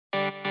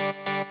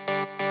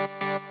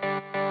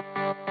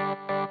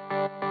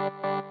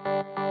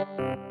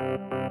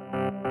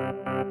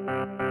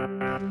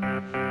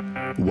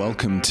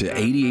Welcome to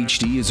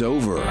ADHD is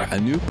Over, a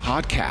new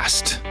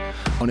podcast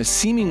on a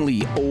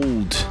seemingly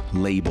old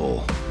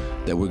label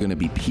that we're going to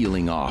be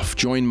peeling off.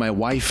 Join my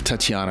wife,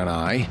 Tatiana, and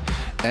I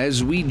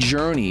as we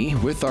journey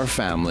with our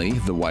family,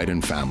 the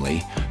Wyden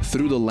family,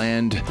 through the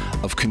land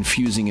of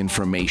confusing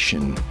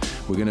information.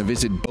 We're going to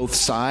visit both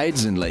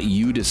sides and let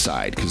you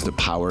decide because the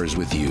power is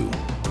with you.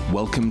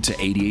 Welcome to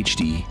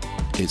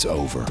ADHD is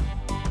Over.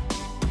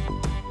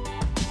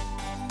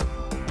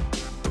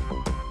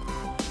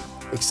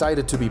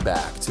 Excited to be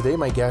back. Today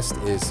my guest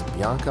is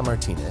Bianca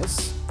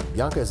Martinez.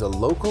 Bianca is a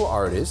local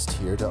artist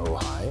here to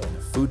Ojai and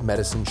a food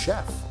medicine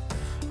chef.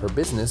 Her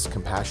business,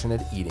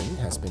 Compassionate Eating,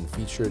 has been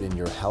featured in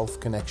your Health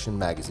Connection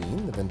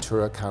magazine, the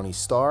Ventura County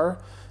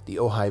Star, the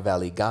Ojai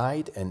Valley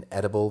Guide, and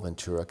Edible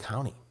Ventura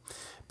County.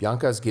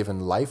 Bianca has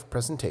given live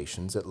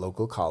presentations at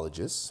local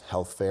colleges,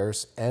 health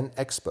fairs, and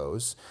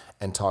expos,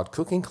 and taught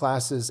cooking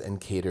classes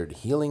and catered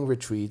healing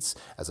retreats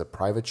as a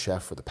private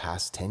chef for the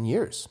past 10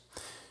 years.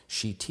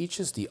 She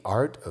teaches the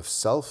art of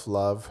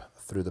self-love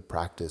through the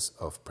practice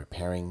of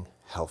preparing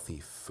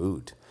healthy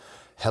food.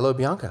 Hello,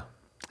 Bianca.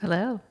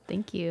 Hello.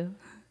 Thank you.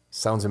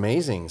 Sounds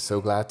amazing. So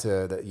glad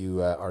that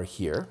you are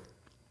here.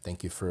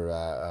 Thank you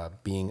for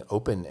being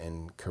open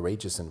and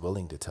courageous and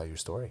willing to tell your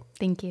story.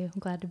 Thank you.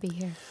 I'm glad to be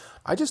here.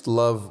 I just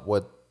love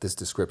what this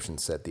description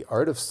said, the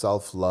art of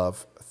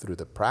self-love through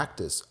the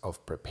practice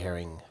of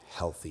preparing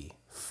healthy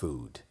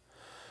food.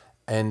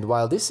 And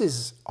while this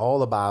is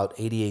all about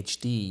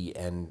ADHD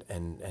and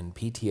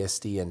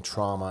PTSD and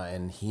trauma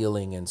and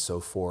healing and so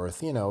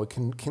forth, you know, it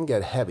can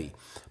get heavy.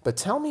 But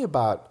tell me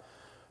about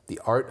the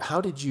art. How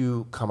did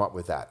you come up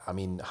with that? I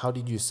mean, how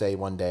did you say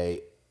one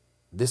day,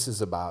 this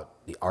is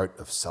about the art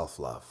of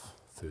self-love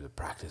through the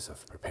practice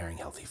of preparing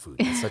healthy food?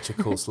 It's such a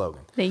cool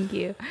slogan. Thank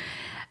you.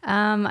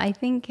 I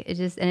think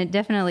it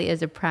definitely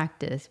is a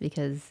practice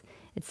because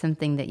it's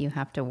something that you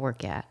have to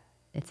work at.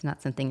 It's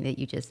not something that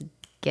you just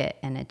get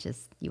and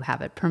you have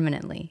it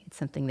permanently. It's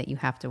something that you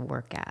have to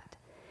work at.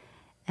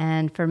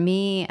 And for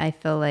me, I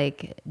feel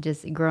like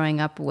just growing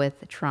up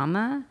with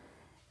trauma,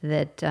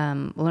 that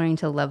learning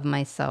to love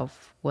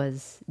myself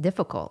was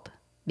difficult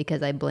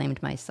because I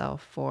blamed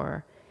myself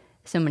for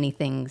so many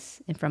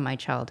things from my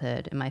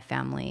childhood and my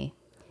family,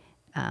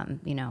 And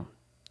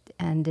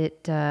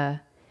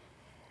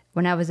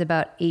when I was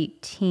about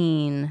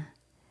 18,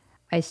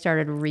 I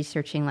started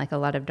researching like a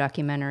lot of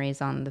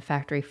documentaries on the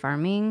factory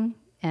farming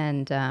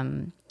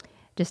and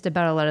just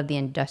about a lot of the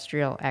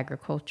industrial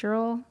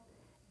agricultural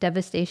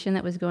devastation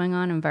that was going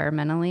on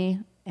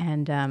environmentally.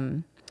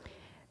 And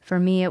for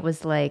me, it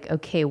was like,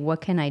 okay,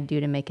 what can I do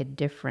to make a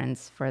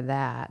difference for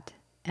that?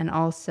 And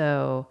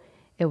also,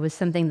 it was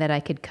something that I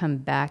could come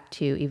back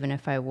to even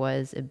if I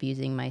was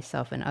abusing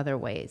myself in other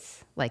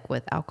ways, like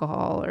with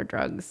alcohol or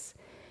drugs.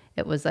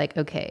 It was like,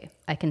 okay,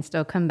 I can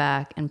still come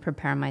back and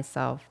prepare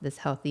myself this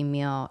healthy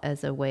meal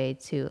as a way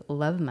to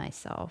love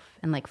myself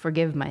and like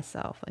forgive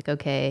myself. Like,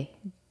 okay,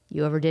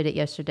 you overdid it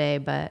yesterday,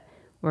 but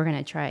we're going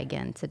to try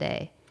again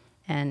today.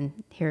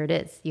 And here it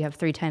is. You have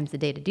 3 times a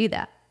day to do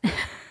that.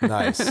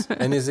 Nice.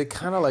 And is it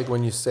kind of like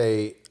when you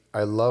say,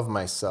 I love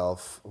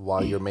myself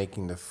while you're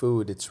making the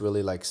food, it's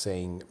really like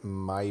saying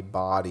my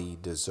body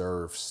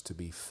deserves to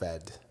be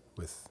fed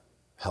with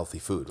healthy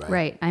food, right?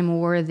 Right. I'm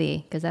worthy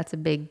because that's a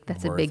big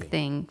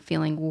thing.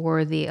 Feeling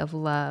worthy of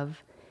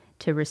love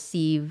to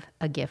receive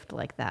a gift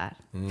like that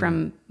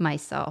from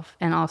myself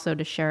and also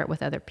to share it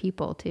with other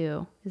people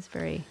too is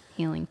very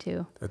healing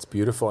too. That's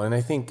beautiful. And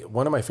I think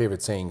one of my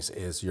favorite sayings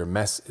is your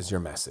mess is your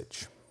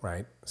message,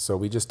 right? So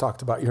we just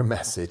talked about your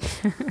message.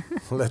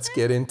 Let's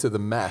get into the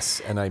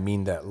mess. And I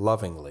mean that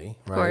lovingly,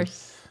 right? Of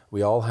course.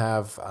 We all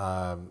have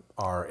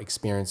our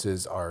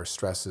experiences, our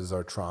stresses,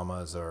 our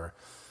traumas, our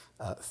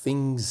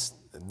things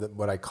that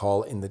what I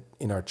call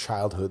in our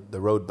childhood,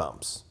 the road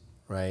bumps,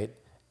 right?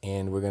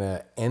 And we're going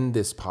to end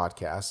this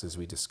podcast, as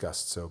we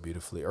discussed so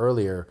beautifully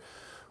earlier,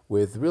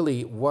 with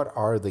really what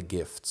are the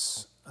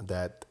gifts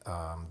that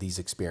these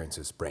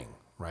experiences bring,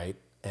 right?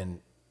 And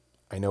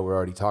I know we're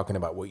already talking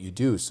about what you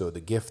do, so the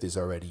gift is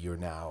already you're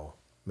now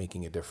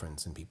making a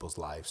difference in people's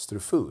lives through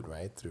food,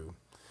 right? Through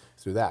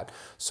that.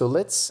 So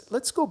let's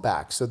go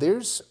back. So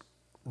there's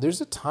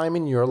a time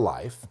in your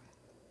life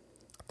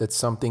that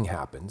something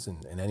happens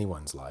in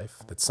anyone's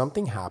life, that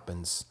something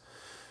happens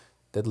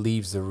that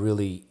leaves a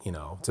really,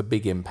 it's a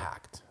big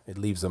impact. It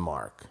leaves a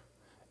mark.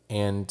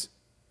 And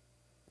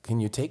can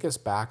you take us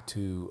back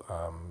to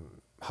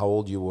how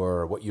old you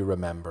were, what you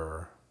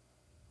remember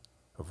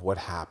of what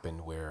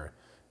happened where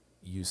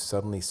you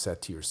suddenly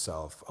said to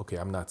yourself, okay,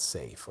 I'm not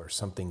safe, or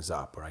something's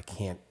up, or I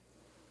can't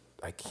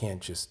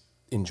just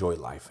enjoy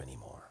life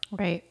anymore.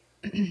 Right.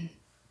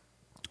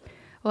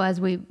 Well,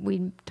 as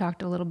we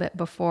talked a little bit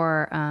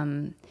before,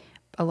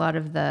 a lot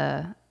of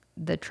the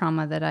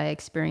trauma that I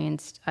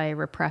experienced, I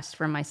repressed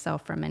for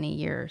myself for many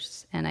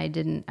years, and I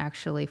didn't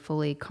actually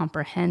fully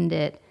comprehend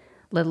it,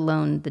 let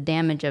alone the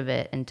damage of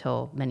it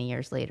until many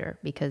years later.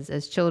 Because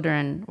as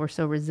children, we're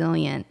so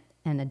resilient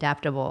and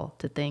adaptable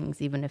to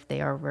things, even if they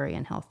are very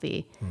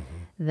unhealthy,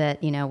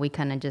 that, we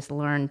kind of just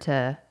learn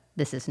to,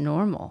 this is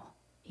normal.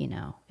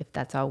 if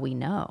that's all we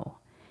know.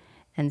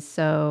 And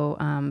so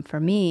for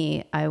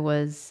me, I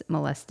was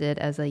molested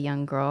as a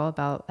young girl,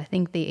 about, I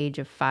think, the age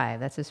of 5.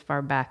 That's as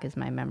far back as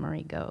my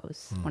memory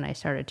goes, when I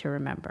started to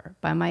remember,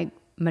 by my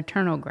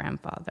maternal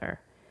grandfather.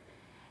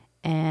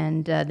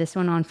 And this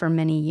went on for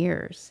many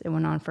years. It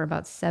went on for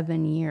about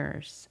 7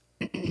 years.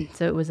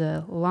 So it was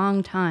a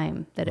long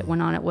time that it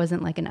went on. It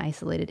wasn't like an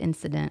isolated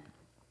incident.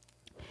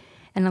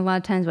 And a lot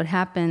of times what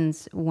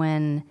happens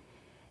when,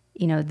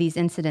 these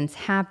incidents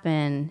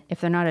happen, if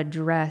they're not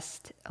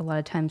addressed, a lot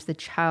of times the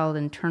child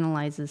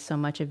internalizes so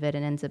much of it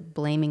and ends up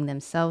blaming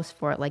themselves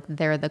for it. Like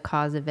they're the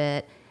cause of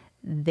it.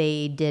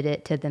 They did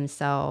it to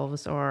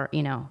themselves, or,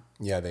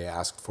 Yeah, they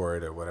asked for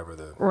it or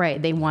whatever. Right.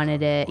 They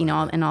wanted it,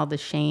 and all the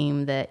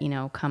shame that,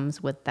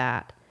 comes with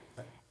that.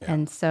 Yeah.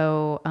 And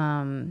so,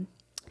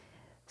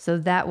 so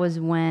that was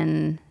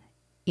when,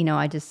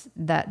 I just,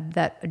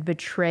 that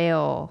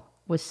betrayal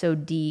was so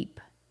deep.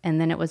 And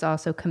then it was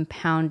also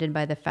compounded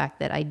by the fact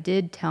that I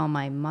did tell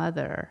my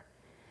mother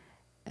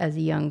as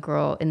a young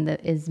girl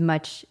as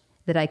much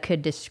that I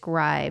could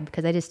describe,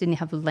 because I just didn't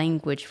have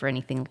language for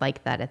anything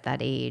like that at that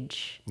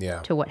age,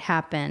 to what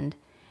happened.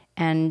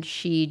 And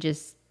she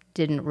just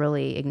didn't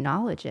really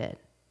acknowledge it.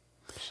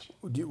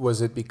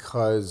 Was it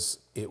because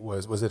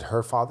was it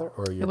her father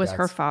or your dad's? It was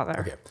her father.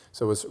 Okay.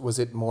 So was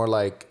it more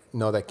like,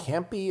 no, that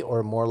can't be,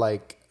 or more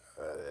like,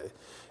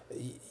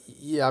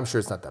 yeah, I'm sure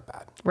it's not that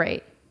bad.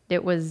 Right.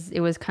 It was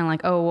kind of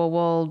like, oh,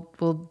 well,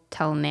 we'll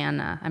tell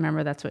Nana. I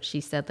remember that's what she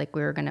said. Like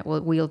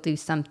we'll do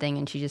something.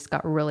 And she just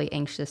got really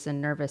anxious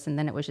and nervous. And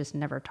then it was just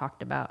never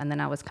talked about. And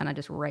then I was kind of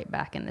just right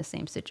back in the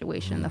same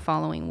situation the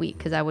following week,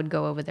 because I would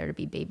go over there to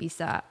be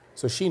babysat.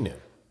 So she knew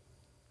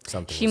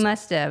something. She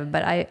must have,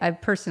 but I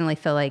personally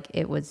feel like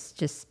it was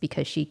just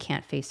because she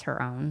can't face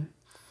her own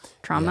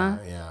trauma,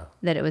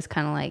 that it was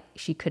kind of like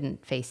she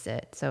couldn't face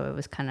it. So it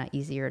was kind of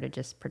easier to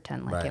just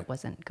pretend like it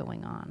wasn't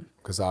going on.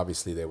 Because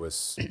obviously there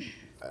was,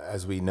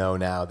 as we know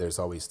now, there's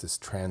always this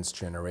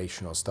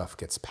transgenerational stuff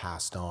gets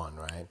passed on,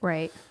 right?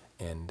 Right.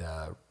 And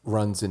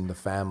runs in the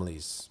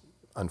families,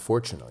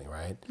 unfortunately,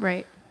 right?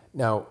 Right.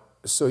 Now,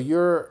 so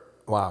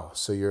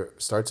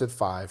starts at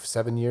 5,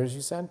 7 years,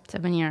 you said?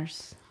 7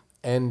 years.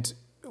 And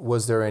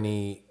was there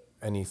any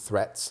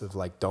threats of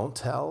like, don't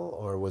tell,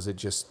 or was it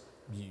just,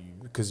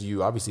 because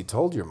you obviously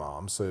told your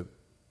mom, so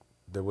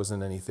there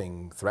wasn't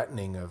anything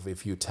threatening of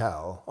if you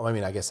tell? I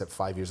mean, I guess at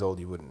 5 years old,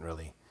 you wouldn't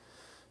really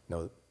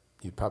know.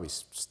 You'd probably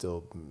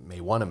still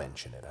may want to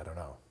mention it. I don't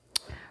know.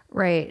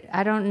 Right.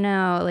 I don't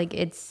know. Like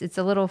it's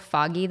a little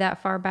foggy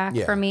that far back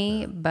for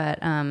me, but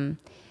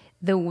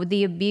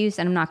the abuse,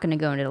 and I'm not going to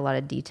go into a lot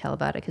of detail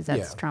about it because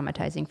that's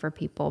traumatizing for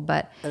people.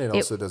 But and it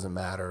also doesn't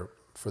matter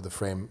for the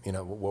frame,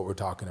 what we're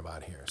talking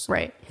about here. So,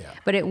 right. Yeah.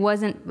 But it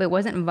wasn't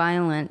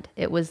violent.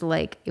 It was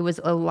like,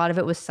 a lot of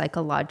it was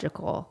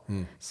psychological.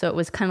 So it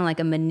was kind of like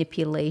a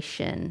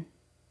manipulation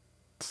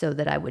so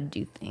that I would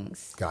do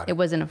things. Got it. It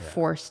wasn't a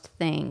forced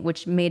thing,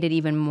 which made it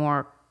even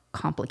more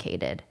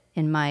complicated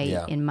in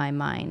my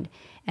mind.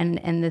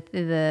 And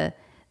the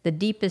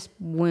deepest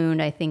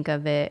wound, I think,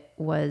 of it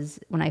was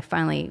when I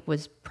finally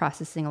was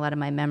processing a lot of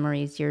my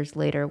memories years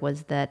later,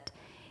 was that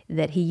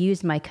he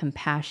used my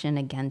compassion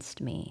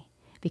against me,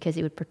 because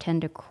he would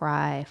pretend to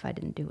cry if I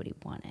didn't do what he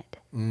wanted.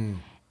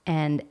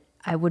 And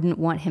I wouldn't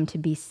want him to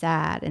be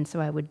sad, and so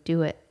I would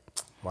do it.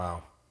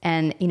 Wow.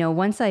 And,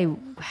 once I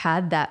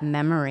had that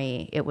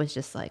memory, it was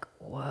just like,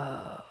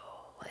 whoa,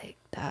 like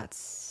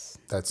that's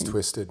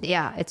twisted.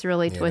 Yeah, it's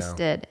really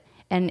twisted.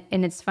 And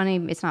it's funny,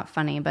 it's not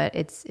funny, but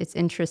it's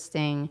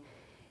interesting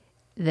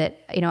that,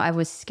 I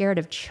was scared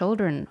of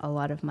children a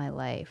lot of my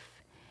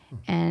life,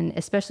 and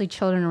especially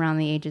children around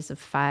the ages of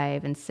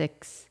 5 and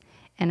 6.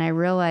 And I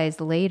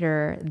realized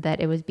later that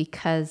it was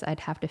because I'd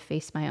have to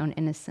face my own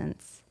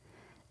innocence,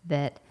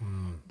 that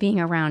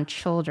being around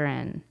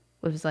children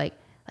was like,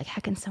 how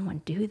can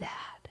someone do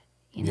that?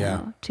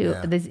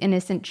 These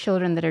innocent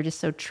children that are just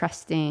so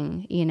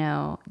trusting,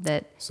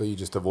 that. So you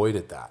just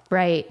avoided that.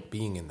 Right.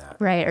 Being in that.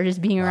 Right. Or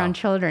just being around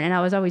children. And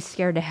I was always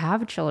scared to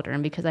have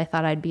children because I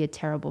thought I'd be a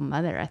terrible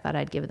mother. I thought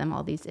I'd give them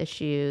all these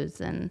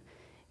issues and,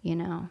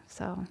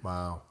 so.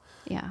 Wow.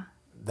 Yeah.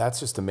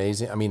 That's just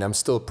amazing. I mean, I'm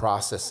still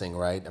processing,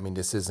 right? I mean,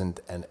 this isn't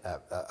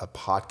a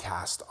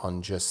podcast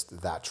on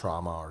just that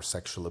trauma or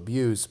sexual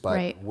abuse,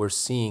 but we're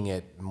seeing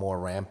it more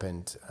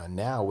rampant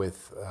now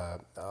with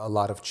a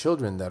lot of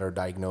children that are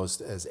diagnosed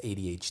as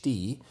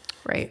ADHD.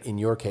 Right. In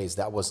your case,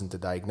 that wasn't the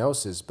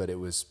diagnosis, but it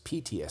was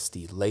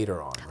PTSD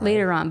later on. Right?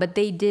 Later on, but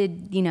they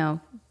did,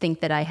 think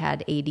that I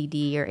had ADD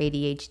or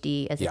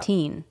ADHD as a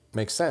teen.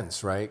 Makes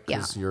sense, right?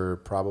 Because you're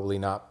probably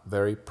not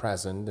very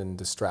present and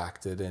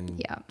distracted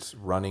and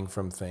running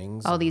from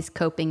things. All these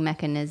coping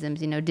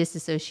mechanisms,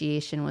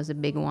 disassociation was a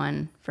big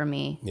one for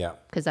me. Yeah.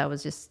 Because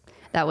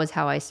that was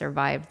how I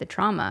survived the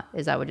trauma,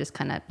 is I would just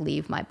kind of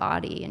leave my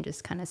body and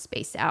just kind of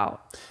space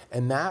out.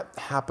 And that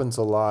happens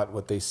a lot,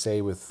 what they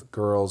say with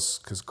girls,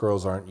 because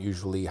girls aren't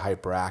usually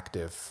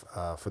hyperactive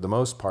for the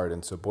most part,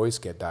 and so boys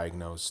get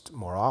diagnosed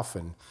more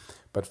often.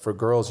 But for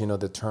girls,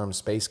 the term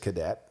space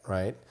cadet,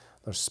 right?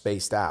 they're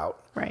spaced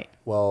out. Right.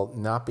 Well,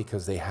 not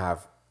because they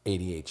have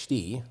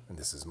ADHD, and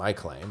this is my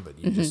claim, but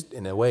you Mm-hmm. just,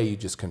 in a way, you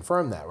just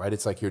confirm that, right?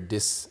 It's like you're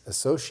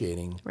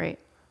disassociating Right.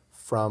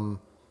 from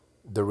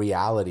the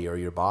reality or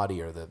your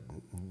body or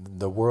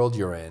the world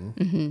you're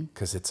in,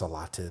 because it's a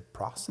lot to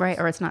process. Right.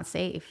 Or it's not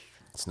safe.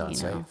 It's not you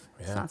safe. know?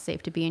 Yeah. It's not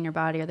safe to be in your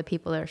body, or the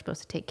people that are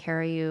supposed to take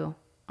care of you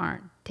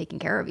aren't taking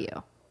care of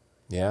you.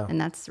 Yeah. And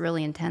that's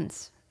really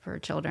intense for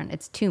children.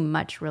 It's too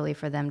much really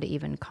for them to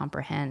even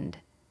comprehend,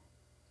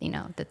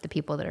 that the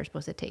people that are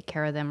supposed to take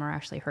care of them are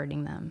actually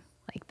hurting them.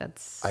 Like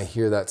that's... I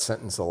hear that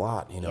sentence a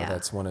lot. Yeah.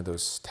 That's one of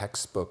those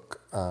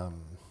textbook,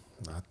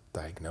 not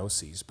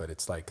diagnoses, but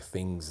it's like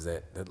things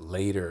that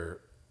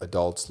later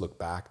adults look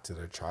back to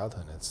their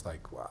childhood. And it's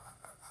like, wow,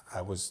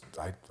 I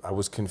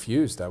was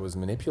confused. I was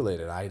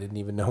manipulated. I didn't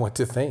even know what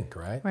to think,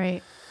 right?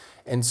 Right.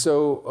 And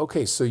so,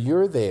 okay, so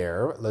you're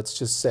there. Let's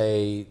just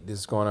say this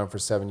is going on for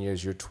 7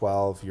 years. You're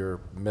 12, you're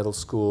middle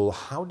school.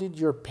 How did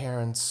your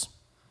parents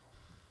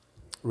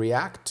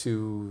react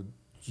to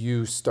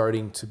you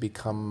starting to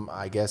become,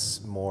 I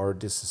guess, more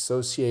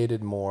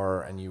disassociated,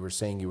 and you were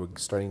saying you were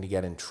starting to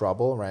get in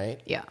trouble,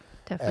 right? Yeah,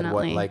 At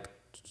definitely.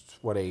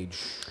 what age?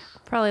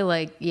 Probably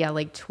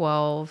like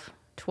 12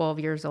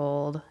 years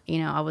old.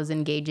 I was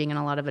engaging in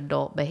a lot of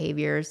adult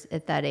behaviors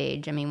at that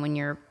age. I mean, when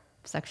you're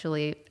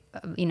sexually,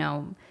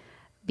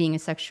 being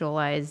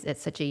sexualized at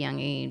such a young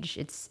age,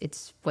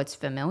 it's what's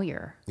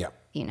familiar. Yeah.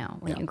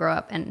 When you grow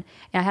up. And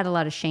I had a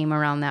lot of shame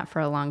around that for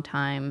a long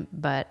time,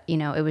 but,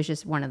 it was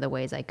just one of the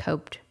ways I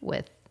coped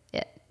with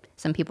it.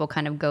 Some people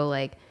kind of go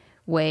like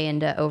way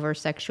into over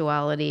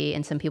sexuality,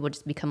 and some people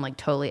just become like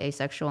totally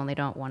asexual and they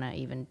don't want to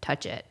even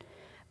touch it.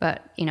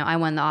 But, I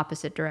went the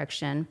opposite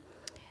direction.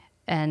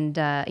 And,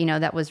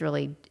 that was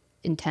really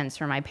intense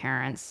for my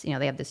parents.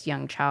 They have this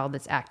young child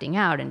that's acting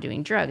out and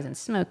doing drugs and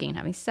smoking and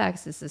having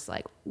sex. It's just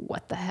like,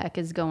 what the heck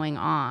is going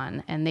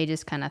on? And they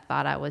just kind of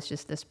thought I was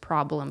just this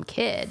problem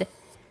kid.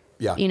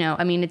 Yeah.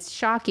 It's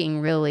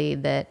shocking really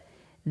that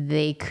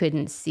they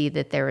couldn't see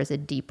that there was a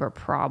deeper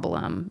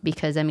problem,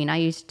 because one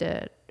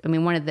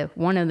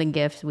of the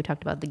gifts, we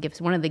talked about the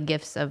gifts, one of the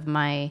gifts of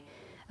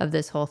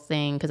this whole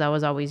thing, because I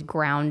was always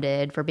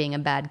grounded for being a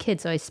bad kid.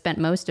 So I spent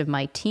most of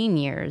my teen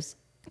years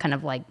kind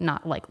of like,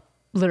 not like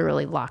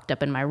literally locked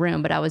up in my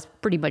room, but I was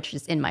pretty much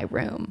just in my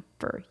room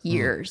for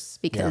years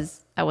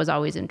because I was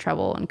always in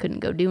trouble and couldn't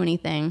go do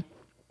anything.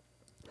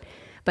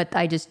 But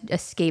I just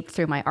escaped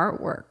through my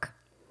artwork.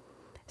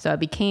 So I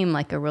became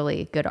like a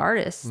really good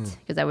artist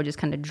because I would just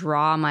kind of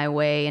draw my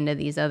way into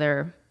these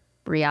other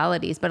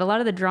realities. But a lot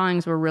of the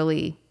drawings were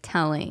really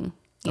telling.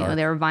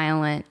 They were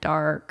violent,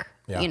 dark,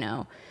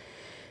 And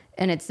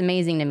it's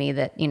amazing to me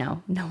that,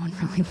 no one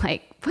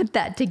really put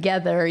that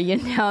together,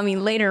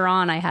 Later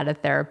on, I had a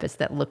therapist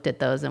that looked at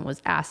those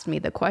and asked me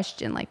the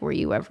question, were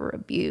you ever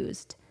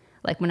abused?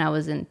 When I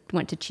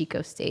went to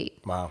Chico State.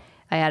 Wow.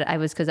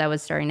 Because I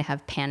was starting to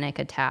have panic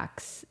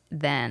attacks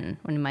then,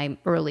 when in my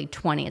early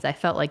 20s. I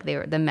felt like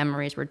the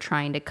memories were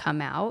trying to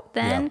come out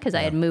then, because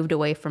I had moved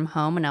away from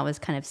home and I was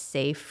kind of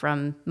safe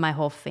from my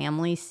whole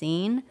family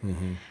scene.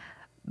 Mm-hmm.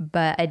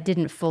 But I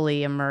didn't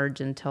fully emerge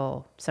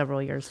until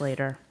several years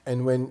later.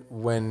 And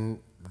when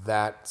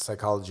that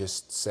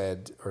psychologist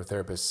said, or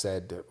therapist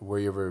said, were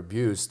you ever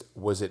abused,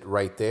 was it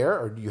right there,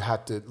 or you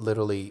had to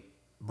literally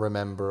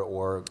remember,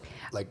 or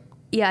like...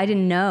 Yeah, I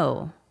didn't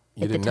know.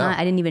 You didn't know?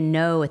 I didn't even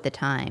know at the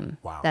time.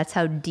 Wow. That's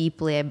how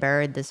deeply I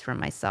buried this from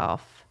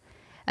myself.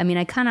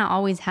 I kind of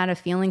always had a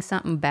feeling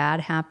something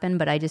bad happened,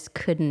 but I just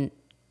couldn't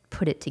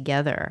put it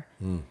together.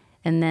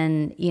 And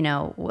then,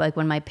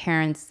 when my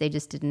parents, they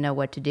just didn't know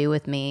what to do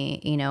with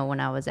me, when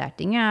I was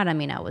acting out.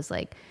 I was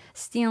like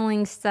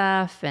stealing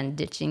stuff and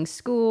ditching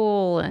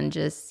school and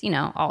just,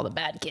 all the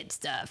bad kid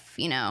stuff,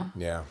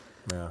 Yeah.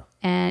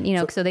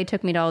 And, so they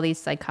took me to all these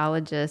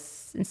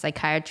psychologists and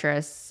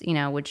psychiatrists,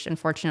 which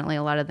unfortunately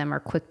a lot of them are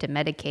quick to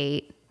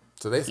medicate.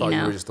 So they thought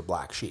you were just a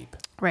black sheep.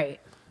 Right.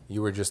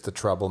 You were just a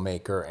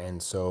troublemaker.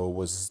 And so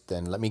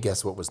let me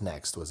guess what was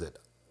next. Was it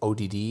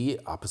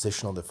ODD,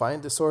 oppositional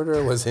defiant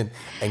disorder? Was it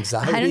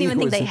anxiety? I don't even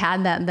think they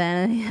had that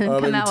then.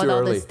 Come out with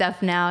all this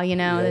stuff now,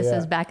 this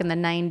is back in the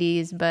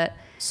 90s. But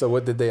so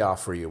what did they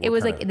offer you? It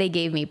was they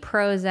gave me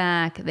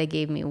Prozac, they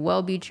gave me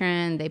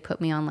Wellbutrin, they put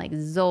me on like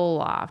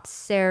Zoloft,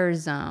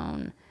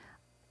 Cerazone.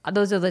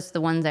 Those are just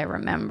the ones I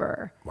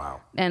remember.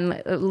 Wow. And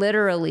it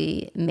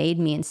literally made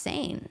me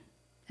insane.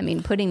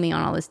 Putting me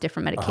on all this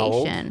different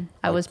medication.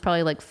 I was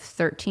probably like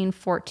 13,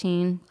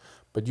 14.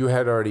 But you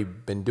had already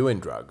been doing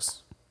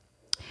drugs.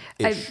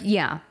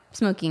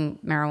 Smoking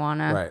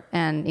marijuana. Right.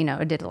 And,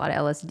 I did a lot of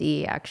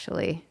LSD,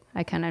 actually.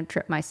 I kind of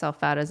tripped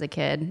myself out as a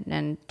kid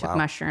and took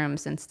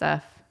mushrooms and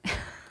stuff.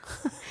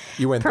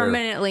 You went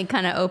permanently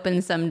kind of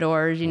opened some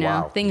doors,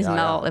 Wow. Things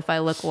melt if I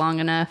look long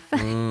enough.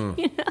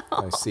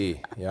 I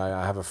see. Yeah,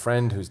 I have a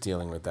friend who's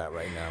dealing with that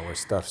right now, where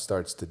stuff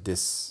starts to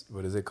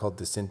what is it called?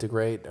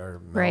 Disintegrate or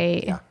melt?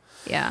 Right.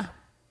 Yeah.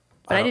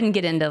 But I didn't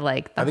get into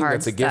like the hard stuff. I think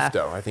that's a gift,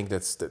 though. I think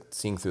that's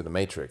seeing through the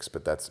matrix,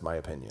 but that's my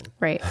opinion.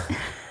 Right.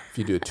 If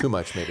you do it too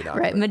much, maybe not.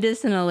 Right. but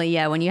Medicinally,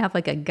 yeah. When you have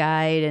like a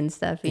guide and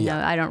stuff, you Yeah.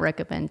 know, I don't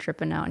recommend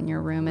tripping out in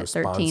your room at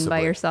 13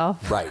 by responsibly.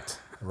 yourself.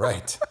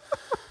 Right.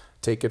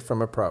 Take it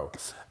from a pro.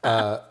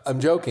 I'm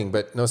joking,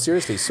 but no,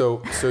 seriously.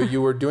 So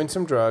you were doing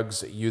some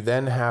drugs. You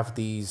then have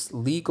these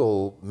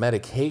legal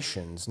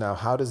medications. Now,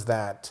 how does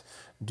that?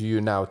 Do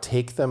you now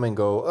take them and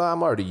go, oh,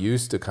 I'm already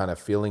used to kind of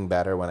feeling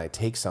better when I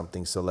take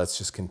something, so let's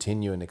just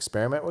continue and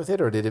experiment with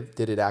it? Or did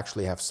it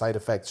actually have side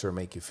effects or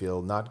make you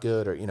feel not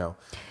good? Or,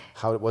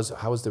 how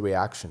was the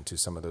reaction to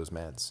some of those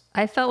meds?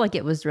 I felt like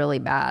it was really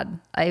bad.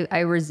 I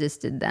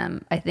resisted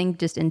them. I think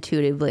just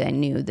intuitively I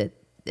knew that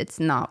it's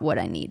not what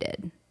I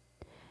needed.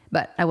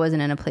 But I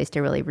wasn't in a place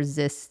to really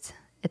resist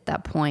at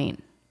that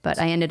point. But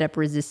I ended up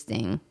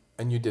resisting.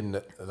 And you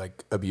didn't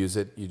abuse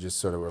it? You just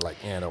sort of were like,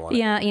 yeah, I don't want it.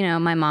 Yeah,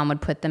 my mom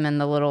would put them in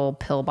the little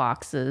pill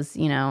boxes,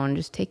 and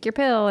just take your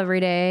pill every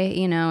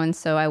day, and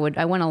so I went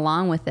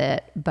along with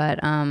it, but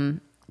I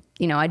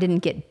didn't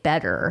get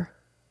better.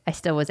 I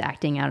still was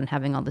acting out and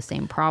having all the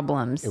same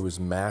problems. It was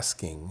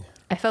masking.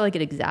 I felt like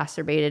it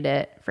exacerbated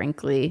it,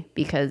 frankly,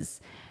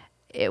 because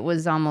it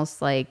was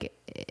almost like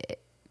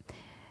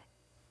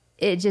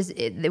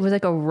it was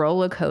like a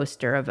roller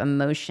coaster of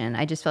emotion.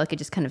 I just felt like it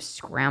just kind of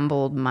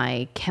scrambled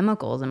my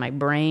chemicals in my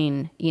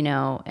brain,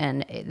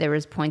 and there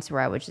was points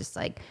where I was just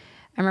like,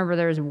 I remember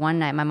there was one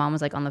night my mom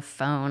was like on the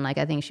phone, like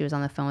I think she was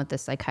on the phone with the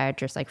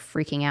psychiatrist, like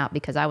freaking out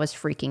because I was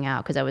freaking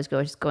out because I was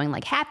just going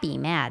like happy,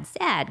 mad,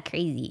 sad,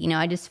 crazy.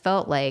 I just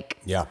felt like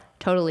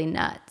totally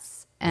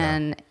nuts.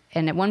 And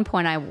at one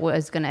point I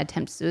was going to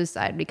attempt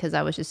suicide because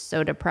I was just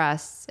so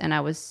depressed and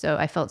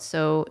I felt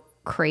so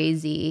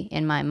crazy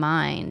in my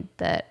mind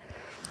that.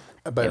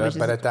 But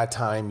at that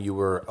time you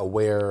were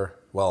aware,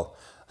 well,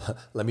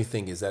 let me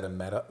think, is that a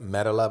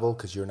meta level?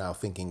 Because you're now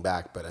thinking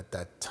back, but at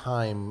that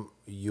time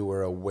you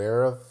were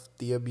aware of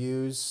the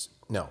abuse?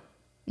 No.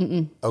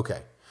 Mm-mm.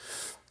 Okay.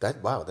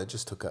 That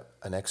just took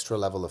an extra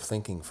level of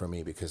thinking for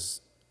me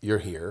because you're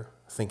here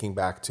thinking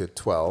back to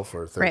 12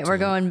 or 13. Right, we're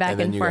going back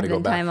and forth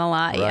in time a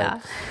lot, right?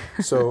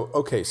 yeah.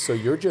 So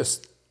you're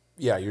just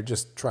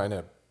trying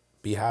to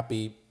be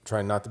happy,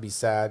 trying not to be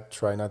sad,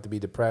 try not to be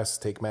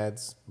depressed, take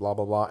meds, blah,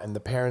 blah, blah. And the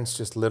parents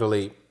just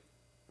literally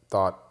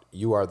thought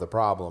you are the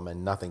problem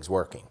and nothing's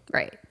working.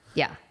 Right.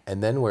 Yeah.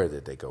 And then where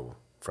did they go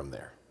from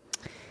there?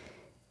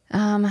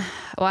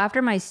 Well,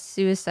 after my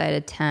suicide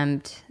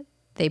attempt,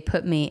 they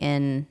put me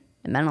in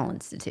a mental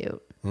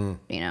institute.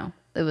 It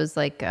was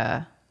like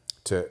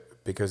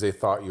because they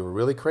thought you were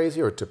really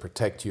crazy, or to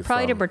protect you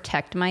probably from... to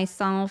protect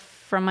myself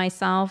from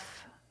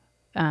myself.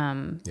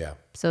 Yeah.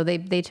 So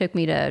they took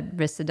me to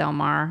Vista Del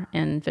Mar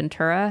in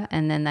Ventura,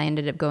 and then I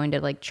ended up going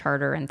to like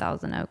Charter in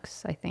Thousand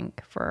Oaks, I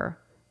think, for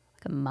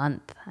like a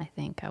month. I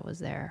think I was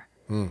there.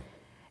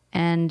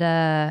 And,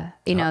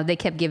 they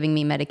kept giving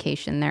me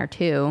medication there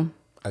too.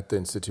 At the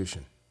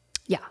institution?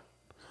 Yeah.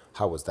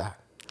 How was that?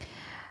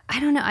 I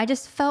don't know. I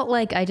just felt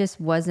like I just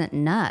wasn't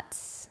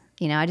nuts.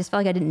 I just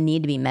felt like I didn't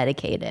need to be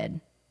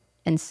medicated.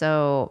 And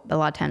so a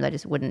lot of times I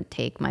just wouldn't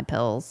take my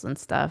pills and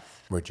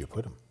stuff. Where'd you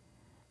put them?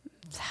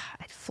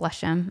 I'd flush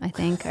them, I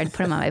think. I'd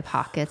put them in my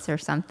pockets or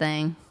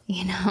something,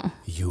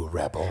 You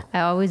rebel.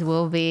 I always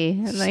will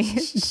be. Like,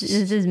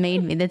 this has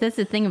made me. That's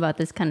the thing about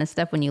this kind of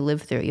stuff when you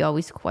live through it. You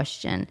always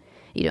question.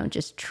 You don't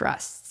just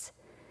trust.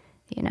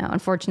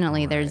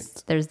 Unfortunately,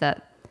 Right. there's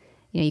that,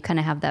 you kind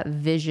of have that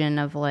vision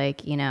of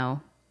like,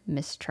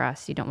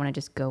 mistrust. You don't want to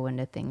just go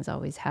into things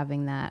always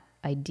having that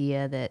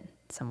idea that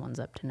someone's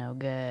up to no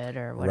good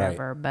or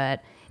whatever,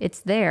 but it's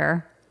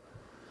there.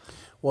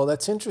 Well,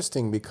 that's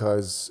interesting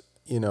because,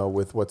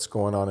 with what's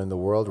going on in the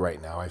world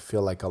right now, I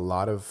feel like a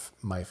lot of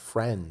my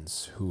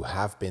friends who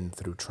have been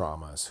through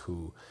traumas,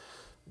 who,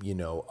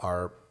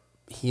 are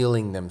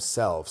healing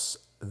themselves,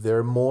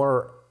 they're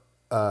more,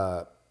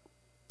 I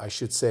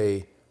should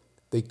say,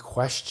 they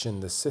question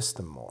the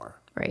system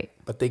more. Right.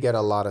 But they get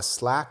a lot of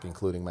slack,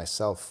 including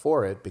myself,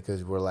 for it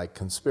because we're like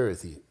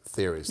conspiracy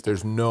theorists.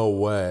 There's no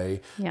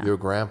way your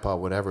grandpa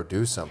would ever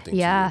do something to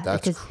you.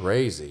 That's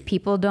crazy.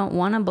 People don't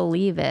want to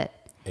believe it.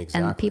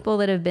 Exactly. And people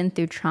that have been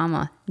through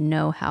trauma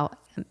know how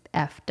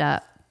effed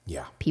up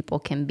people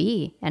can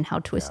be and how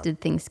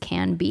twisted things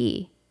can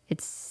be.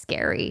 It's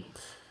scary.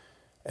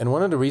 And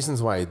one of the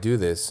reasons why I do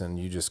this, and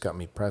you just got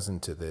me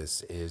present to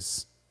this,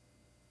 is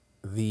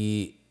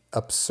the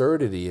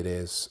absurdity it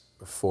is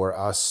for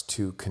us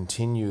to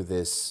continue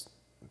this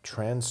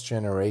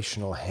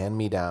transgenerational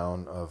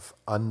hand-me-down of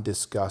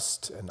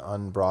undiscussed and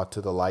unbrought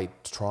to the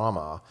light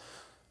trauma,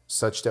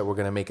 such that we're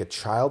going to make a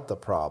child the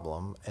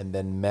problem and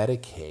then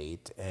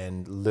medicate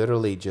and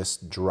literally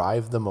just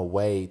drive them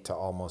away to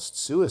almost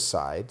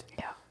suicide.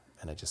 Yeah.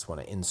 And I just want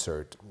to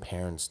insert,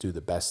 parents do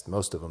the best,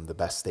 most of them, the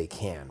best they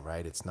can,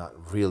 right? It's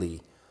not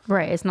really...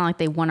 Right. It's not like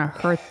they want to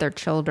hurt their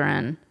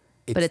children,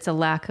 but it's a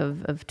lack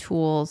of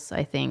tools,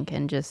 I think,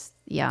 and just,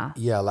 Yeah,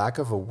 lack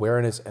of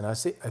awareness. And I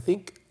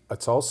think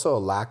it's also a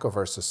lack of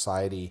our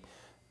society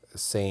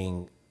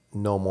saying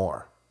no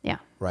more. Yeah.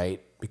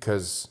 Right?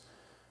 Because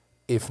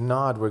if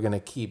not, we're going to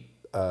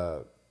keep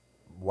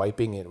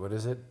wiping it,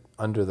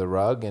 under the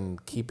rug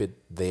and keep it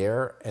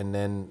there. And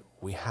then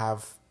we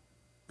have,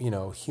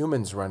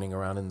 humans running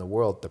around in the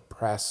world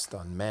depressed,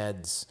 on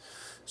meds,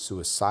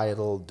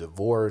 suicidal,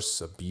 divorce,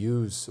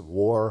 abuse,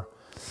 war.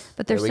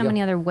 But there's There we so go.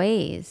 many other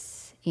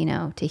ways,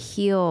 to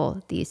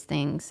heal these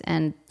things.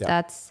 And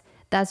Yeah.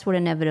 that's what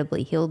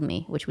inevitably healed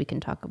me, which we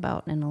can talk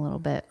about in a little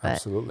bit. But,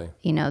 Absolutely.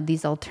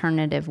 These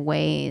alternative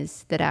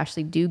ways that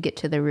actually do get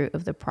to the root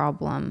of the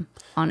problem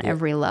on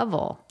every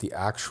level. The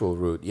actual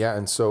root. Yeah.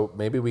 And so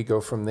maybe we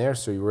go from there.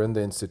 So you were in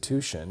the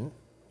institution.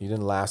 You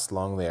didn't last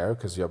long there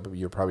because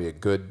you're probably a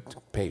good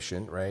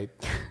patient, right?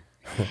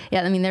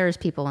 Yeah, I mean, there was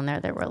people in there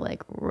that were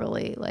like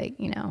really like,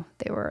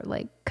 they were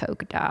like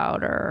coked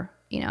out or,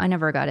 I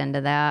never got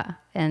into that.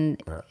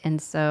 And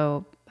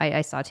so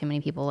I saw too many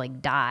people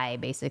like die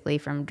basically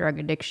from drug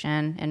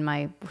addiction in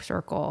my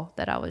circle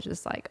that I was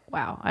just like,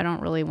 wow, I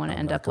don't really want to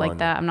end up like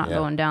that. I'm not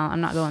going down.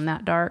 I'm not going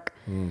that dark.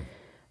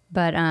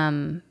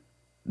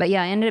 But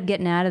yeah, I ended up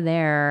getting out of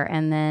there.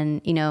 And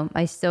then,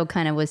 I still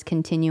kind of was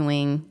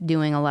continuing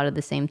doing a lot of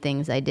the same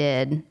things I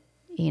did,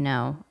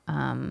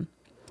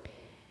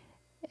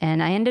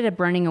 and I ended up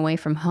running away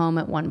from home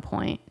at one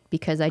point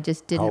because I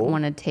just didn't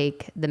want to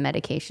take the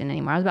medication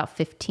anymore. I was about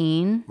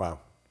 15. Wow.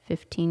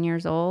 15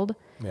 years old.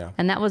 Yeah.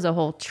 And that was a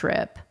whole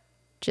trip,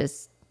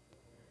 just,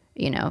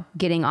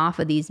 getting off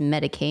of these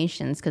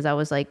medications because I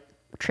was like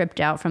tripped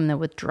out from the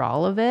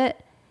withdrawal of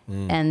it.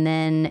 And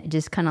then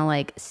just kind of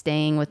like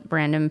staying with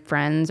random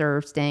friends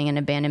or staying in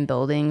abandoned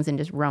buildings and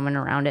just roaming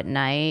around at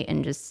night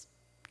and just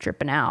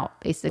tripping out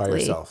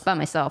basically. yourself? By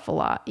myself a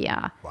lot.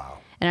 Yeah. Wow.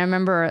 And I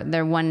remember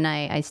there one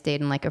night I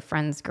stayed in like a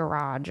friend's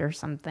garage or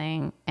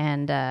something.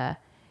 And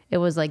it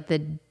was like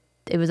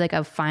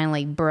I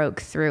finally broke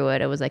through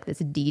it. It was like this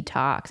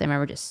detox. I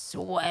remember just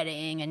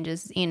sweating and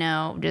just,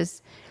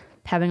 just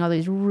having all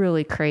these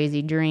really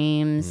crazy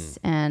dreams.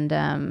 And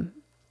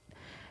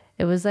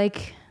it was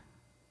like,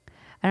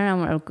 I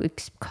don't know what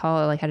to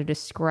call it, like how to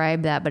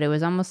describe that, but it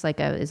was almost like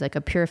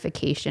a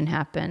purification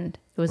happened.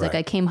 It was like Right.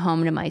 I came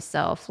home to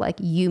myself, like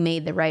you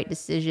made the right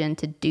decision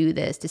to do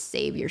this, to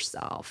save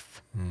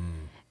yourself.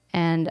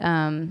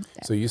 And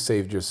So you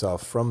saved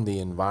yourself from the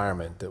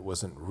environment that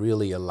wasn't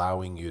really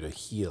allowing you to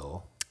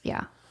heal,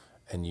 yeah.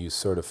 and you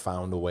sort of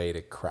found a way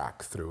to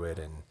crack through it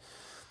and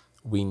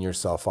wean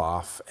yourself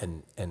off.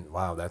 And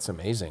wow, that's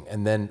amazing.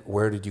 And then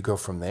where did you go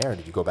from there?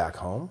 Did you go back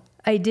home?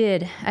 I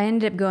did. I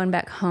ended up going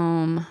back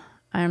home.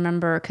 I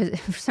remember because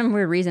for some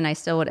weird reason, I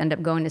still would end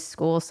up going to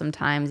school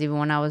sometimes, even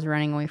when I was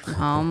running away from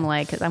home.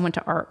 Like, cause I went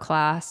to art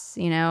class,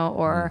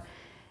 or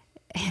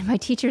and my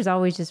teachers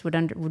always just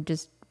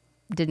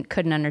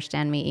couldn't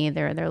understand me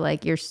either. They're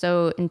like, "You're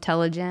so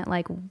intelligent,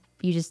 like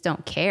you just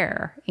don't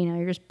care.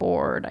 You're just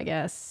bored, I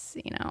guess.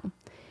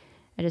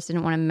 I just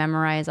didn't want to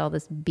memorize all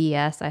this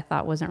BS I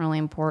thought wasn't really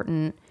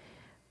important."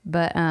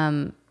 But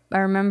I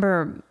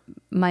remember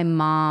my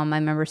mom, I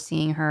remember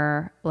seeing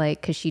her,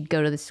 like, because she'd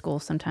go to the school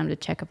sometime to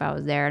check if I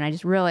was there. And I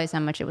just realized how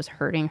much it was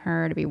hurting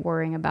her to be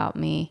worrying about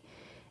me.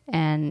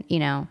 And,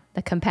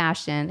 the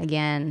compassion,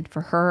 again, for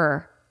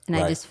her. And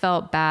Right. I just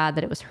felt bad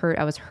that I was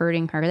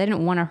hurting her. I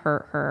didn't want to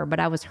hurt her, but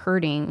I was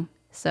hurting.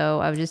 So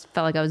I just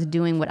felt like I was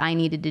doing what I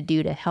needed to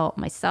do to help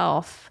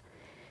myself.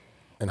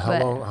 And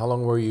how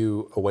long were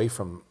you away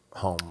from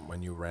home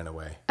when you ran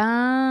away?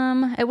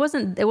 It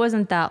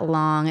wasn't that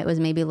long. It was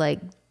maybe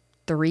like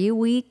 3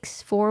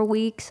 weeks, 4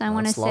 weeks, I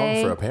want to That's long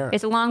say. for a parent.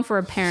 It's long for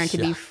a parent to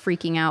be Yeah.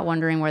 freaking out,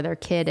 wondering where their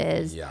kid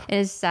is. Yeah. It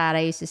is sad.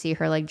 I used to see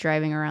her like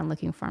driving around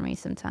looking for me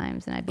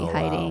sometimes, and I'd be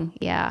hiding.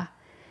 Yeah.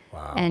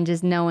 Wow. And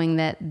just knowing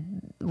that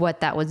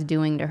what that was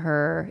doing to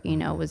her,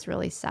 was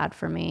really sad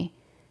for me.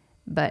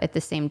 But at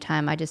the same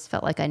time, I just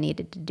felt like I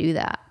needed to do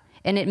that.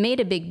 And it made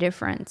a big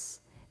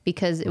difference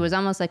because it was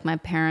almost like my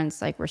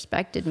parents like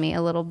respected me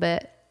a little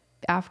bit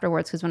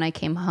afterwards. Because when I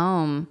came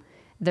home,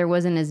 there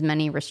wasn't as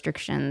many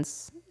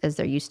restrictions as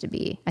there used to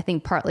be. I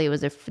think partly it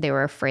was they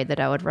were afraid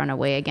that I would run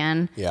away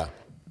again. Yeah.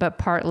 But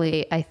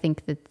partly I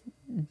think that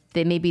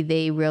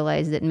they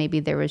realized that maybe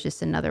there was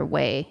just another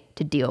way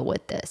to deal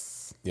with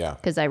this. Yeah.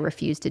 Because I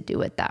refused to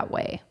do it that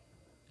way.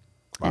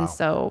 Wow. And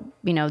so,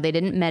 they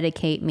didn't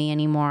medicate me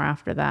anymore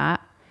after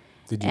that.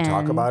 Did you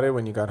talk about it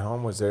when you got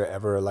home? Was there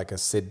ever like a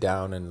sit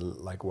down and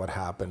like what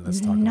happened? Let's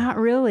talk about Not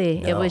really.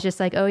 It No. was just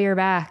like, oh, you're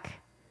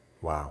back.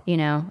 Wow.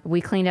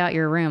 We cleaned out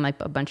your room. Like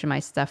a bunch of my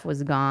stuff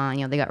was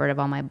gone. They got rid of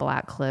all my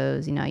black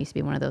clothes. I used to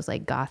be one of those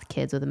like goth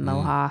kids with a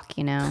mohawk,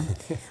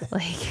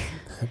 like,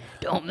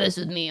 don't mess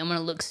with me. I'm going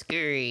to look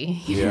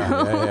scary.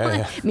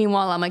 Yeah.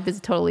 Meanwhile, I'm like this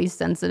totally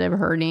sensitive,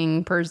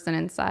 hurting person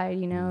inside,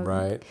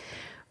 Right.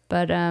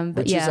 But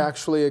Which yeah. is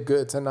actually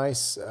it's a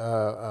nice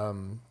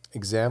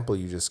example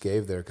you just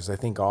gave there, because I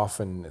think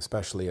often,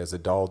 especially as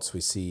adults, we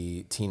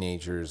see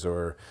teenagers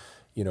or,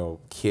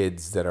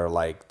 kids that are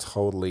like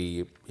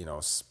totally,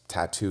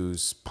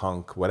 tattoos,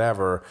 punk,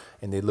 whatever,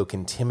 and they look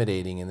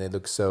intimidating and they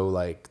look so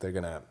like they're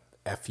going to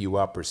F you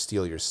up or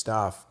steal your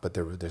stuff, but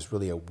there's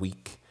really a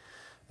weak,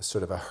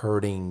 sort of a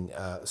hurting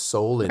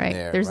soul in Right.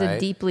 there. There's right? a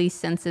deeply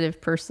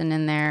sensitive person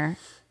in there.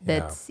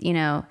 That's, you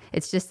know,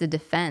 it's just a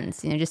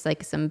defense, you know, just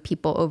like some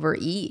people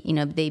overeat, you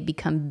know, they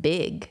become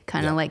big,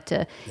 kind of like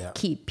to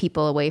keep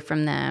people away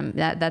from them.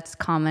 That's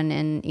common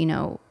in, you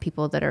know,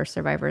 people that are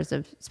survivors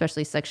of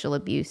especially sexual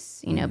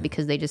abuse, you know,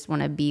 because they just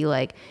want to be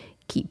like,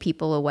 keep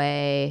people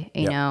away,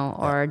 you know,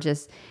 or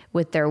just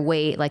with their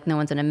weight, like no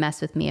one's going to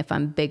mess with me if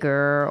I'm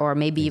bigger, or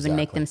maybe even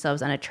make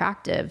themselves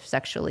unattractive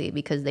sexually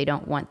because they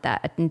don't want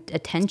that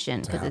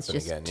attention because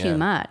it's just too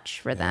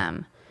much for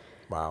them.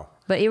 Wow.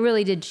 But it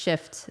really did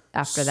shift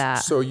after that.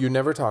 So you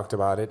never talked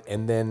about it.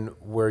 And then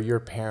were your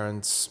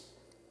parents,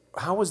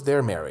 how was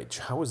their marriage?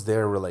 How was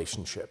their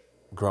relationship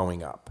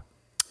growing up?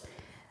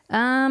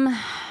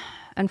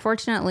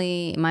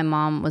 Unfortunately, my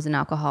mom was an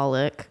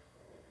alcoholic.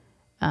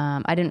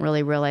 I didn't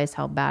really realize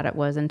how bad it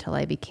was until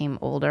I became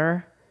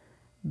older.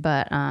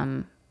 But,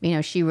 you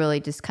know, she really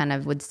just kind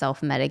of would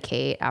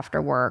self-medicate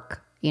after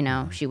work. You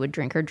know, she would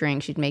drink her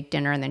drink, she'd make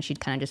dinner, and then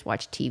she'd kind of just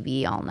watch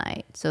TV all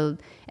night. So,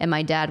 and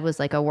my dad was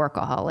like a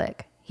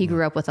workaholic. He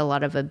grew up with a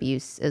lot of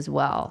abuse as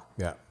well.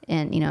 Yeah.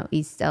 And, you know,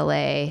 East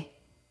LA,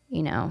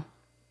 you know,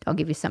 I'll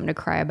give you something to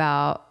cry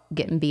about,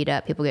 getting beat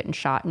up, people getting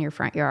shot in your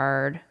front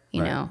yard.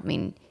 You know, I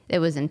mean, it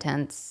was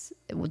intense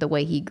the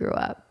way he grew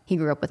up. He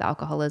grew up with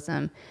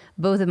alcoholism.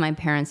 Both of my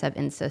parents have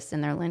incest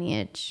in their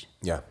lineage.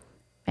 Yeah.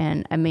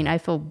 And I mean, I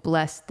feel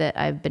blessed that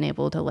I've been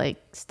able to like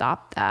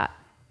stop that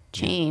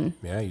chain.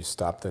 Yeah, you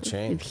stopped the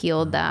chain. We've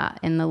healed that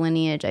in the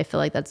lineage. I feel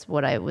like that's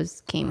what I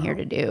came here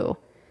to do,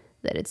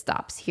 that it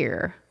stops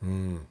here.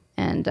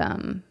 And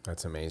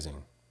that's amazing.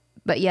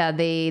 But yeah,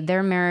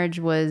 their marriage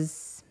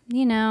was,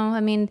 you know,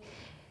 I mean,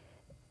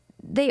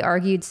 they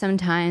argued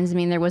sometimes. I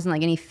mean, there wasn't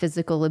like any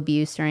physical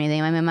abuse or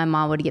anything. I mean, my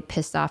mom would get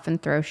pissed off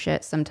and throw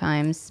shit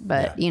sometimes,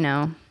 but you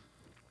know,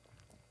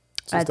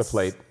 it's just a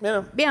plate, you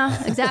know.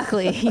 Yeah,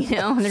 exactly. You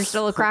know, and there's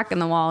still a crack in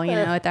the wall, you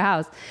know, at their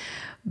house.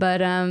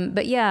 But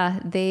yeah,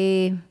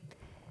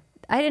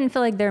 I didn't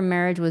feel like their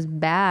marriage was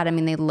bad. I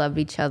mean, they loved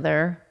each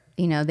other.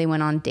 You know, they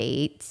went on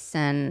dates,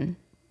 and,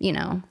 you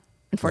know,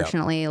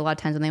 unfortunately, a lot of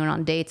times when they went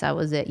on dates, I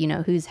was at, you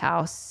know, whose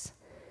house,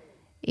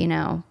 you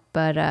know,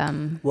 but.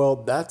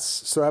 Well,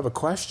 so I have a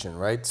question,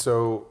 right?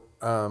 So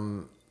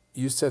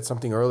you said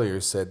something earlier,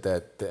 you said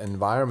that the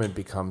environment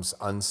becomes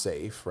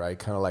unsafe, right?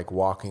 Kind of like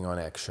walking on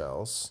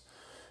eggshells.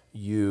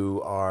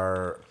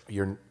 Your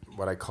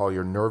what I call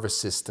your nervous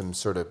system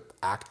sort of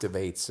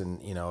activates,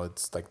 and, you know,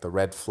 it's like the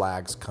red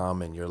flags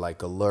come and you're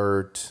like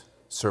alert,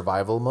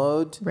 survival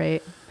mode.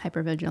 Right.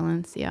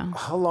 Hypervigilance. Yeah.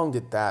 How long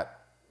did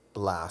that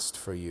last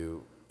for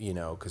you? You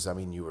know, because I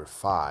mean, you were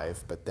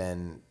 5, but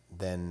then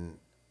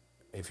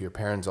if your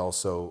parents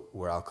also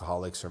were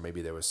alcoholics, or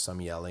maybe there was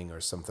some yelling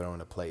or some throwing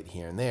a plate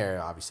here and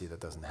there, obviously that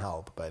doesn't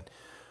help. But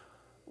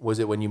was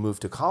it when you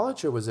moved to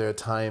college, or was there a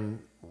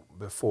time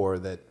before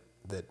that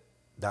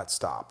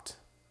stopped?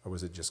 Or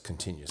was it just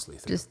continuously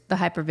through? Just the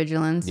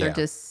hypervigilance, or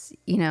just,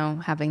 you know,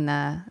 having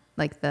the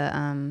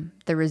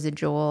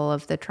residual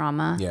of the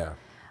trauma. Yeah.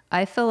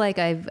 I feel like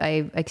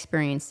I've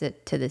experienced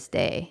it to this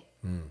day.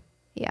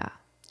 Yeah.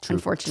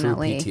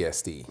 Unfortunately. True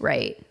PTSD.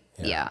 Right.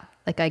 Yeah.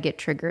 Like I get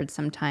triggered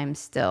sometimes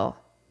still,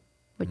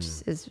 which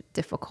is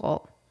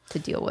difficult to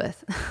deal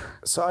with.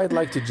 So I'd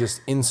like to just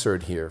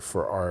insert here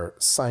for our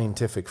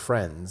scientific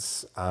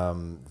friends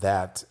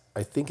that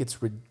I think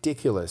it's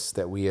ridiculous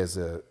that we as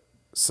a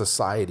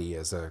society,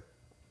 as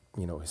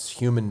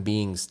human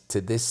beings to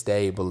this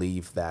day,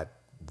 believe that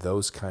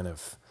those kind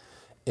of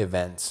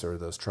events or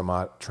those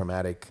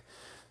traumatic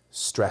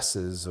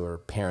stresses, or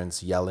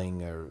parents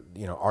yelling or,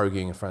 you know,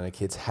 arguing in front of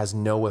kids, has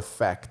no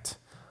effect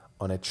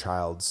on a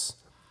child's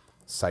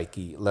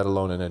psyche, let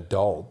alone an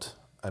adult.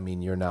 I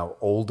mean, you're now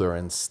older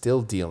and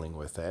still dealing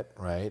with it,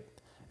 right?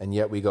 And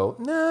yet we go,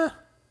 nah,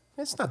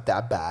 it's not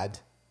that bad,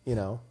 you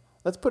know.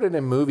 Let's put it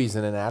in movies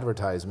and an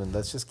advertisement.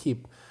 Let's just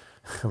keep,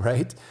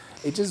 right?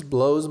 It just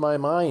blows my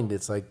mind.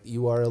 It's like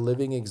you are a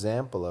living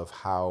example of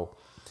how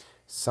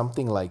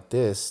something like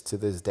this to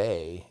this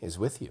day is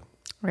with you.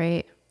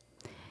 Right.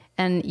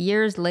 And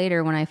years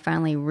later, when I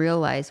finally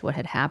realized what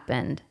had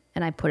happened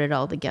and I put it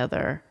all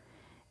together,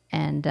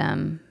 and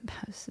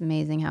it's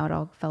amazing how it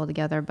all fell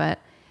together. But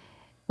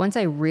once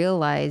I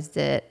realized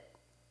it,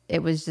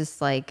 it was just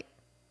like,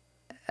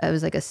 it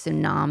was like a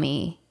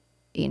tsunami,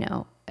 you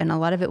know, and a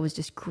lot of it was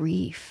just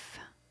grief.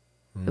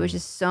 It was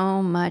just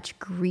so much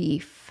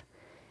grief,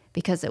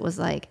 because it was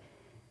like,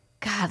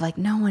 God, like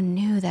no one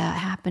knew that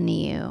happened to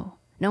you.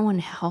 No one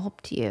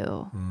helped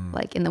you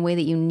like in the way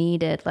that you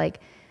needed. Like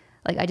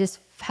I just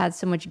had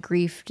so much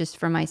grief just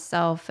for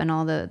myself and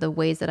all the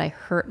ways that I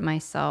hurt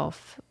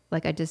myself.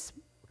 Like I just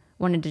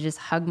wanted to just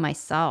hug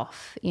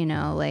myself, you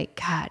know, like,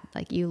 God,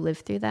 like you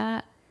lived through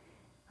that.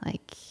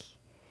 Like,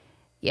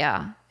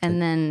 yeah.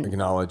 And then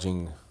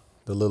acknowledging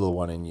the little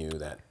one in you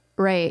that.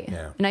 Right.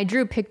 Yeah. And I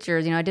drew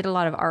pictures, you know, I did a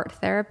lot of art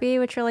therapy,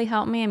 which really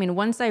helped me. I mean,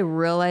 once I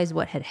realized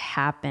what had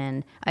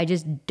happened, I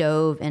just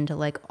dove into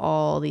like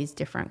all these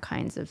different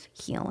kinds of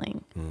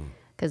healing.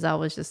 Because I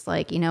was just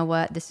like, you know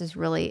what, this is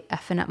really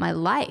effing up my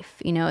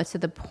life. You know, it's to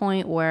the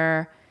point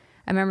where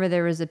I remember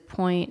there was a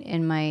point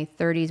in my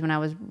 30s when I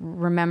was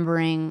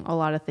remembering a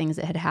lot of things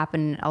that had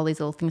happened. All these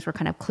little things were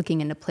kind of clicking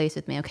into place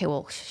with me. Okay,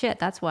 well, shit,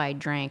 that's why I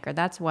drank, or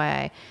that's why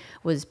I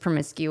was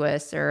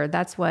promiscuous, or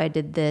that's why I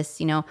did this,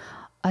 you know,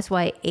 that's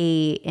why I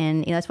ate,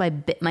 and you know, that's why I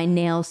bit my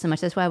nails so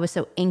much. That's why I was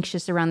so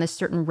anxious around this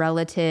certain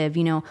relative.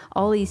 You know,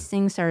 all these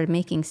things started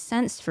making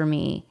sense for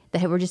me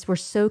that were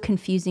so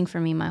confusing for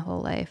me my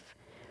whole life.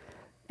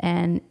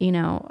 And, you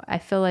know, I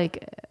feel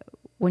like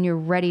when you're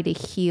ready to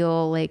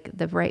heal, like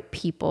the right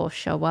people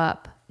show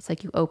up. It's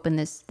like you open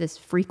this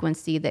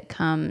frequency that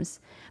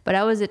comes. But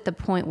I was at the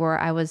point where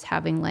I was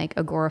having like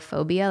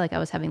agoraphobia, like I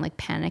was having like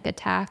panic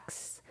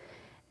attacks,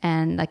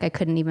 and like I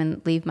couldn't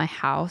even leave my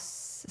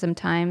house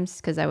sometimes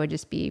because I would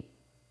just be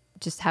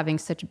having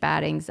such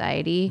bad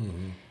anxiety.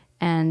 Mm-hmm.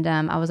 And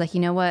I was like,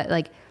 you know what?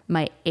 Like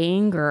my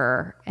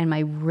anger and my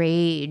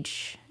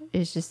rage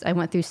is just, I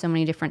went through so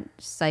many different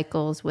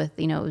cycles with,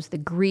 you know, it was the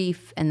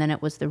grief and then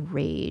it was the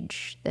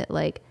rage that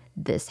like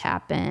this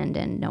happened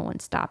and no one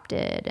stopped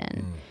it.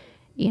 And,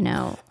 you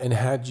know. And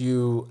had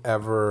you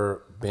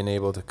ever been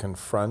able to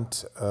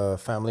confront a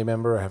family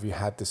member? Have you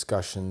had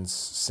discussions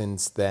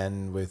since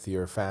then with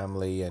your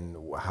family, and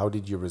how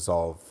did you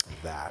resolve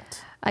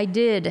that? I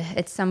did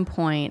at some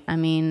point. I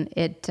mean,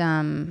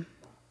 the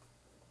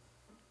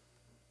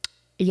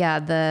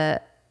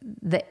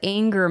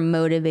anger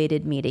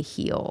motivated me to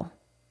heal.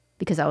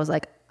 Because I was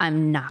like,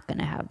 I'm not going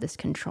to have this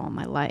control in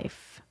my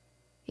life.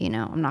 You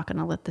know, I'm not going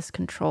to let this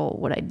control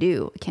what I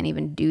do. I can't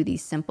even do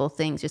these simple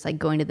things. Just like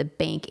going to the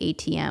bank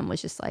ATM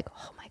was just like,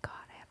 oh my God,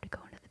 I have to go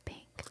into the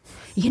bank.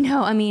 You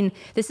know, I mean,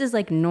 this is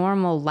like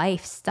normal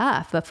life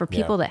stuff. But for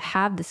people that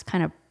have this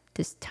kind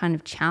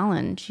of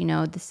challenge, you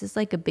know, this is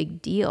like a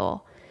big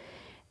deal.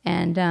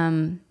 And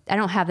I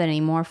don't have that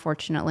anymore,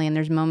 fortunately. And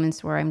there's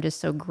moments where I'm just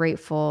so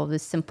grateful. The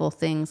simple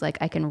things like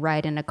I can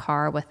ride in a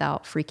car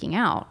without freaking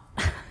out.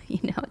 You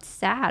know, it's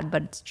sad,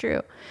 but it's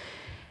true.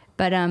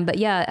 But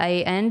yeah,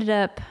 I ended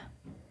up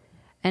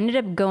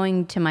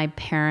going to my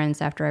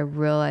parents after I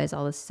realized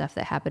all this stuff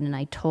that happened, and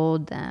I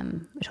told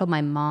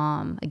my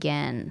mom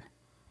again.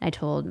 I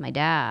told my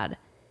dad,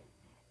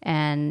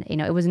 and you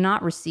know, it was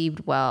not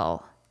received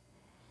well.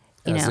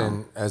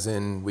 As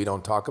in, we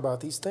don't talk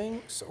about these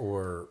things,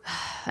 or?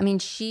 I mean,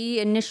 she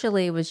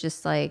initially was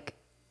just like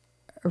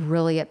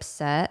really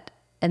upset,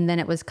 and then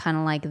it was kind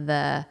of like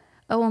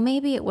oh, well,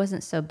 maybe it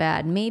wasn't so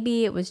bad.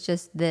 Maybe it was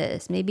just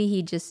this. Maybe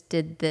he just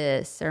did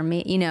this, or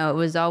you know, it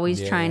was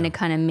always trying to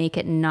kind of make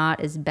it not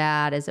as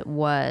bad as it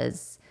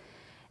was.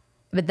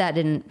 But that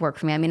didn't work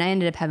for me. I mean, I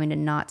ended up having to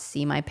not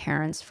see my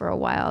parents for a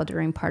while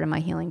during part of my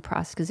healing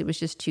process because it was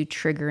just too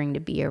triggering to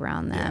be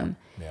around them.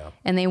 Yeah.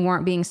 And they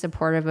weren't being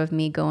supportive of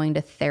me going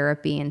to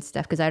therapy and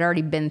stuff because I'd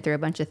already been through a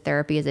bunch of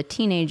therapy as a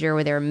teenager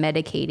where they were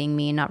medicating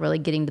me and not really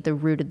getting to the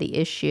root of the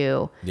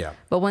issue. Yeah.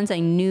 But once I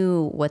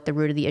knew what the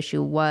root of the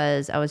issue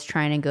was, I was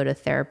trying to go to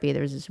therapy.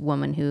 There was this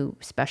woman who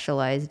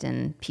specialized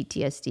in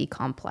PTSD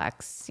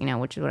complex, you know,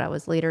 which is what I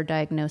was later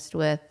diagnosed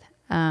with.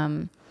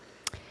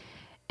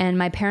 And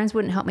my parents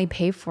wouldn't help me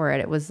pay for it.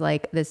 It was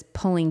like this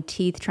pulling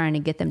teeth trying to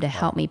get them to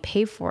help me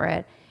pay for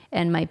it.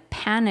 And my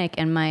panic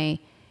and my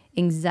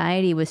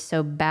anxiety was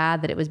so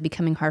bad that it was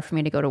becoming hard for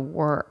me to go to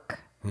work,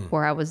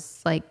 where I was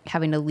like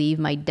having to leave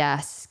my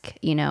desk,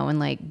 you know, and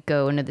like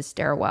go into the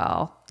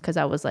stairwell because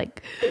I was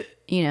like,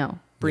 you know,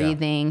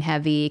 breathing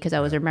heavy because I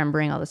was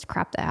remembering all this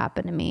crap that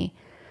happened to me.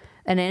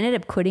 And I ended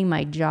up quitting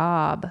my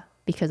job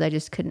because I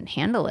just couldn't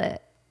handle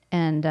it.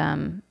 And,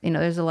 you know,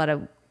 there's a lot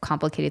of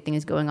complicated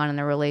things going on in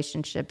the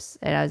relationships.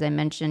 And as I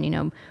mentioned, you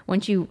know,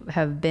 once you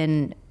have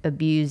been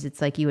abused, it's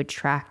like you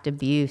attract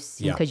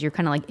abuse because you're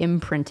kind of like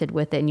imprinted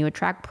with it, and you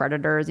attract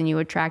predators and you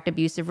attract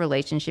abusive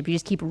relationships. You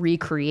just keep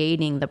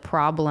recreating the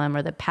problem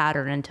or the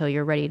pattern until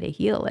you're ready to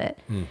heal it.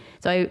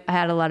 So I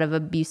had a lot of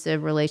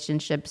abusive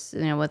relationships,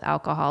 you know, with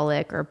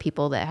alcoholic or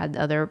people that had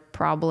other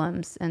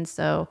problems. And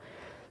so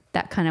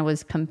that kind of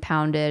was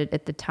compounded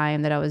at the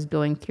time that I was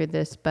going through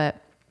this.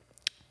 But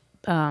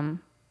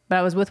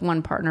I was with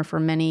one partner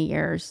for many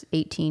years,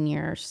 18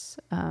 years,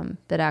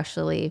 that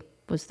actually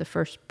was the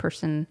first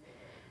person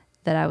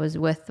that I was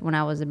with when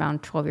I was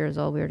around 12 years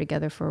old. We were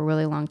together for a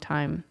really long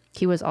time.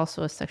 He was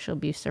also a sexual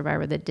abuse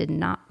survivor that did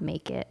not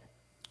make it.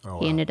 Oh, wow.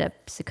 He ended up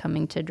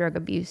succumbing to drug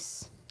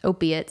abuse,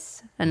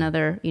 opiates,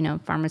 another, you know,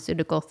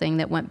 pharmaceutical thing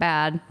that went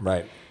bad.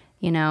 Right.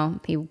 You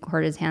know, he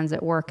hurt his hands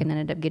at work and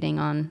ended up getting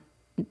on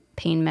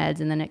pain meds,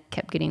 and then it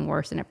kept getting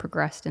worse and it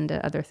progressed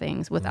into other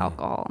things with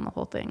alcohol and the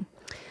whole thing.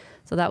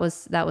 So that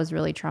was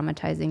really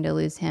traumatizing to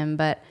lose him.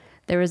 But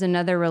there was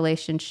another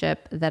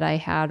relationship that I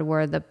had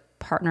where the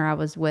partner I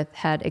was with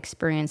had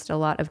experienced a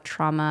lot of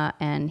trauma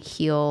and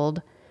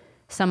healed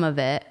some of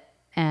it,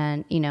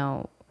 and, you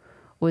know,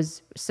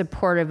 was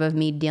supportive of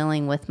me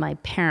dealing with my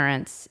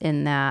parents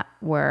in that,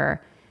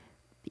 where,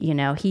 you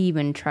know, he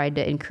even tried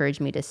to encourage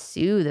me to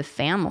sue the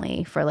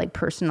family for like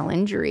personal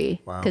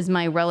injury. Because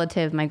my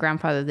relative, my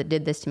grandfather that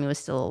did this to me, was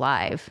still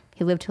alive.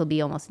 He lived till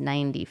be almost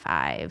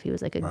 95. He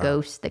was like a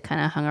ghost that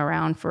kind of hung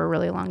around for a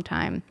really long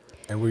time.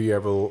 And were you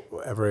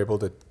ever able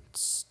to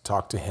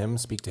talk to him,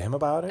 speak to him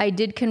about it? I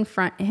did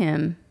confront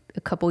him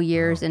a couple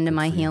years into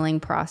my for you. healing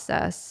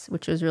process,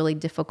 which was really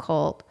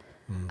difficult.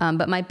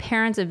 But my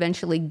parents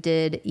eventually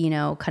did,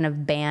 kind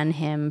of ban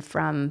him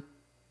from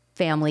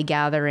family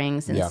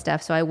gatherings and Yeah.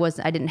 stuff. So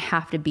I didn't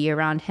have to be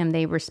around him.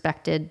 They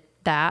respected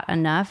that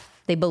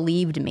enough. They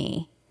believed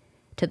me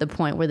to the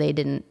point where they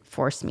didn't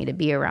force me to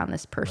be around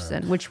this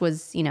person, which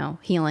was,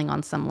 healing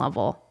on some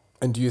level.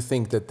 And do you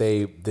think that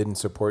they didn't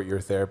support your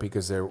therapy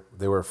because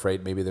they were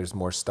afraid maybe there's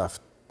more stuff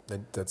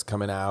that's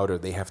coming out, or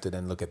they have to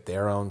then look at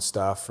their own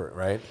stuff,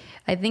 right?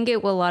 I think a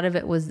lot of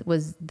it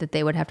was that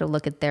they would have to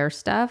look at their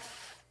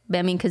stuff.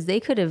 I mean, because they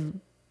could have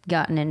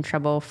gotten in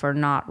trouble for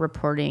not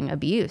reporting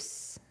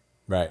abuse,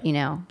 Right.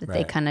 that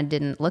they kind of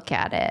didn't look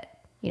at it.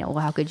 Well,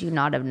 how could you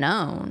not have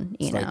known,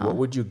 It's like, what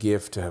would you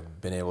give to have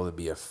been able to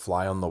be a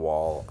fly on the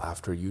wall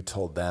after you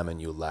told them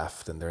and you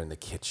left and they're in the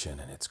kitchen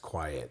and it's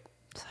quiet?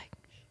 It's like,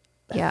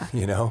 yeah.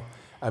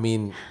 I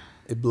mean,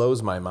 it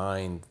blows my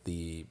mind,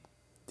 the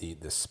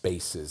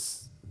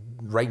spaces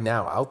right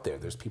now out there.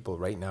 There's people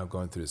right now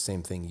going through the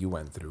same thing you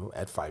went through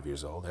at 5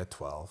 years old, at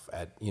 12,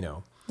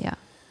 Yeah.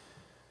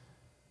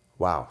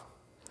 Wow.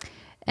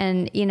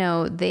 And,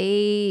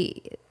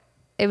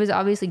 it was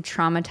obviously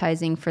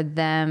traumatizing for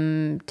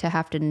them to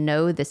have to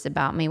know this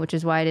about me, which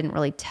is why I didn't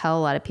really tell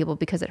a lot of people,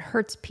 because it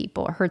hurts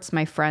people. It hurts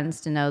my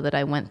friends to know that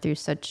I went through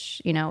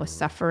such,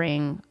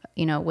 suffering,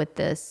 with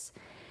this.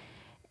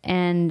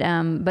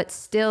 And, but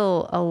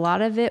still a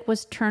lot of it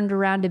was turned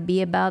around to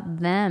be about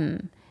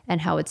them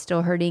and how it's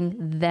still hurting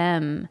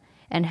them,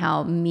 and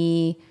how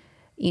me,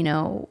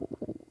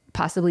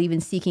 possibly even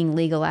seeking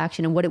legal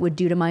action and what it would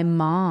do to my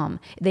mom.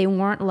 They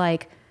weren't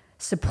like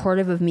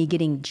supportive of me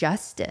getting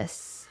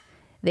justice.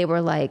 They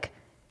were like,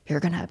 you're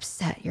going to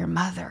upset your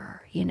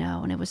mother,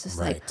 and it was just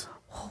like,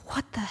 well,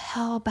 what the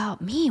hell about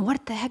me?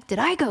 What the heck did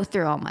I go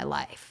through all my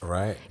life?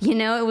 Right.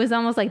 It was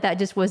almost like that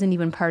just wasn't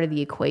even part of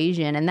the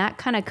equation. And that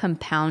kind of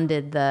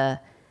compounded the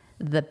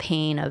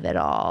pain of it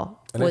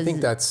all. And I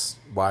think that's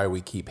why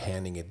we keep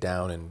handing it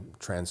down, and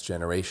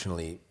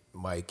transgenerationally,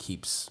 why it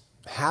keeps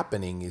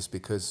happening is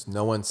because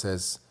no one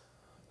says,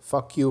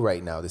 fuck you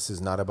right now. This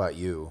is not about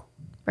you.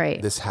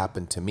 Right. This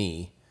happened to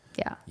me.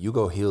 Yeah. You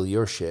go heal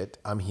your shit.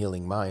 I'm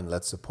healing mine.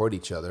 Let's support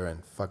each other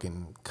and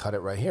fucking cut it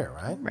right here,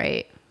 right?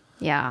 Right.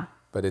 Yeah.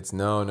 But it's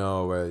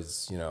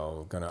whereas,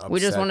 going to upset.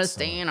 We just want to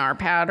stay in our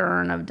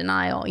pattern of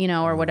denial,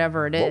 or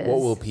whatever it is.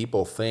 What will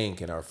people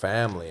think in our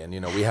family? And,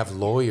 we have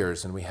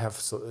lawyers and we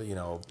have,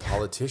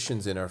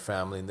 politicians in our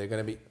family, and they're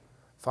going to be,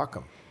 fuck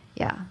them.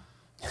 Yeah.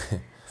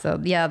 So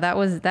yeah, that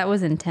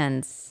was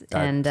intense.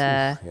 And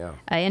yeah.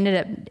 I ended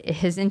up,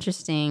 it's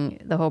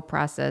interesting, the whole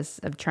process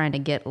of trying to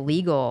get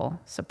legal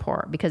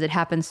support, because it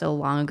happened so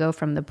long ago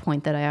from the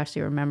point that I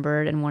actually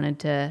remembered and wanted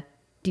to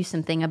do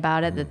something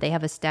about it, that they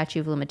have a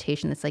statute of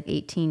limitation that's like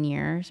 18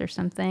 years or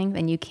something,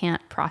 and you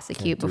can't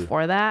prosecute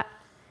before that,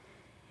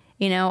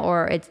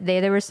 or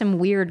there was some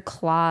weird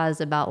clause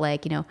about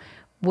like,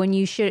 when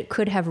you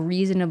could have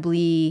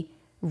reasonably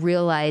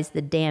realized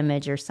the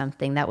damage or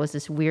something. That was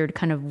this weird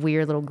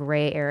little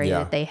gray area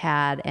that they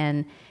had.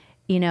 And,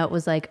 it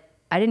was like,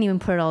 I didn't even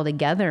put it all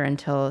together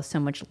until so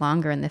much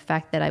longer. And the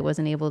fact that I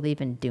wasn't able to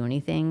even do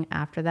anything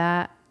after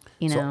that,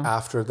 So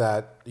after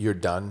that, you're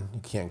done. You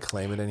can't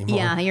claim it anymore.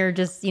 Yeah, you're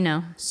just,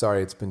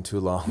 Sorry, it's been too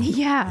long.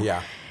 Yeah.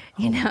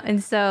 Yeah.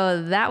 And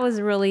so that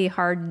was really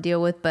hard to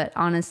deal with. But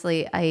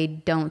honestly,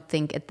 I don't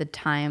think at the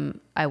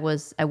time I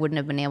wouldn't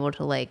have been able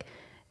to like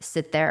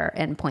sit there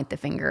and point the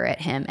finger at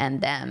him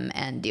and them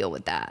and deal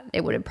with that.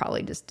 It would have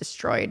probably just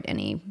destroyed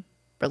any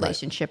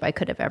relationship I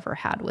could have ever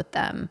had with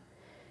them.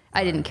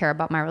 I didn't care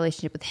about my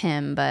relationship with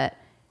him, but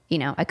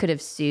I could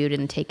have sued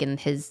and taken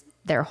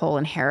their whole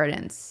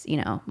inheritance,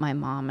 my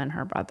mom and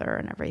her brother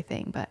and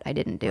everything, but I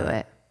didn't do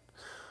it.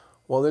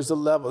 Well, there's a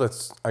level,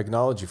 I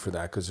acknowledge you for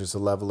that, because there's a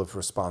level of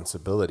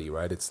responsibility,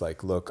 right? It's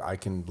like, look, I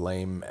can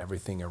blame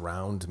everything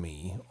around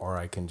me, or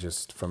I can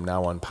just from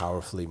now on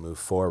powerfully move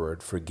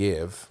forward,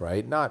 forgive,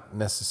 right? Not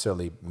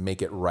necessarily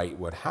make it right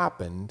what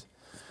happened,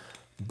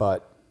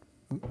 but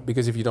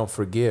because if you don't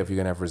forgive, you're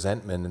going to have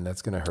resentment, and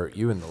that's going to hurt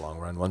you in the long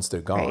run once they're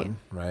gone,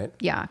 right?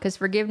 Yeah, because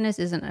forgiveness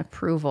isn't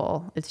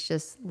approval. It's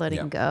just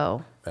letting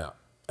go. Yeah.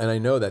 And I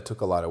know that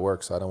took a lot of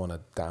work, so I don't want to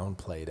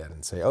downplay that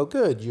and say, oh,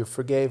 good, you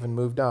forgave and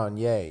moved on.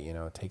 Yay.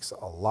 It takes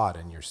a lot,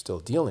 and you're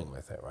still dealing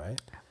with it, right?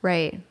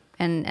 Right.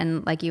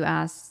 And like you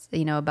asked,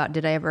 about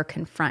did I ever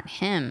confront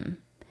him?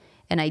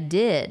 And I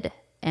did.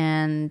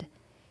 And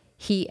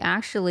he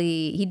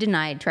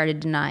tried to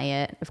deny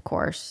it, of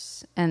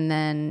course. And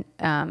then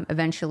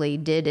eventually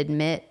did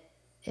admit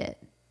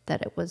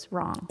that it was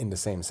wrong. In the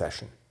same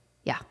session.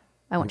 Yeah.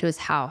 I went to his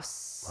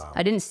house. Wow.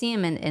 I didn't see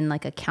him in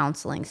like a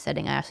counseling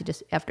setting. I actually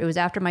it was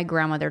after my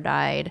grandmother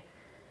died.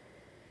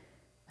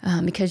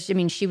 Because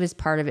she was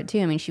part of it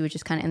too. She was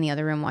just kind of in the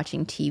other room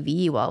watching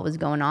TV while it was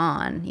going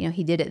on.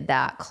 He did it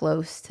that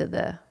close to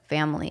the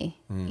family,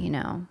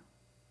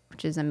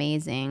 which is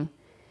amazing.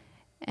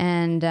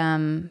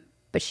 And,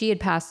 but she had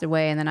passed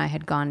away, and then I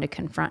had gone to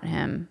confront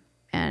him.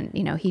 And,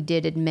 you know, he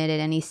did admit it.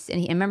 And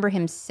I remember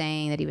him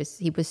saying that he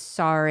was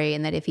sorry,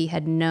 and that if he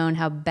had known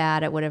how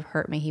bad it would have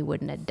hurt me, he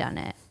wouldn't have done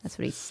it. That's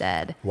what he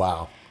said.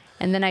 Wow.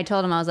 And then I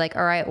told him, I was like,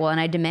 all right, well, and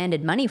I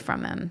demanded money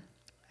from him.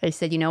 I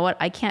said, you know what?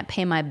 I can't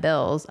pay my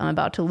bills. I'm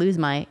about to lose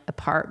my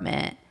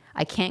apartment.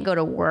 I can't go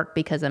to work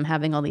because I'm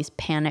having all these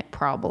panic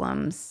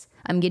problems.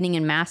 I'm getting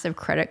in massive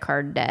credit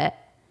card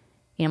debt.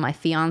 You know, my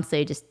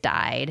fiance just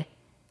died.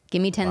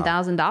 Give me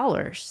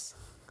 $10,000.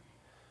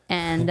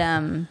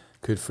 And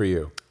good for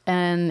you.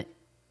 And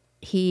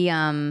he, you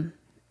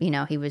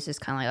know, he was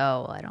just kind of like,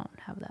 oh, well, I don't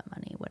have that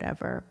money,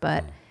 whatever.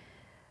 But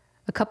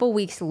a couple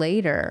weeks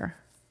later,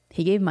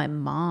 he gave my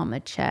mom a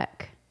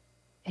check,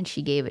 and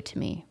she gave it to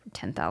me for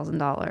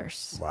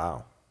 $10,000.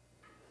 Wow.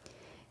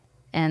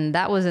 And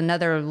that was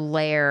another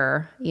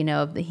layer, you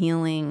know, of the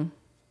healing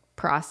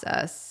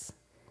process,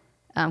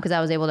 because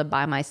I was able to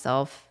buy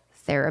myself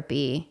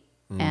therapy.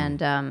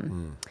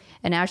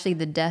 And actually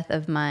the death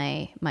of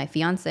my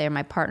fiance, or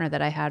my partner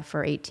that I had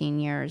for 18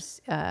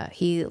 years,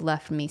 he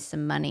left me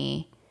some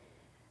money,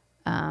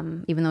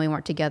 even though we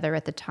weren't together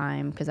at the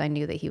time, because I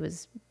knew that he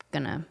was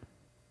gonna,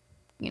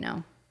 you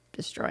know,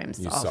 destroy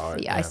himself. You saw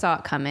it, yeah, I saw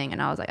it coming,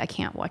 and I was like, I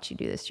can't watch you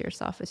do this to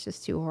yourself. It's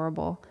just too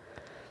horrible.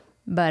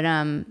 But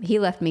he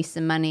left me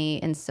some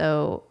money, and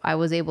so I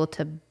was able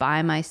to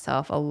buy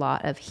myself a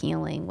lot of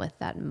healing with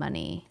that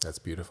money. That's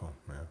beautiful.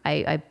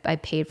 Yeah. I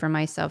paid for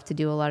myself to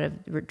do a lot of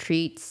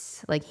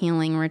retreats, like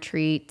healing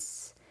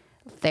retreats,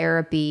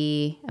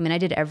 therapy. I mean, I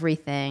did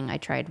everything. I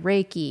tried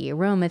Reiki,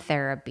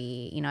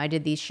 aromatherapy. You know, I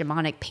did these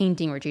shamanic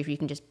painting retreats where you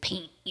can just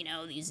paint, you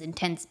know, these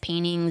intense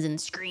paintings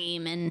and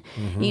scream and,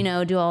 you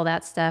know, do all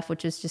that stuff,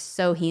 which is just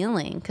so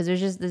healing. Because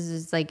this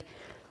is like,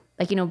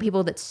 you know,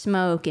 people that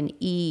smoke and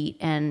eat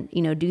and,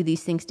 you know, do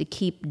these things to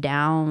keep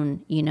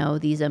down, you know,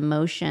 these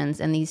emotions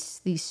and these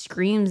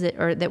screams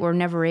that were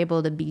never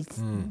able to be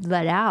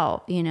let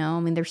out, you know. I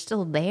mean, they're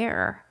still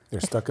there. They're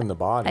stuck in the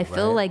body. I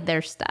feel like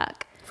they're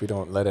stuck. If we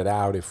don't let it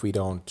out, if we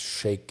don't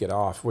shake it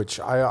off, which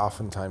I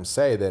oftentimes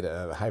say that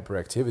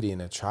hyperactivity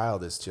in a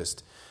child is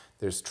just,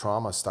 there's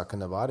trauma stuck in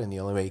the body, and the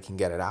only way you can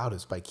get it out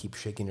is by keep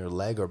shaking your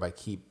leg, or by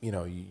keep, you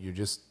know, you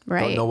just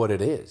don't know what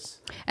it is.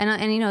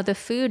 And you know, the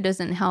food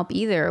doesn't help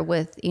either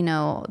with, you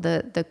know,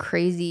 the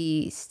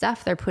crazy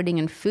stuff they're putting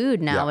in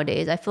food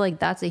nowadays. I feel like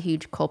that's a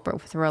huge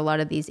culprit for a lot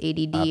of these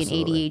ADD and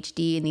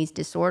ADHD and these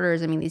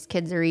disorders. I mean, these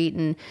kids are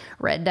eating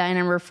red dye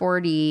number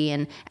 40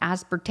 and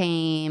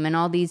aspartame and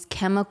all these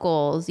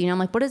chemicals. You know, I'm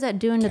like, what is that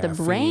doing to the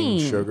brain?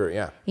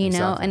 Sugar, you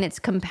know, and it's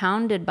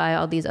compounded by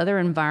all these other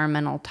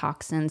environmental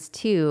toxins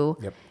too.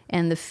 Yep.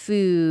 And the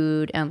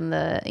food and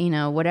the, you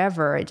know,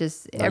 whatever. It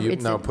just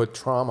now put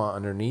trauma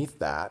underneath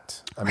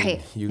that. I mean,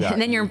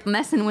 and then you're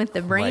messing with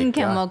the brain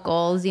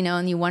chemicals, you know,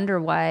 and you wonder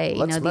why,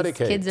 you know, these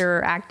kids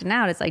are acting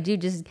out. It's like,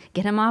 dude, just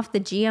get them off the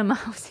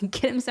GMOs and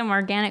get them some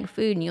organic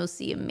food, and you'll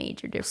see a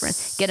major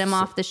difference. Get them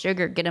off the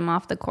sugar, get them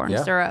off the corn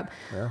syrup,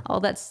 all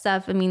that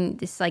stuff. I mean,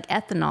 it's like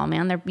ethanol,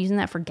 man. They're using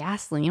that for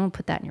gasoline. You don't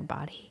put that in your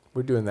body.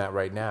 We're doing that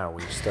right now.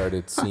 We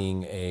started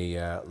seeing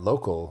a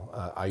local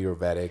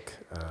Ayurvedic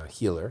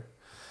healer,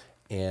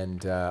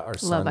 and our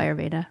son. Love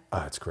Ayurveda.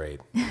 Oh, it's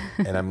great.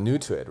 And I'm new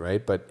to it,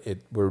 right? But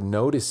we're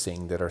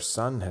noticing that our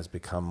son has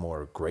become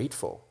more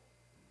grateful.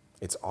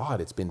 It's odd.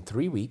 It's been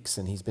 3 weeks,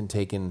 and he's been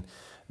taking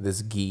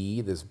this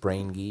ghee, this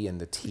brain ghee, and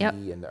the tea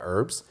and the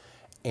herbs.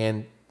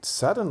 And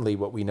suddenly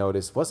what we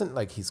noticed wasn't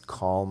like he's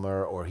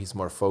calmer or he's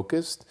more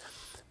focused,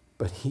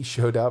 but he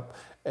showed up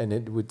and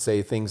it would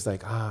say things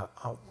like,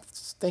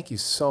 thank you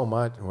so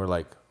much. And we're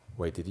like,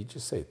 wait, did he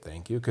just say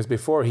thank you? Because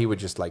before he would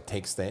just like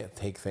take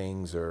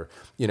things, or,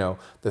 you know,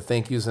 the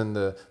thank yous and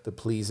the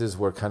pleases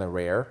were kind of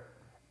rare,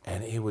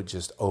 and it would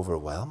just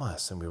overwhelm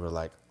us. And we were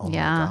like, oh my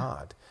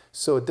God.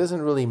 So it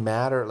doesn't really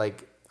matter.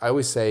 Like I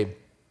always say,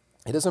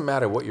 it doesn't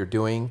matter what you're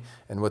doing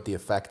and what the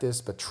effect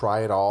is, but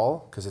try it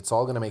all, because it's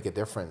all going to make a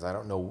difference. I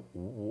don't know,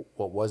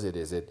 what was it?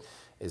 Is it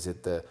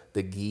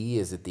the ghee?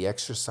 Is it the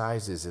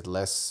exercise? Is it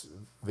less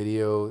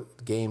video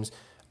games?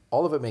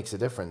 All of it makes a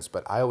difference,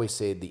 but I always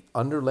say the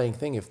underlying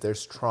thing, if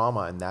there's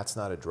trauma and that's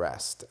not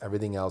addressed,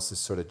 everything else is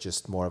sort of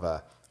just more of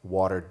a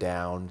watered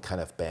down kind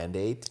of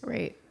Band-Aid.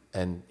 Right.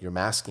 And you're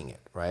masking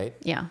it, right?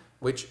 Yeah.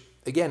 Which,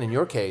 again, in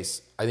your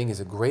case, I think is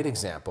a great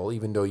example,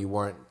 even though you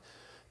weren't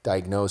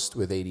diagnosed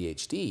with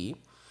ADHD.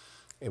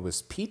 It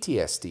was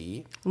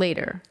PTSD.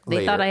 Later.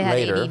 They thought I had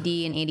ADD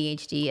and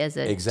ADHD as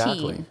a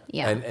teen.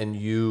 Yeah. And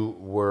you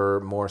were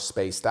more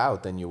spaced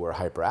out than you were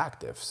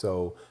hyperactive.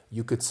 So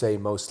you could say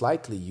most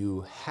likely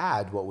you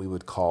had what we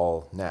would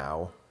call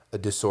now a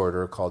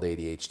disorder called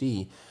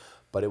ADHD,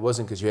 but it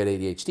wasn't because you had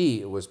ADHD.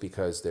 It was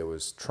because there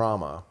was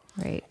trauma.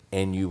 Right.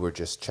 And you were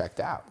just checked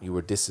out. You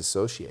were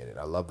disassociated.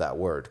 I love that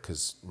word,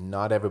 because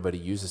not everybody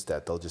uses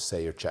that. They'll just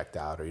say you're checked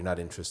out, or you're not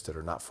interested,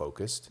 or not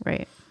focused.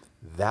 Right.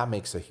 That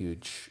makes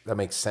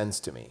sense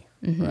to me,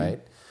 right?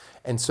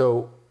 And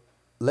so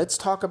let's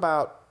talk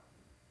about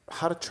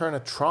how to turn a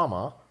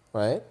trauma,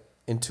 right,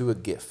 into a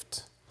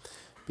gift.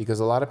 Because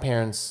a lot of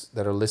parents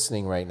that are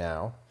listening right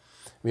now,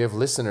 we have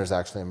listeners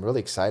actually, I'm really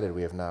excited.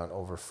 We have now in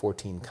over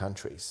 14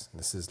 countries.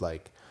 This is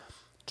like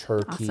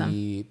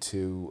Turkey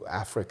to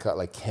Africa,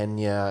 like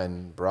Kenya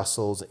and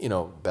Brussels,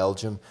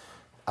 Belgium.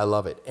 I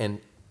love it.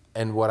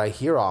 And what I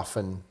hear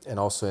often, and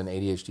also in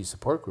ADHD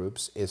support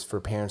groups, is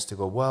for parents to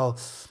go, well,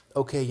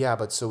 okay, yeah,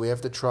 but so we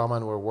have the trauma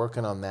and we're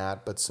working on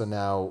that. But so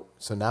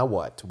now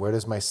what? Where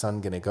is my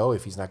son going to go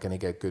if he's not going to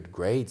get good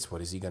grades?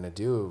 What is he going to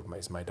do?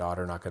 Is my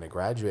daughter not going to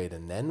graduate?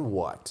 And then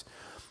what?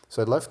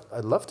 So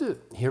I'd love to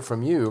hear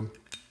from you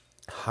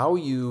how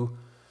you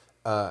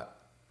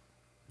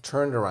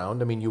turned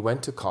around. I mean, you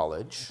went to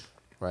college,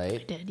 right?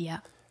 I did, yeah.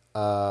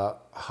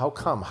 How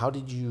come? How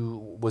did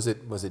you? Was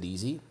it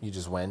easy? You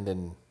just went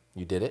and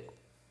you did it?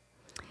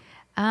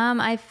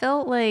 I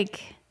felt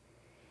like,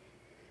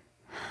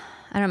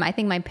 I don't know. I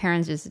think my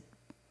parents just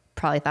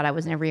probably thought I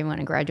was never even going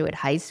to graduate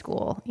high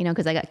school,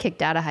 because I got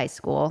kicked out of high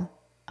school.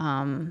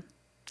 I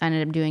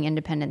ended up doing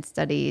independent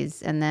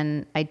studies, and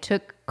then I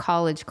took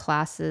college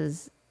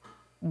classes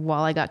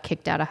while I got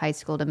kicked out of high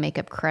school to make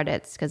up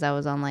credits because I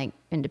was on like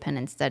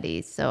independent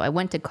studies. So I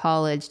went to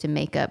college to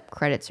make up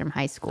credits from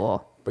high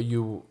school. But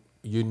you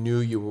knew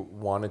you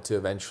wanted to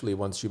eventually,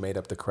 once you made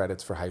up the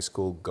credits for high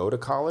school, go to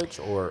college,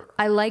 or?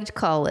 I liked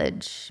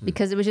college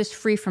because it was just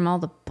free from all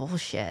the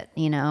bullshit,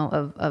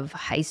 of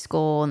high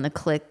school and the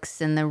cliques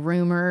and the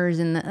rumors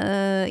and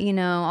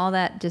the, all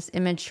that just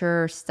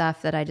immature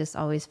stuff that I just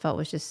always felt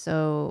was just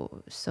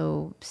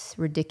so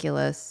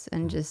ridiculous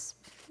and just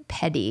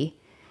petty.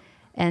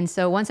 And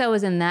so once I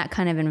was in that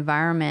kind of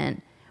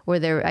environment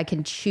where I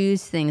could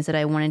choose things that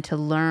I wanted to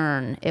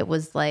learn, it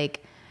was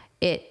like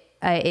it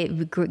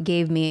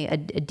gave me a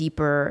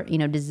deeper,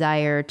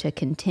 desire to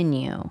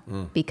continue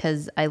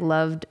because I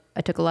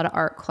took a lot of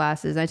art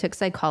classes. I took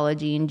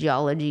psychology and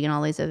geology and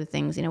all these other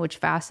things, which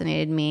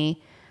fascinated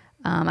me.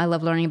 I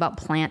love learning about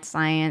plant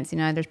science.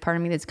 There's part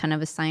of me that's kind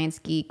of a science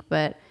geek,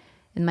 but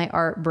in my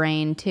art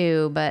brain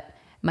too. But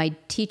my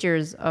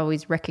teachers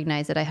always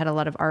recognized that I had a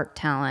lot of art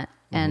talent.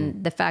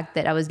 And the fact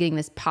that I was getting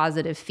this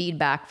positive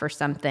feedback for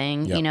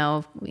something,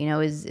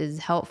 is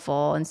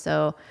helpful. And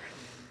so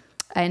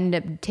I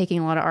ended up taking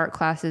a lot of art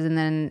classes. And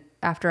then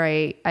after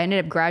I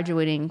ended up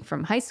graduating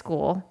from high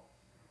school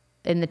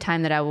in the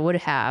time that I would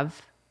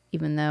have,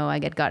 even though I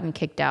had gotten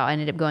kicked out, I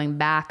ended up going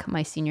back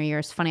my senior year.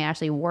 It's funny, I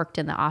actually worked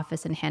in the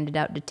office and handed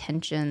out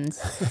detentions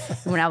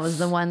when I was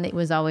the one that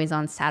was always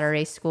on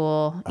Saturday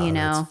school,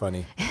 That's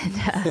funny.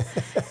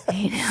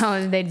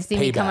 And, they'd see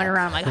me coming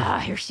around like,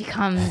 here she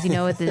comes,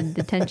 with the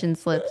detention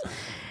slips.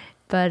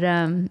 But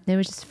it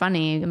was just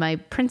funny. My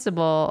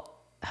principal,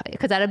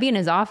 because I'd be in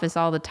his office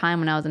all the time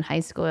when I was in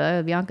high school.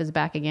 Oh, Bianca's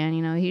back again,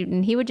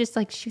 he would just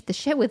like shoot the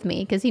shit with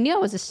me because he knew I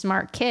was a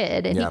smart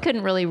kid and he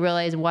couldn't really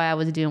realize why I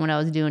was doing what I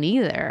was doing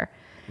either.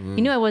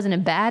 He knew I wasn't a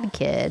bad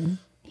kid,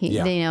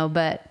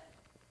 but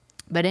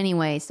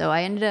anyway, so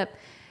I ended up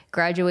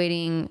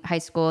graduating high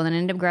school and then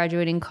ended up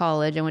graduating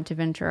college. I went to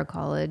Ventura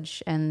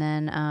College, and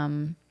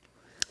then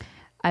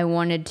I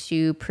wanted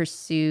to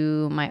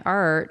pursue my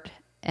art,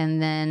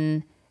 and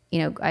then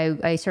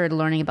I started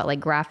learning about like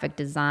graphic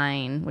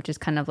design, which is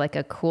kind of like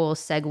a cool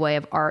segue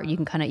of art.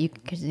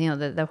 Because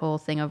the whole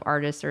thing of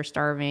artists are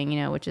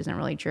starving, which isn't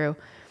really true.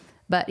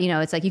 But,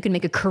 it's like you can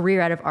make a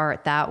career out of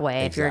art that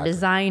way. Exactly. If you're a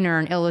designer,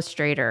 an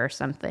illustrator or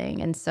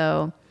something. And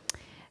so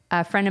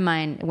a friend of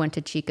mine went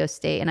to Chico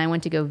State and I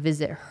went to go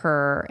visit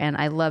her, and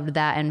I loved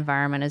that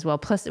environment as well.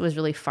 Plus it was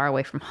really far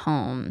away from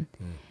home.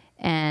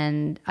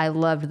 And I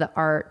loved the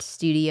art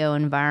studio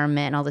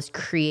environment and all this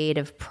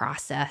creative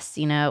process.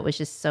 It was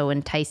just so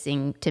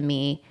enticing to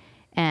me.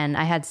 And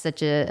I had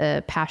such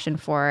a passion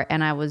for it,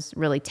 and I was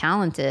really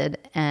talented.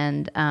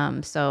 And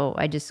so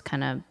I just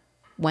kind of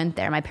went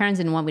there. My parents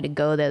didn't want me to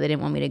go there. They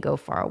didn't want me to go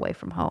far away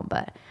from home,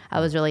 but I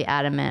was really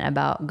adamant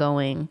about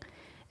going.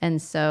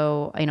 And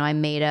so,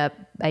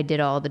 I did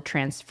all the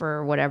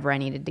transfer, whatever I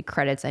needed, the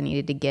credits I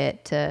needed to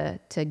get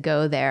to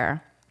go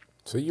there.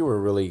 So you were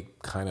really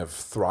kind of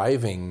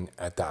thriving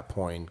at that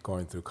point,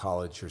 going through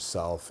college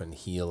yourself and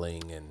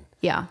healing and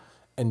yeah.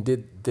 And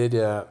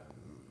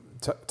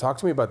talk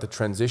to me about the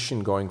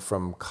transition going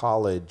from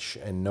college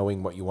and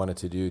knowing what you wanted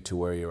to do to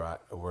where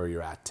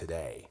you're at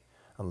today.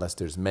 Unless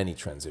there's many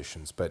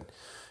transitions, but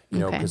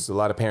because a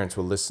lot of parents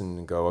will listen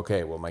and go,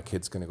 okay, well, my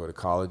kid's going to go to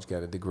college,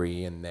 get a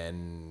degree, and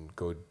then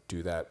go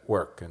do that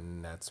work,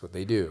 and that's what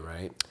they do,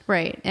 right?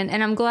 Right, and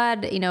I'm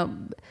glad,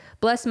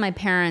 bless my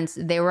parents,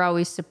 they were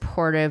always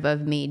supportive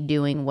of me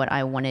doing what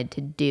I wanted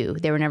to do.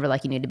 They were never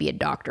like, you need to be a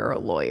doctor or a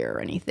lawyer or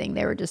anything.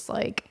 They were just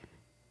like,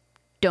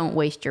 don't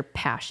waste your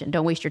passion,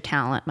 don't waste your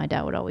talent. My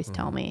dad would always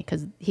tell me,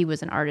 because he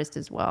was an artist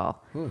as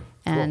well,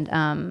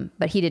 and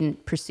but he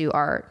didn't pursue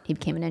art. He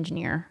became an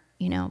engineer.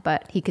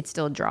 But he could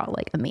still draw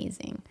like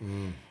amazing.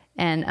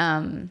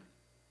 And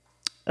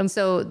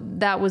so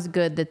that was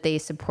good that they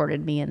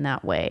supported me in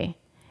that way.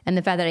 And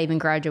the fact that I even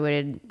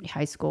graduated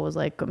high school was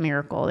like a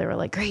miracle. They were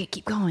like, great,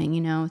 keep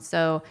going,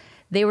 So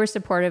they were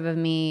supportive of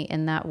me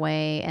in that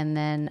way. And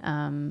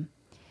then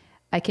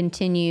I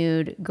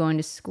continued going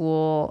to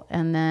school,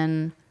 and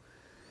then,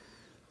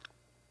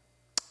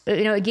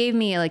 it gave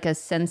me like a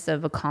sense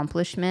of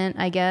accomplishment,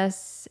 I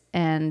guess.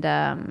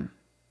 And,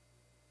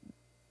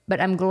 but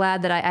I'm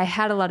glad that I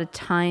had a lot of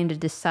time to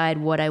decide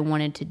what I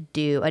wanted to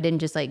do. I didn't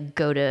just like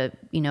go to,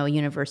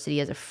 university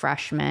as a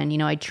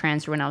freshman. I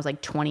transferred when I was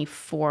like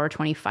 24,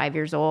 25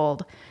 years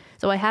old.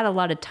 So I had a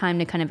lot of time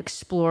to kind of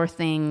explore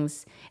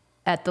things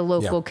at the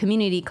local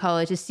community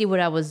college to see what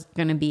I was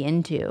going to be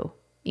into,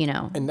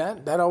 And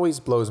that always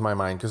blows my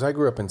mind because I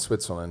grew up in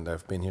Switzerland.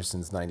 I've been here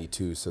since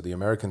 92. So the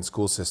American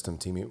school system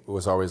to me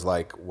was always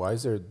like, why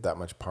is there that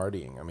much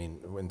partying? I mean,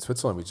 in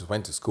Switzerland, we just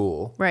went to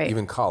school, right?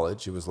 Even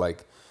college, it was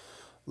like,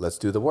 let's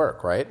do the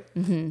work, right?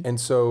 Mm-hmm. And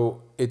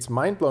so it's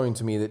mind-blowing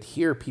to me that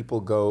here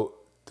people go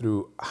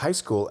through high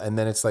school and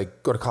then it's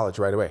like, go to college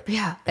right away.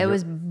 Yeah, it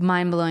was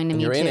mind-blowing to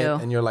me you're too. In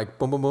it and you're like,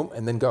 boom, boom, boom,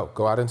 and then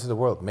go out into the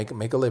world,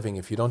 make a living.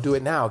 If you don't do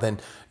it now, then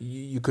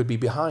you could be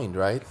behind,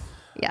 right?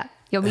 Yeah,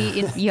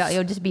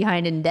 you'll just be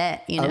behind in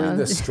debt, I mean,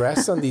 the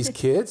stress on these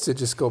kids to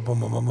just go boom,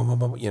 boom, boom, boom, boom,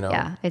 boom,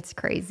 Yeah, it's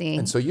crazy.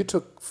 And so you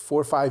took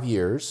 4 or 5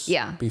 years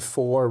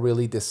before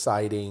really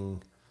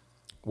deciding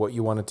what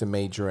you wanted to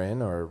major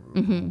in or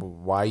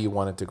why you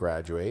wanted to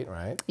graduate,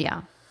 right?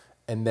 Yeah.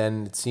 And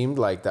then it seemed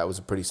like that was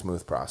a pretty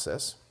smooth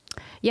process.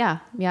 Yeah,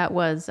 it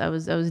was. I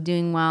was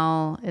doing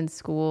well in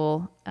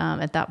school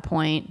at that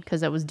point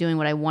because I was doing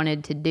what I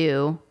wanted to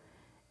do.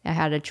 I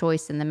had a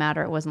choice in the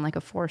matter. It wasn't like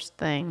a forced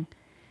thing.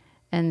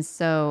 And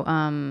so,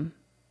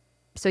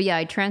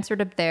 I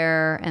transferred up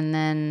there, and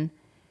then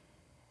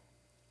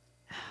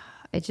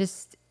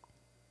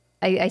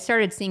I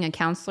started seeing a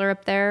counselor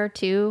up there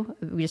too.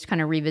 We just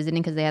kind of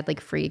revisiting because they had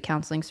like free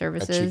counseling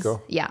services. At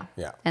Chico? Yeah.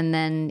 And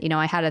then,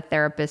 I had a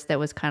therapist that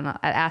was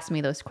asked me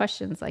those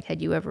questions like,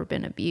 had you ever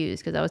been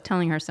abused? Because I was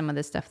telling her some of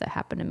the stuff that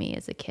happened to me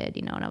as a kid,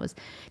 and I was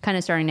kind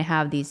of starting to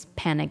have these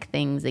panic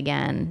things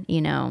again,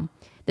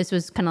 This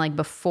was kind of like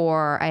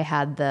before I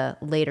had the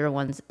later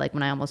ones, like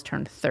when I almost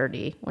turned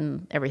 30,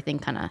 when everything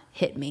kind of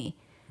hit me.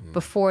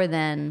 Before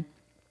then,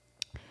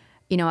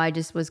 I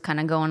just was kind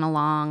of going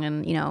along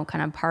and,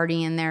 kind of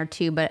partying there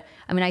too. But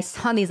I mean, I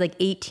saw these like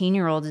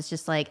 18-year-olds. It's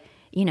just like,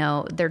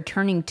 they're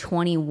turning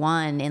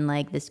 21 in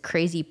like this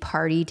crazy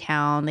party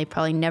town. They've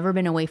probably never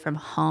been away from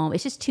home.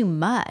 It's just too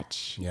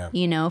much,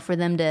 for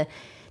them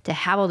to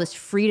have all this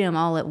freedom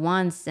all at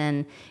once.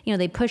 And,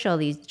 they push all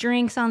these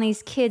drinks on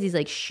these kids, these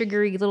like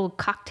sugary little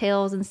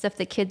cocktails and stuff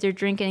that kids are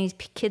drinking.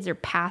 These kids are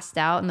passed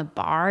out in the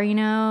bar,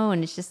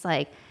 and it's just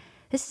like,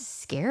 this is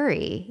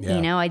scary.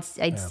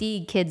 I'd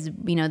see kids,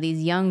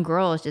 these young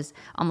girls just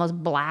almost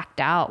blacked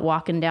out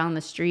walking down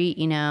the street,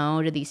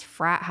 to these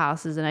frat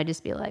houses. And I'd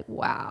just be like,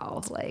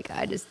 wow, like,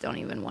 I just don't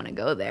even want to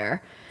go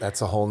there.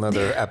 That's a whole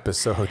nother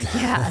episode.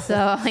 Yeah. So,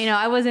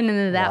 I wasn't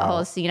into that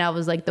whole scene. I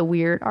was like the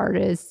weird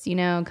artist,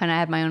 kind of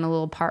had my own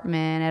little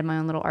apartment. I had my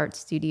own little art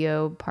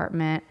studio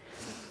apartment.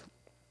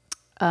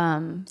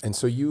 And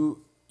so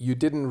you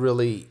didn't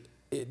really...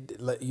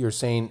 you're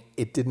saying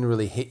it didn't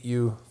really hit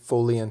you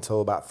fully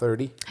until about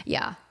 30?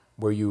 Yeah.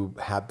 Where you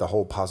had the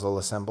whole puzzle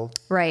assembled?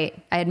 Right.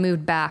 I had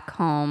moved back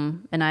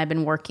home and I had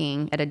been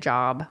working at a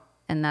job.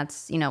 And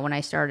that's, when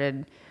I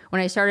started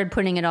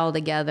putting it all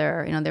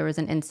together, there was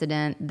an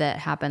incident that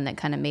happened that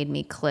kind of made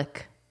me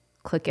click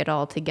it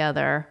all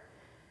together.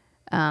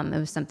 It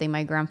was something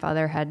my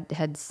grandfather had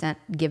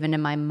given to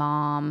my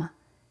mom.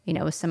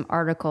 It was some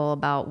article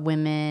about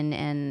women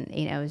and,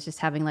 it was just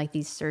having like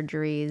these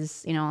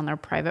surgeries, on their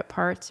private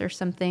parts or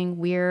something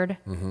weird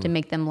to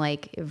make them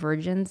like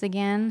virgins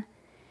again.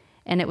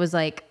 And it was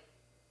like...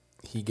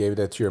 He gave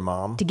that to your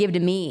mom? To give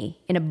to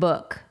me in a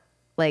book.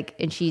 Like,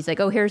 and she's like,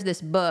 oh, here's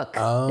this book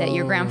that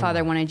your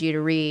grandfather wanted you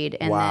to read.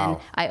 And then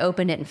I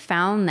opened it and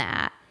found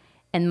that.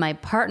 And my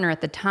partner at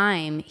the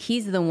time,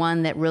 he's the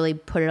one that really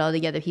put it all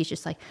together. He's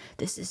just like,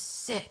 this is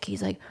sick.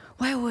 He's like,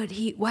 why would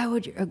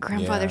your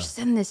grandfather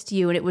send this to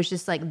you? And it was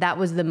just like, that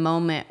was the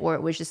moment where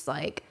it was just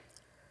like,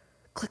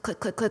 click, click,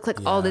 click, click,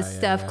 click. All this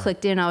stuff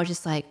clicked in. I was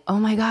just like, oh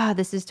my God,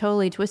 this is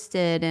totally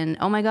twisted. And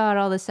oh my God,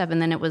 all this stuff.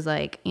 And then it was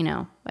like,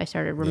 I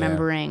started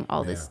remembering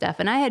all this stuff.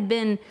 And I had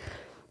been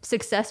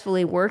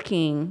successfully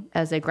working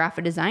as a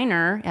graphic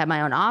designer, had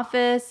my own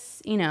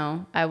office.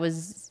 I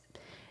was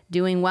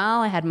doing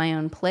well. I had my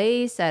own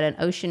place at an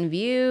ocean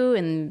view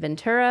in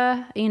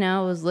Ventura. I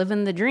was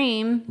living the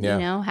dream,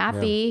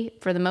 happy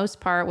for the most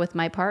part with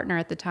my partner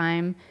at the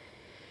time.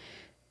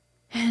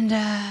 And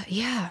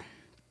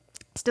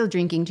still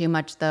drinking too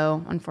much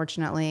though,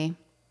 unfortunately.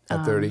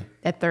 At 30?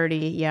 At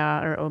 30,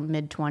 or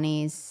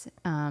mid-20s.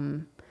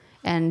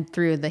 And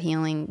through the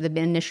healing, the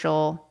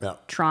initial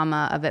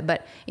trauma of it.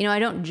 But, I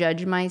don't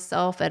judge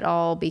myself at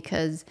all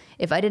because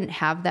if I didn't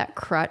have that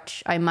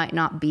crutch, I might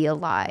not be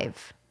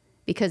alive.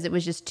 Because it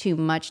was just too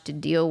much to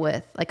deal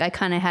with. Like I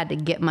kind of had to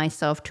get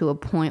myself to a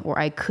point where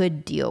I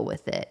could deal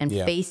with it and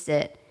face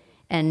it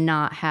and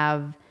not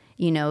have,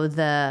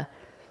 the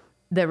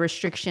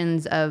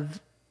restrictions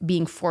of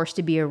being forced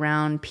to be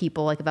around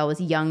people. Like if I was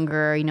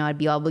younger, I'd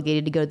be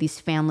obligated to go to these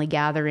family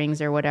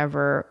gatherings or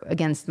whatever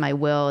against my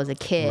will as a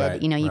kid.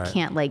 Right, you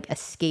can't like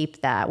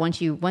escape that.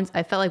 Once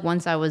I felt like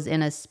once I was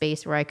in a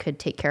space where I could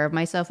take care of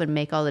myself and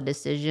make all the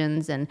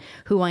decisions and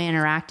who I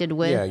interacted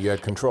with. Yeah, you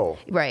had control.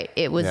 Right.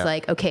 It was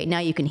like, okay, now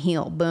you can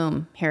heal.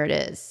 Boom, here it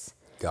is.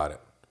 Got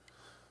it.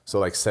 So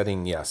like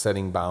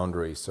setting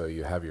boundaries so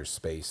you have your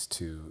space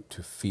to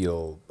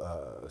feel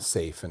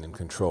safe and in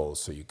control,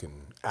 so you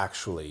can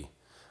actually,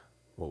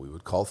 what we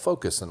would call,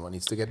 focus on what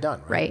needs to get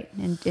done, right?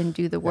 And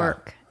do the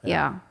work. Yeah.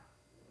 Yeah.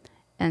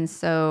 And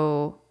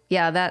so,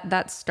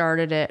 that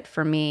started it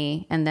for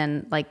me. And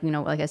then, like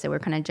I said, we're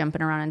kind of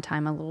jumping around in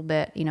time a little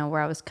bit,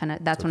 where I was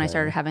that's when I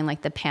started having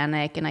like the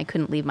panic and I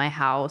couldn't leave my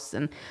house.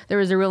 And there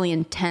was a really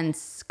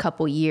intense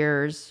couple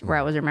years where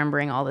I was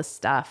remembering all this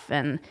stuff,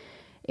 and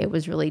it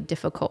was really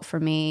difficult for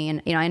me. And,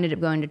 I ended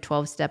up going to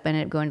 12-step. I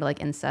ended up going to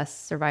like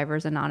Incest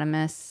Survivors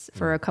Anonymous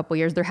for a couple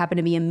years. There happened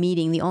to be a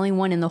meeting. The only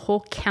one in the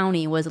whole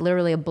county was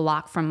literally a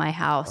block from my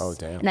house. Oh,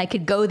 damn. And I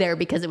could go there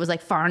because it was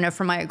like far enough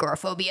from my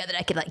agoraphobia that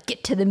I could like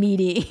get to the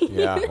meeting.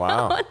 Yeah,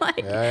 wow.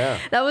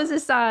 That was a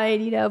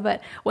sign,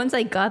 But once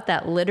I got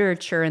that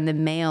literature in the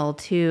mail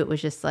too, it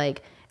was just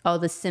like, all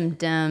the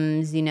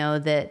symptoms,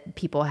 that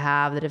people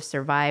have that have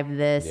survived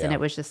this. Yeah. And it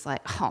was just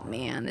like, oh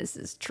man, this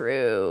is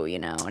true,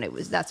 And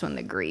that's when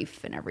the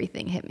grief and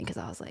everything hit me, because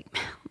I was like,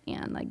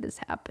 man, like this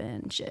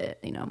happened, shit,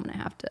 I'm going to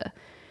have to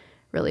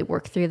really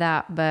work through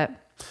that. But,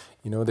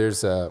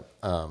 there's I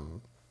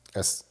don't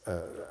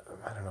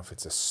know if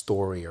it's a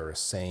story or a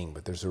saying,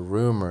 but there's a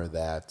rumor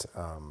that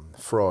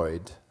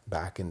Freud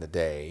back in the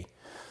day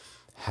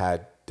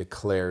had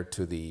declared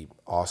to the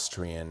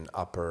Austrian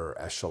upper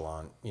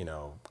echelon,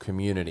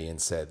 community,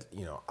 and said,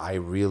 I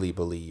really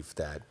believe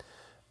that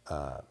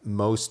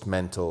most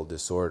mental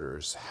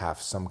disorders have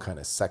some kind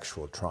of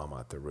sexual trauma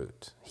at the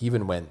root. He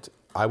even went,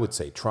 I would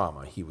say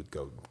trauma, he would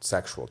go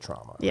sexual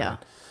trauma. yeah. Right?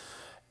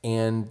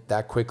 And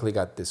that quickly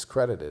got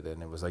discredited,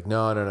 and it was like,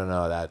 no,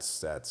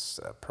 that's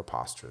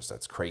preposterous,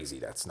 that's crazy,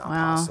 that's not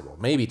possible.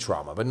 Maybe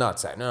trauma, but not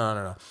sex.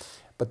 No.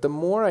 But the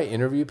more I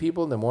interview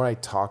people, the more I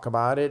talk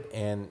about it,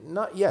 and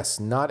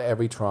not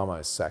every trauma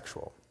is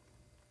sexual,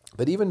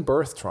 but even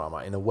birth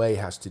trauma in a way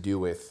has to do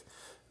with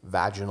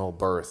vaginal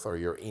birth, or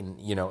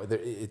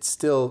it's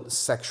still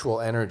sexual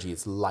energy.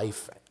 It's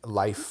life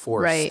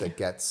force that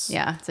gets.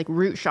 Yeah, it's like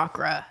root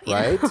chakra.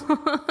 Right?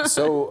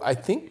 So I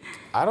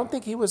don't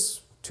think he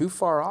was too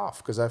far off,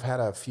 because I've had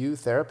a few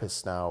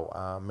therapists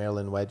now.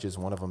 Marilyn Wedge is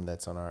one of them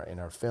that's in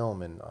our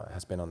film and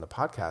has been on the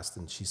podcast,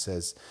 and she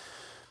says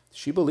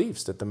she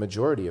believes that the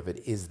majority of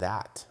it is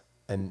that.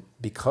 And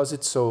because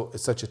it's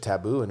such a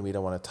taboo and we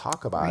don't want to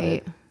talk about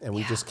it, and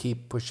we just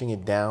keep pushing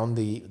it down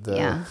the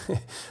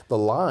the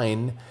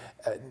line,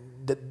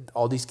 that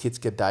all these kids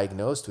get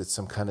diagnosed with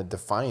some kind of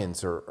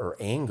defiance or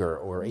anger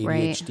or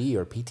ADHD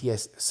or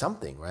PTSD,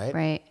 something, right?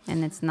 Right.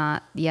 And it's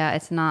not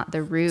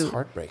the root. It's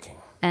heartbreaking.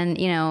 And,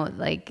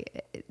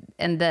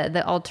 and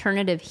the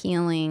alternative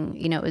healing,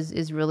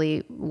 is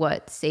really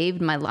what saved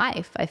my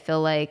life. I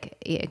feel like,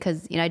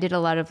 because, I did a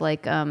lot of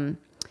like, one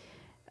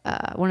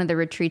of the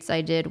retreats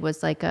I did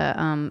was like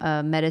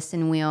a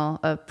medicine wheel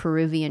of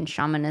Peruvian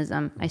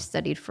shamanism. I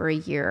studied for a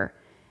year.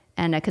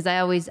 And because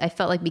I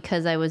felt like,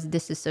 because I was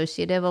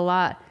disassociative a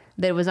lot,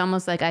 that it was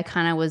almost like I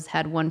kind of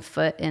had one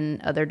foot in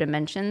other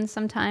dimensions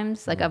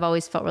sometimes. Like I've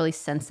always felt really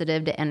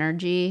sensitive to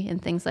energy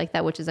and things like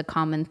that, which is a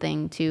common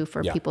thing too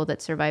for people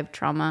that survive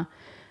trauma.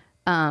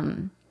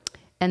 And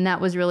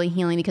that was really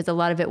healing, because a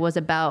lot of it was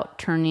about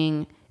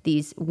turning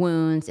these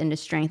wounds into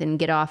strength and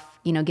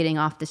getting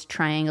off this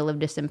triangle of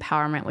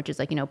disempowerment, which is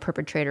like,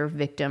 perpetrator,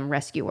 victim,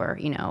 rescuer,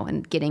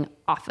 and getting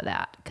off of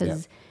that,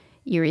 because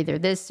you're either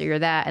this or you're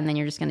that, and then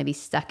you're just going to be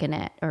stuck in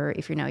it. Or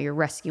if you're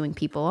rescuing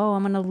people,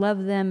 I'm going to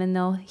love them and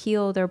they'll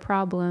heal their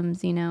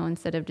problems,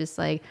 instead of just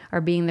like, or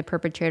being the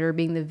perpetrator,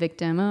 being the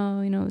victim.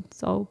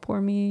 It's all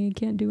poor me, I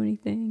can't do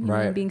anything.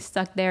 Being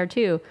stuck there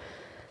too.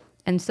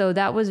 And so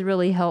that was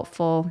really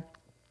helpful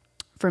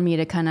for me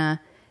to kind of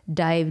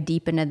dive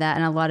deep into that.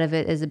 And a lot of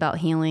it is about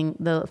healing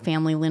the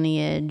family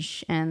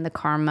lineage and the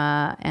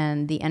karma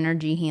and the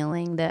energy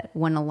healing that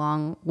went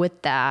along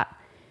with that.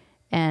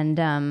 And,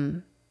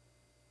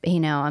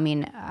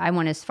 I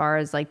went as far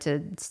as like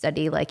to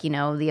study like,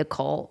 the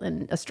occult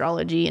and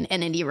astrology and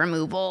entity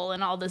removal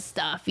and all this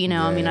stuff,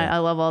 I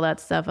love all that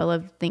stuff. I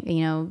love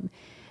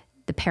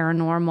the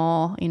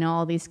paranormal,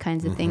 all these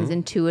kinds of things,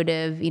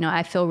 intuitive,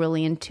 I feel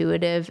really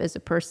intuitive as a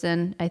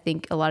person. I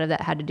think a lot of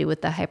that had to do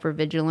with the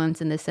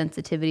hypervigilance and the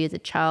sensitivity as a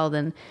child.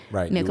 And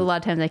a lot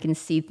of times I can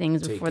see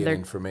things before they're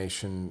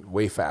information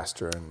way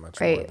faster and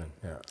much more than,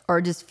 or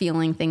just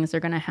feeling things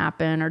are going to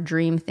happen, or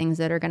dream things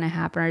that are going to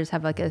happen. I just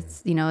have like a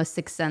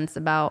sixth sense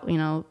about,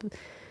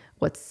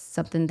 what's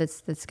something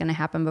that's going to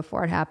happen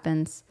before it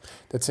happens.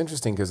 That's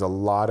interesting, because a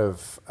lot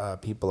of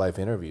people I've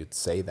interviewed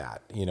say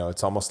that.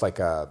 It's almost like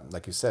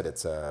you said,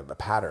 it's a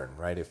pattern,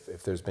 right?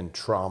 If there's been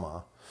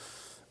trauma,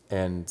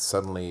 and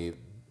suddenly,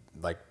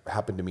 like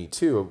happened to me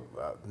too,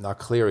 not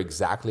clear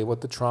exactly what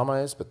the trauma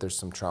is, but there's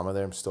some trauma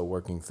there. I'm still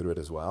working through it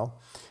as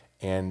well,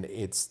 and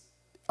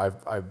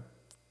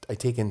I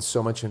take in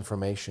so much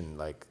information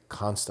like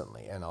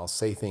constantly, and I'll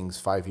say things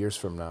 5 years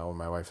from now, and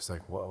my wife is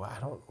like, "Well,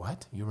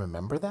 what? You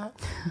remember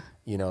that?"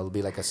 It'll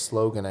be like a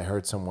slogan I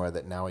heard somewhere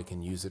that now I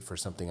can use it for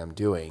something I'm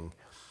doing.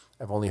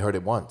 I've only heard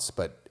it once,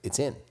 but it's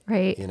in.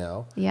 Right.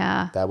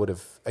 Yeah. That would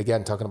have,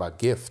 again, talking about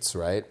gifts,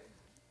 right?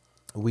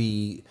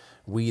 We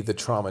we, the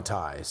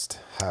traumatized,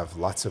 have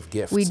lots of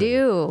gifts. We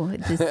do.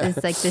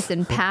 It's like this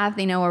empath,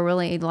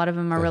 a lot of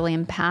them are really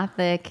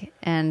empathic.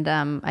 And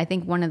I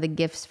think one of the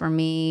gifts for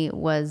me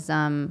was,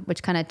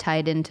 which kind of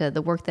tied into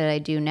the work that I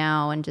do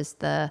now and just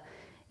the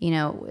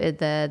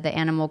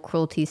animal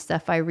cruelty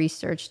stuff I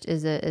researched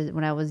is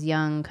when I was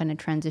young, kind of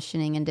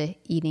transitioning into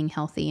eating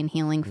healthy and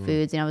healing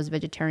foods. I was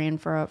vegetarian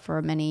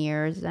for many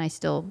years, and I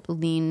still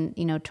lean,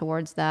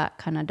 towards that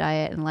kind of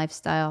diet and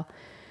lifestyle.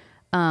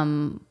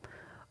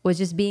 Was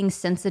just being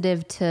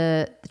sensitive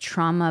to the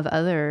trauma of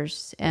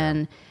others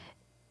and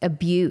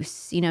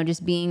abuse,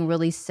 just being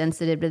really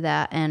sensitive to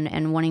that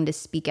and wanting to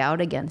speak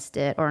out against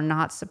it or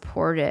not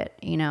support it,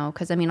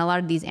 because a lot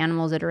of these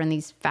animals that are in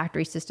these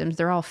factory systems,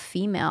 they're all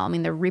female.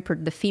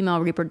 The female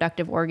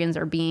reproductive organs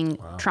are being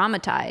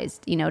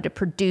traumatized, to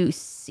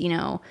produce,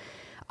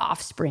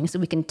 offspring so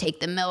we can take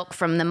the milk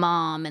from the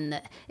mom and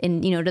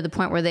to the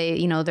point where they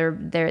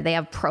they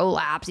have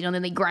prolapse, then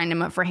they grind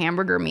them up for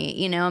hamburger meat,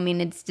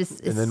 it's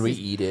and then we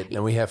eat it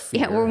and we have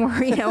fear.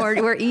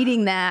 We're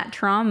eating that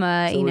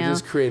trauma. So we're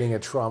just creating a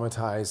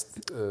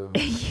traumatized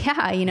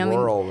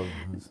world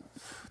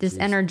just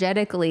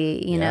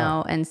energetically,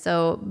 know, and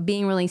so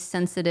being really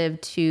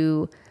sensitive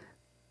to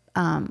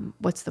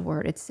what's the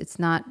word, it's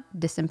not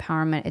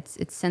disempowerment,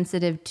 it's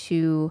sensitive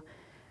to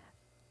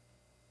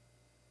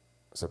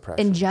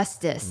suppression.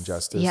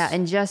 Injustice. Yeah,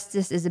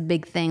 injustice is a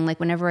big thing. Like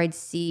whenever I'd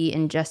see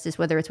injustice,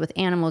 whether it's with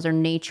animals or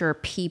nature or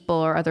people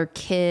or other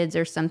kids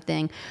or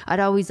something, I'd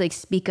always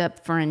speak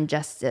up for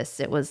injustice.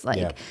 It was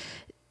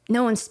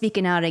no one's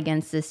speaking out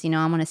against this, I'm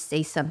going to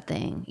say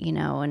something,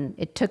 and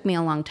it took me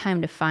a long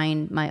time to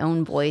find my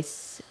own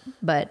voice,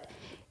 but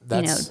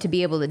to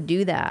be able to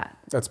do that.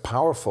 That's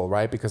powerful,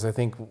 right? Because I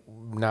think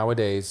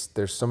nowadays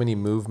there's so many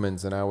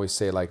movements, and I always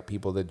say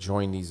people that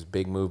join these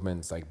big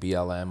movements like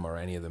BLM or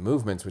any of the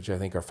movements, which I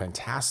think are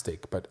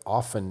fantastic, but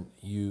often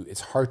it's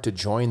hard to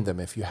join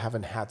them if you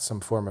haven't had some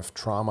form of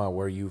trauma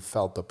where you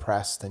felt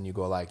oppressed and you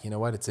go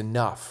what, it's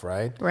enough,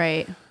 right?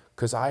 Right.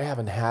 Because I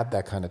haven't had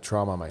that kind of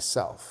trauma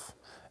myself.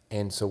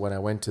 And so when I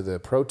went to the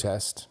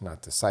protest,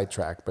 not to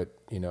sidetrack, but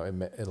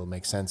it'll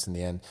make sense in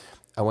the end.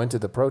 I went to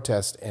the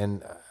protest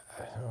and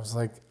I was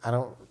like, I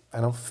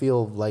don't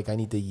feel like I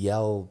need to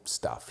yell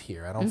stuff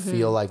here. I don't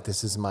feel like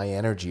this is my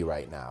energy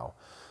right now.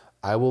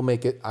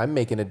 I'm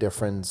making a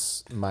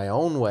difference my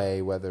own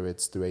way, whether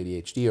it's through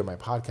ADHD or my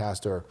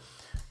podcast or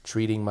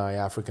treating my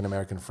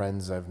African-American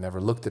friends. I've never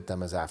looked at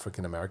them as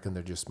African-American.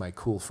 They're just my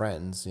cool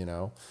friends,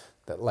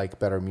 that like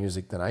better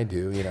music than I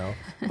do,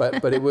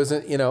 but it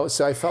wasn't,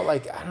 so I felt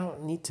like I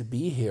don't need to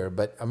be here,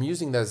 but I'm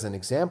using that as an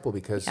example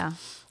because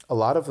a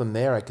lot of them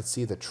there, I could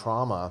see the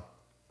trauma,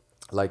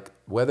 like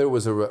whether it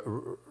was a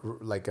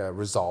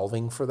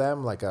resolving for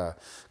them, like a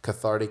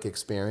cathartic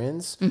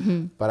experience,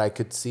 but I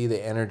could see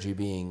the energy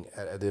being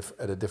at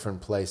a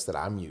different place that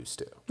I'm used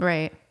to.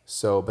 Right.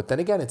 So, but then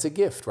again, it's a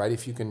gift, right?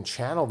 If you can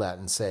channel that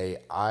and say,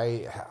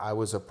 I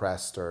was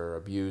oppressed or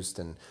abused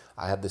and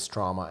I had this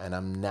trauma and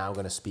I'm now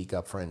going to speak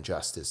up for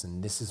injustice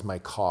and this is my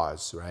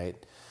cause, right?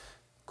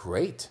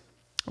 Great.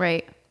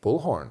 Right.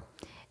 Bullhorn.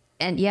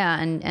 And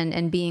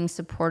and being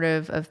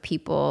supportive of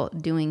people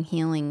doing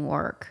healing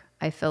work.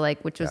 I feel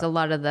like, which was a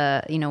lot of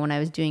the, when I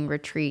was doing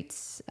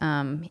retreats,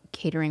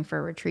 catering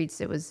for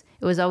retreats, it was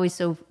always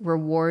so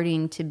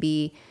rewarding to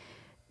be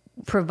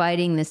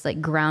providing this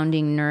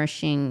grounding,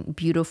 nourishing,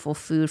 beautiful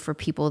food for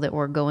people that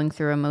were going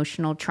through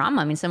emotional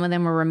trauma. Some of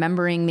them were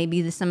remembering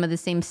maybe some of the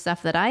same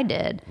stuff that I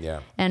did.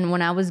 Yeah. And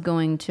when I was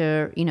going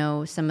to,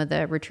 some of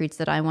the retreats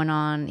that I went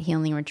on,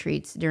 healing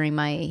retreats during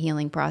my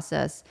healing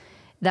process,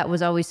 that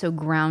was always so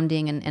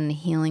grounding and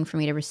healing for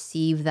me to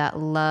receive that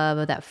love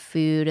of that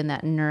food and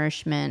that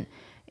nourishment,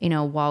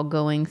 while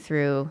going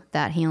through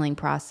that healing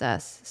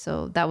process.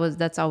 So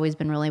that's always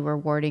been really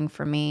rewarding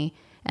for me.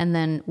 And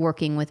then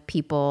working with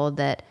people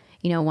that,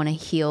 want to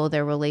heal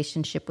their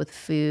relationship with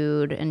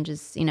food and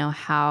just,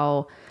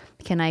 how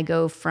can I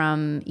go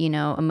from,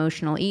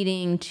 emotional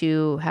eating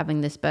to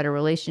having this better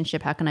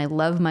relationship? How can I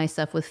love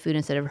myself with food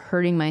instead of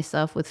hurting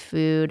myself with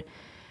food?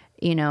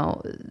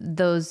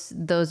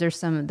 Those are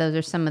some of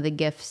the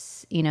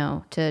gifts,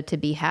 to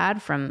be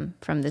had from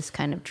this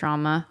kind of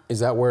trauma. Is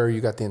that where you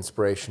got the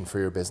inspiration for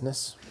your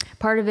business?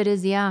 Part of it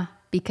is,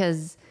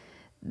 because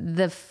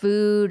the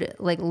food,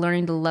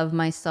 learning to love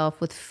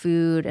myself with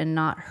food and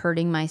not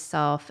hurting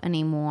myself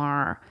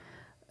anymore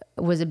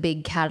was a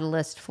big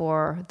catalyst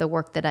for the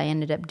work that I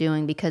ended up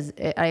doing, because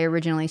I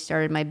originally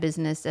started my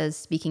business as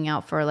speaking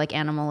out for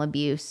animal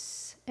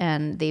abuse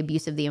and the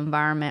abuse of the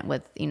environment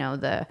with,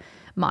 the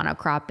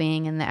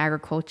monocropping and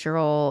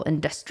the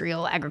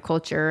industrial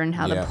agriculture and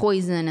how the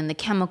poison and the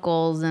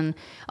chemicals and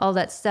all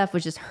that stuff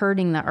was just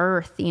hurting the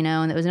earth,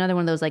 and it was another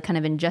one of those kind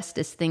of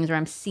injustice things where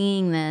I'm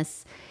seeing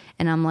this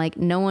And I'm like,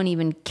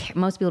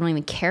 most people don't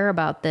even care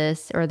about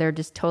this, or they're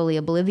just totally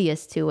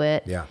oblivious to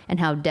it. Yeah. And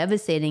how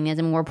devastating it is.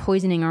 And we're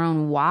poisoning our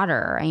own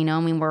water. You know, I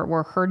mean,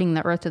 we're hurting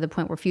the earth to the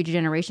point where future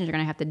generations are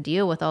going to have to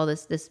deal with all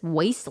this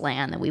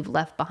wasteland that we've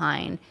left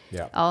behind.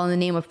 Yeah. All in the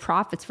name of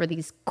profits for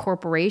these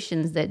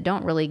corporations that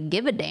don't really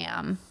give a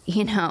damn,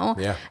 you know?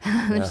 Yeah.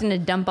 They're just going to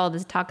dump all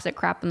this toxic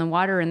crap in the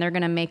water, and they're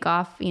going to make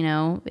off, you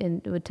know,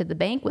 to the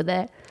bank with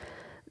it.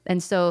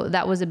 And so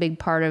that was a big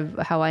part of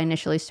how I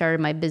initially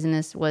started my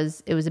business.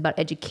 It was about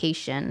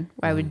education,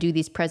 where I would do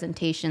these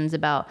presentations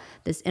about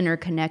this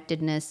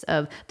interconnectedness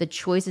of the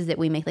choices that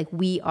we make. Like,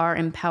 we are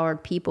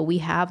empowered people. We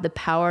have the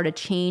power to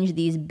change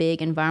these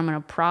big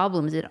environmental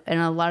problems. And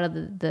a lot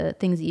of the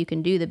things that you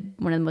can do,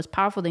 one of the most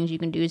powerful things you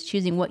can do is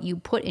choosing what you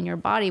put in your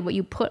body, what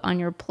you put on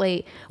your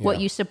plate, what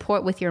you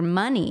support with your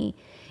money.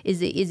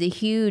 Is a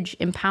huge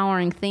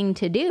empowering thing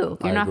to do.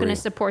 You're not going to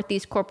support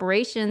these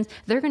corporations.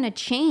 They're going to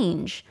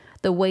change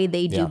the way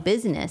they do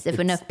business. If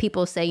enough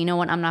people say, you know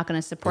what, I'm not going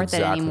to support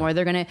that anymore,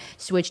 they're going to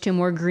switch to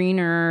more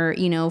greener,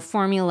 you know,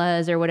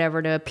 formulas or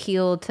whatever to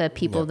appeal to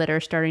people that are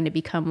starting to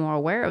become more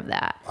aware of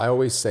that. I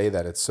always say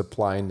that it's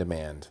supply and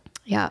demand.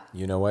 Yeah.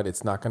 You know what?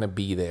 It's not going to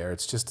be there.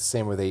 It's just the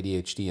same with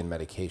ADHD and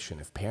medication.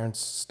 If parents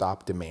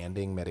stop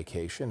demanding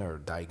medication or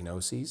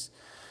diagnoses,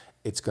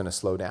 it's going to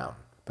slow down.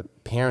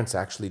 But parents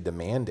actually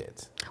demand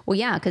it. Well,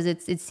 yeah, because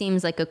it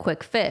seems like a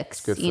quick fix.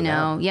 It's good for you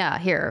know, them. yeah,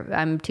 here,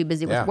 I'm too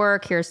busy with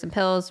work. Here's some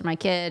pills for my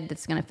kid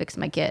that's going to fix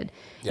my kid.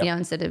 Yep. You know,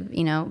 instead of,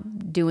 you know,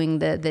 doing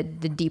the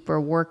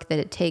deeper work that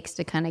it takes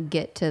to kind of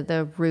get to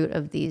the root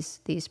of these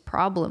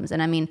problems.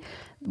 And I mean,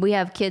 we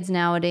have kids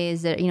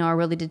nowadays that, you know, are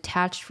really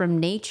detached from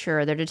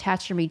nature. They're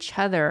detached from each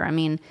other. I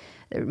mean,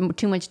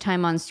 too much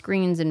time on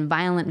screens and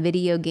violent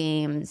video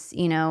games,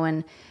 you know,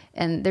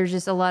 and there's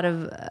just a lot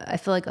of, I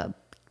feel like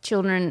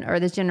children or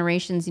this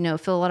generations, you know,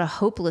 feel a lot of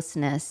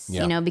hopelessness,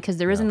 you know, because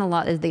there isn't a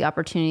lot of the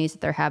opportunities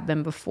that there have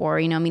been before.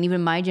 You know, I mean,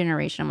 even my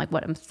generation, I'm like,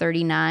 I'm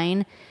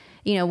 39.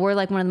 You know, we're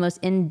like one of the most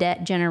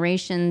in-debt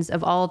generations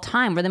of all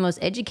time. We're the most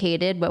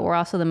educated, but we're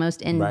also the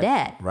most in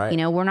debt. Right. You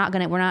know, you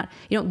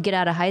don't get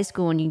out of high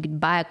school and you can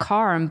buy a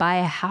car and buy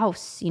a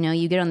house. You know,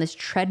 you get on this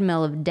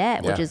treadmill of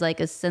debt, which is like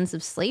a sense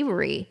of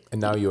slavery.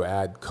 And now you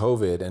add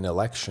COVID and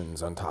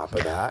elections on top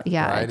of that.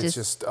 Yeah. Right? It's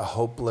just a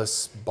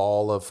hopeless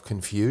ball of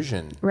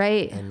confusion.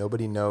 Right. And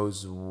nobody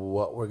knows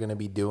what we're going to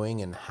be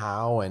doing and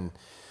how. And,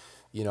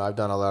 you know, I've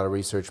done a lot of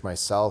research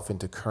myself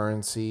into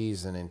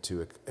currencies and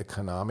into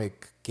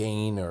economic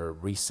gain or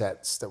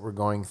resets that we're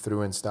going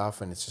through and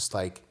stuff. And it's just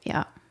like,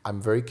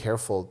 I'm very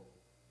careful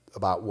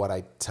about what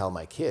I tell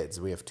my kids.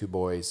 We have two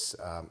boys,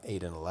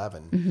 8 and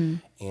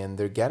 11, and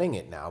they're getting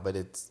it now, but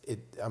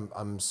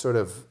I'm sort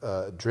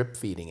of drip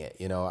feeding it.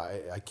 You know,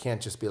 I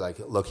can't just be like,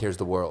 look, here's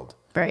the world.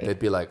 Right. They'd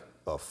be like,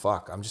 oh,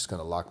 fuck, I'm just going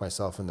to lock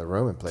myself in the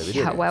room and play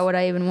video games. Why would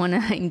I even want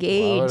to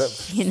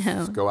engage, you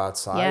know? Go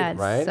outside,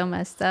 right? It's so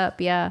messed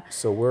up,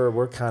 So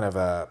we're kind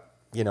of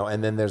you know,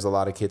 and then there's a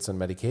lot of kids on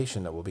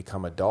medication that will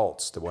become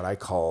adults to what I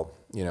call,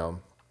 you know,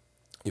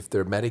 if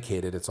they're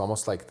medicated, it's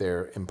almost like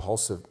their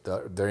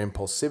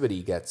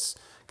impulsivity gets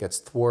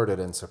thwarted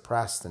and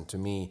suppressed. And to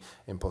me,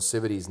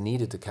 impulsivity is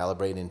needed to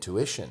calibrate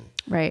intuition.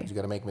 Right. You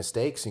got to make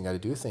mistakes. You got to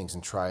do things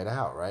and try it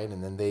out, right?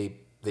 And then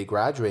they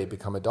graduate,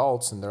 become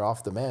adults, and they're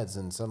off the meds,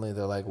 and suddenly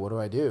they're like, what do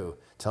I do?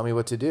 Tell me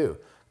what to do.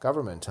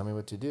 Government, tell me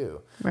what to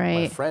do.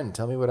 Right. My friend,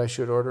 tell me what I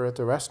should order at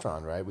the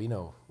restaurant, right? We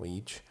know we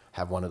each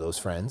have one of those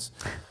friends.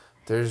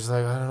 They're just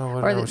like, I don't know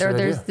what should I do?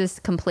 There's this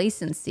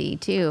complacency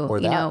too. Or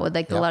you that. know,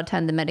 like a lot of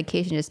time the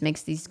medication just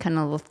makes these kind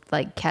of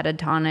like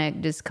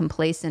catatonic, just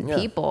complacent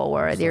people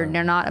where they're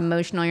not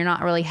emotional, you're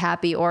not really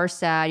happy or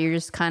sad, you're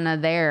just kind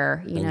of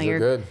there. You know, you're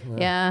good.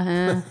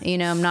 you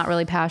know, I'm not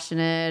really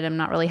passionate, I'm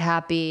not really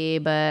happy,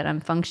 but I'm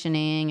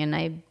functioning and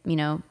I, you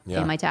know,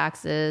 pay my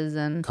taxes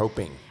and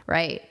coping.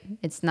 Right.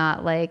 It's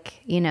not like,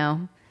 you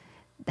know,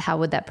 how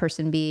would that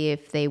person be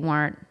if they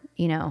weren't,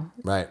 you know,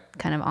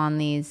 kind of on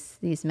these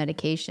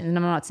medications. And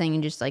I'm not saying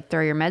you just like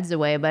throw your meds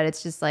away, but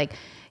it's just like,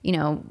 you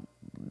know,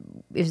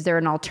 is there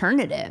an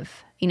alternative?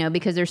 You know,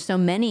 because there's so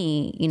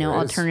many, you know,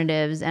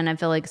 alternatives. And I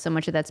feel like so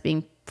much of that's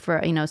being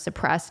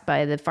suppressed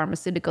by the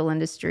pharmaceutical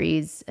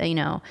industries. You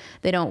know,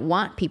 they don't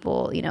want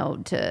people, you know,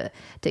 to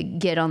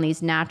get on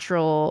these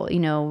natural, you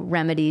know,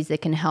 remedies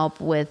that can help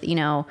with, you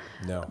know,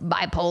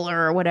 bipolar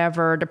or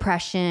whatever,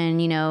 depression,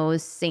 you know,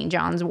 St.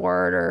 John's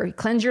wort or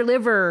cleanse your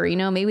liver, you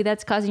know, maybe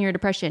that's causing your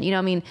depression. You know,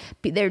 I mean,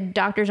 their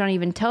doctors don't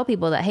even tell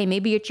people that, hey,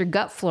 maybe it's your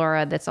gut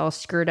flora that's all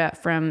screwed up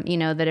from, you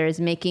know, that is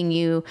making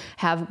you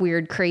have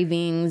weird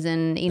cravings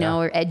and, you know,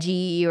 or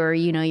edgy or,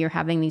 you know, you're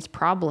having these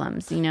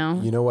problems, you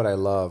know. You know what I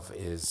love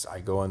is I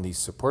go on these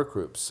support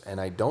groups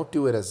and I don't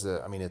do it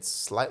I mean, it's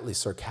slightly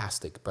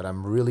sarcastic, but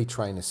I'm really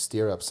trying to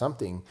steer up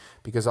something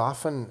because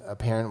often a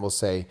parent will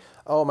say,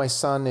 oh, my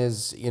son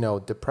is, you know,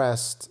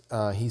 depressed.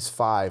 He's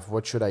 5.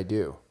 What should I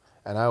do?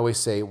 And I always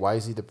say, why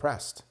is he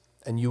depressed?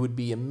 And you would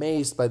be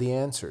amazed by the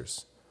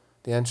answers.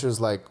 The answer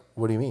is like,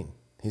 what do you mean?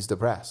 He's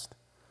depressed.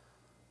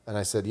 And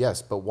I said,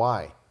 yes, but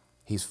why?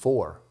 He's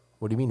 4.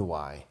 What do you mean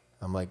why?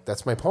 I'm like,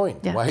 that's my point.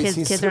 Yeah, Why is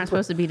he kids aren't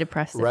supposed to be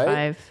depressed at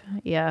Right? 5.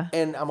 Yeah.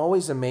 And I'm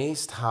always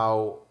amazed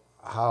how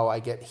I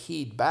get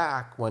heat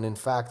back when in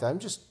fact I'm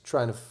just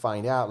trying to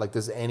find out, like,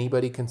 does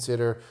anybody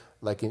consider,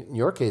 like in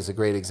your case, a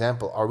great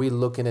example, are we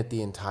looking at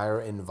the entire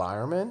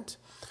environment,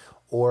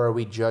 or are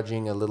we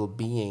judging a little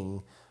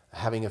being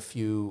having a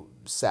few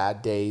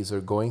sad days or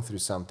going through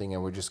something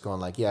and we're just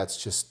going like, yeah,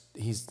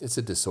 it's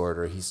a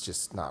disorder. He's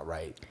just not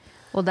right.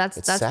 Well, that's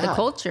the sad.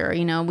 culture,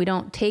 you know, we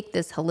don't take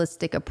this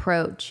holistic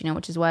approach, you know,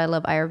 which is why I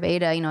love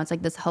Ayurveda. You know, it's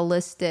like this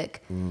holistic,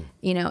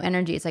 you know,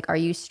 energy. It's like, are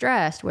you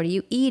stressed? What are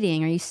you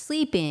eating? Are you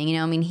sleeping? You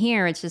know, I mean,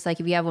 here it's just like,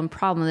 if you have one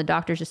problem, the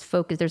doctor's just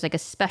focused. There's like a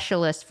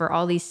specialist for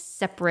all these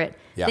separate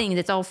things.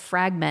 It's all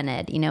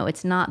fragmented. You know,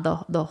 it's not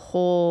the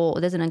whole,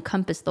 it doesn't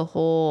encompass the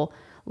whole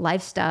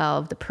lifestyle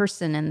of the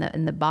person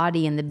and the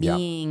body and the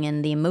being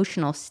and the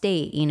emotional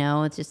state. You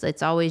know,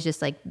 it's always just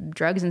like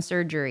drugs and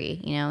surgery.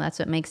 You know, that's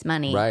what makes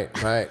money. Right.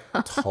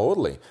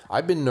 Totally.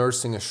 I've been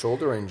nursing a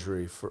shoulder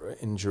injury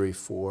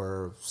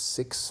for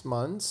 6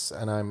 months,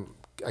 and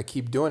I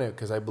keep doing it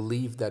because I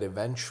believe that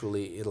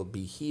eventually it'll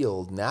be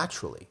healed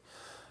naturally.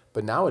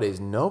 But nowadays,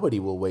 nobody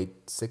will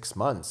wait 6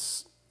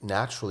 months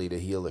naturally to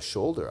heal a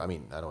shoulder. I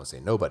mean, I don't want to say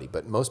nobody,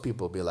 but most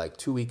people will be like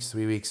 2 weeks,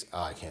 3 weeks.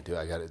 Oh, I can't do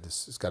it.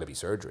 It's got to be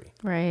surgery.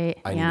 Right.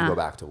 I need to go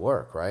back to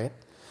work. Right.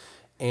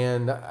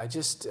 And I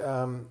just,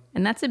 and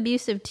that's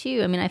abusive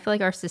too. I mean, I feel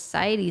like our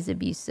society is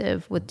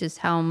abusive with just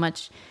how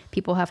much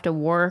people have to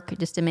work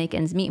just to make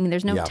ends meet. I mean,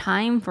 there's no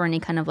time for any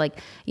kind of like,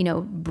 you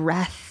know,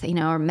 breath, you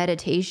know, or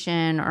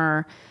meditation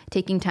or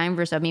taking time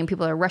for stuff. I mean,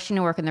 people are rushing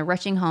to work and they're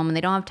rushing home and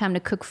they don't have time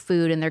to cook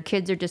food and their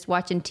kids are just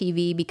watching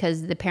TV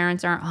because the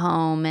parents aren't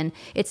home. And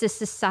it's a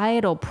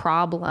societal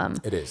problem.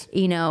 It is.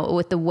 You know,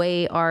 with the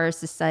way our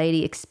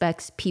society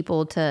expects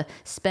people to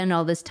spend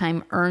all this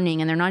time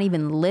earning and they're not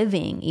even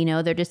living, you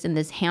know, they're just in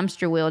this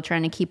hamster wheel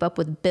trying to keep up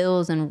with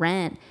bills and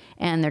rent,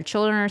 and their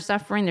children are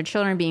suffering. Their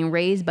children are being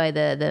raised by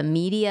the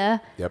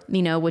media,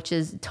 you know, which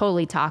is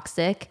totally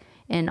toxic.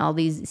 And all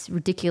these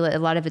ridiculous, a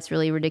lot of it's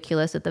really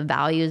ridiculous with the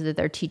values that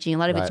they're teaching. A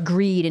lot of it's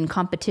greed and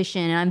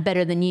competition, and I'm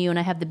better than you, and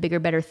I have the bigger,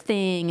 better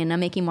thing, and I'm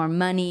making more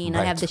money, and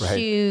I have the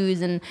shoes,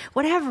 and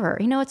whatever.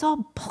 You know, it's all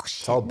bullshit.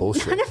 It's all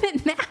bullshit. None of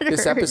it matters.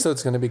 This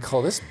episode's going to be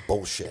called This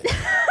Bullshit.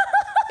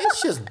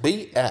 It's just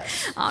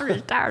BS. I'm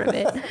just tired of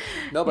it.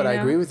 No, but I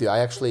agree with you. I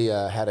actually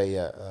had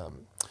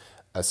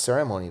a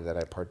ceremony that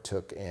I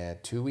partook in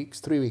 3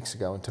 weeks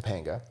ago in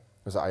Topanga.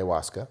 It was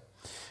ayahuasca.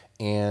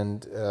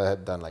 And I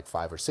had done like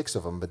 5 or 6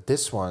 of them. But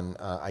this one,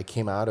 I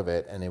came out of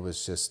it and it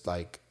was just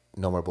like,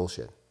 no more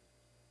bullshit.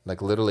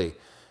 Like literally.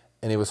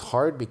 And it was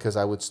hard because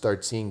I would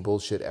start seeing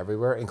bullshit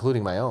everywhere,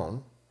 including my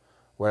own,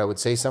 where I would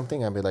say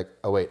something. I'd be like,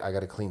 oh, wait, I got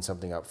to clean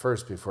something up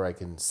first before I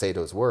can say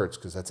those words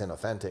because that's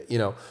inauthentic, you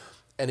know.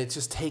 And it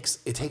just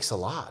takes a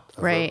lot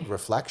of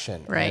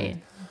reflection. Right.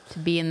 And to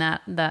be in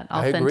that authenticity.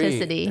 I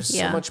agree. There's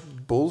so much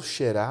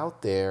bullshit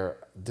out there,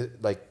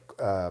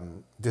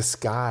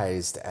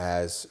 disguised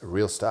as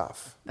real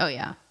stuff. Oh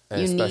yeah,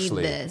 and you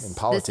especially need this. In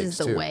politics this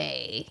is the too.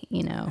 way.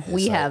 You know,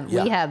 we have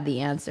the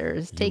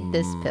answers. Take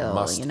this pill.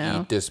 Must you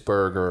know, eat this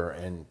burger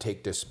and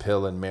take this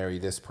pill and marry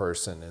this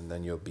person, and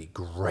then you'll be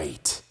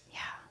great. Yeah.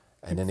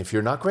 And then if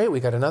you're not great, we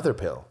got another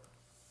pill.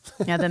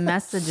 Yeah, the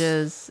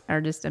messages are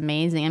just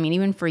amazing. I mean,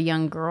 even for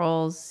young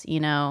girls, you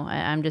know,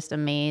 I'm just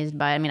amazed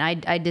by it. I mean,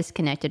 I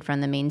disconnected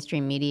from the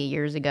mainstream media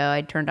years ago.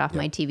 I turned off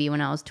my TV when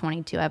I was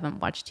 22. I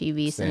haven't watched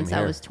TV since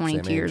I was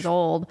 22 years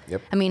old.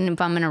 Yep. I mean, if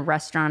I'm in a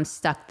restaurant, I'm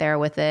stuck there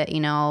with it, you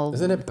know.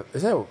 Isn't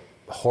it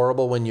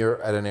horrible when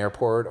you're at an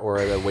airport or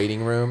at a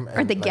waiting room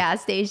or the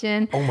gas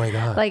station? Oh my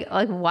God. Like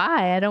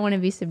why? I don't want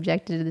to be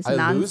subjected to this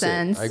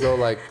nonsense. Lose it. I go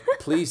like,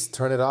 please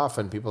turn it off.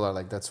 And people are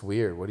like, that's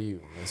weird.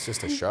 It's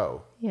just a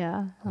show.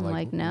 Yeah. I'm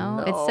like,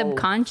 no. It's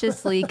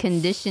subconsciously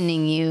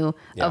conditioning you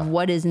of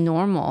what is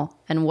normal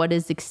and what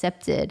is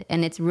accepted.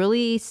 And it's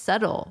really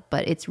subtle,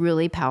 but it's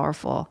really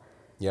powerful.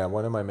 Yeah.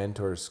 One of my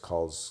mentors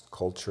calls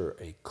culture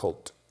a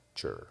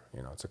culture.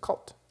 You know, it's a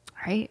cult.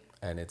 Right.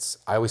 And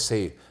I always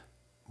say,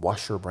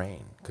 wash your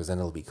brain because then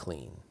it'll be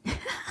clean.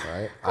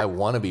 Right? I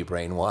want to be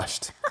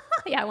brainwashed.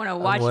 Yeah, I want to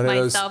watch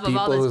myself of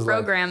all this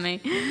programming.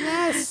 Like,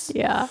 yes.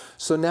 Yeah.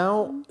 So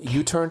now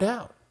you turned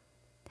out.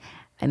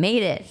 I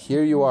made it.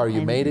 Here you are.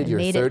 You made it. You're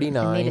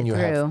 39. I made it you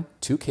through. have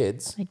 2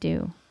 kids. I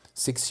do.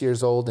 6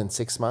 years old and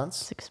 6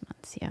 months. 6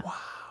 months. Yeah. Wow.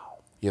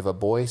 You have a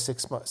boy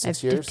 6 months.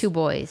 6 years. 2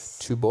 boys.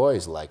 2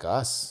 boys like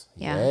us.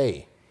 Yeah.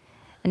 Yay.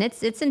 And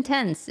it's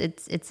intense.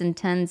 It's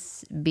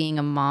intense being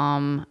a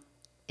mom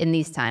in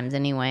these times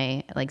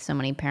anyway, like so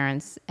many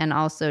parents, and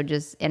also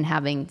just in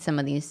having some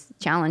of these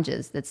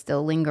challenges that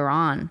still linger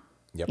on,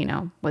 you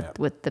know,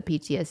 with the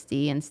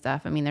PTSD and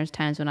stuff. I mean, there's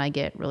times when I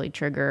get really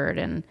triggered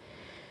and,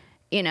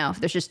 you know,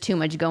 if there's just too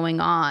much going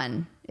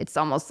on, it's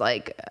almost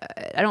like,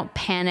 I don't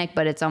panic,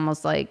 but it's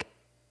almost like,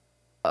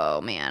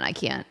 oh man, I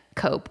can't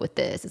cope with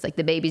this. It's like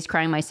the baby's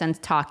crying, my son's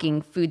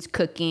talking, food's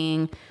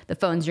cooking, the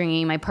phone's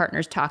ringing, my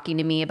partner's talking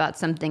to me about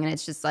something, and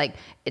it's like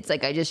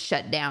I just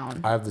shut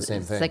down. I have the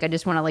same thing. It's like I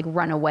just want to like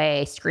run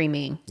away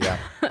screaming. Yeah,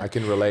 I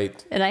can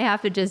relate. And I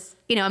have to just,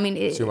 I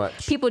mean, Too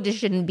much. People just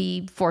shouldn't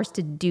be forced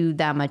to do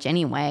that much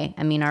anyway.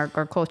 I mean, our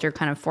culture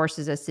kind of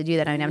forces us to do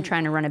that. I mean, I'm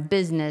trying to run a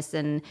business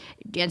and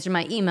answer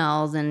my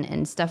emails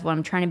and stuff while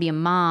I'm trying to be a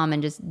mom,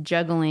 and just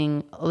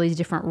juggling all these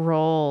different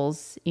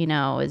roles,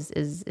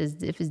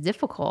 is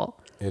difficult.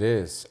 It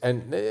is.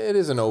 And it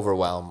is an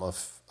overwhelm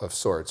of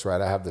sorts, right?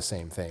 I have the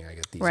same thing. I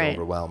get these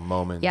overwhelmed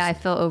moments. Yeah, I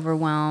feel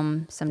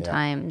overwhelmed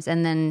sometimes. Yeah.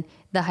 And then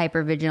the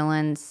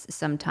hypervigilance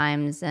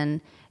sometimes. And,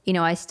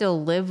 I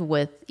still live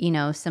with,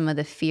 some of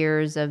the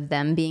fears of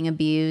them being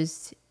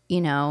abused,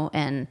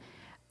 and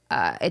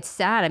it's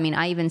sad. I mean,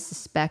 I even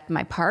suspect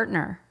my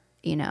partner.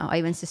 I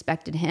even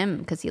suspected him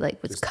because he was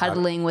just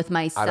cuddling with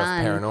my son. Out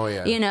of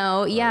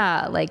paranoia.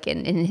 Yeah, like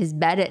in his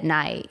bed at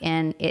night.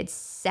 And it's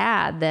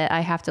sad that I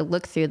have to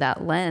look through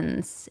that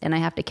lens, and I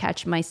have to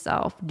catch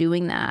myself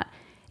doing that.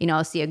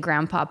 I'll see a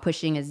grandpa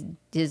pushing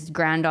his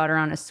granddaughter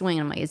on a swing.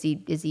 I'm like, is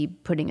he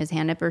putting his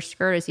hand up her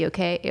skirt? Is he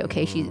okay?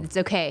 Okay, it's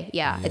okay.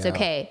 Yeah, it's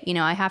okay.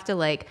 I have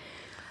to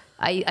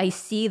I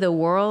see the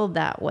world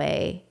that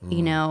way,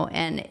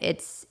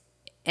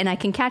 and I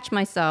can catch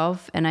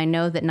myself, and I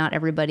know that not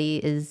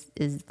everybody is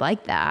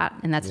like that,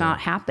 and that's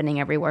not happening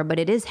everywhere, but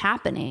it is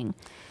happening.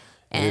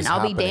 And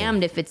I'll be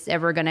damned if it's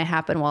ever going to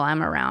happen while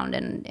I'm around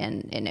and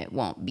it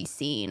won't be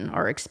seen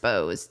or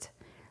exposed.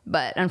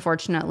 But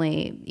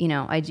unfortunately,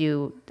 I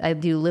do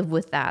live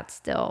with that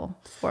still,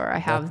 where I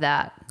have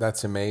that.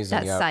 That's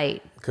amazing. That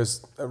sight.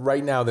 Because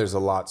right now there's a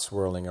lot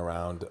swirling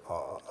around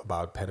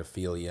about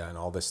pedophilia and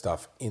all this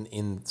stuff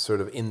in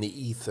sort of in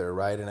the ether,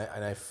 right?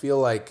 And I feel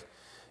like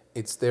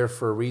it's there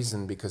for a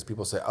reason, because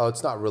people say, oh,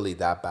 it's not really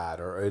that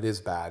bad, or it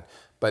is bad.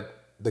 But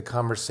the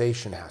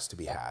conversation has to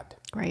be had.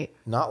 Right.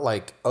 Not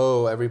like,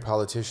 oh, every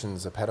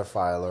politician's a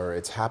pedophile, or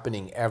it's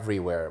happening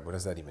everywhere. What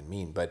does that even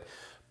mean? But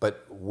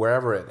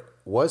wherever it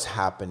was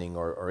happening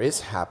or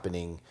is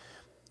happening,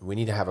 we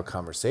need to have a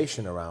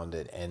conversation around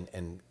it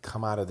and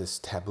come out of this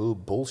taboo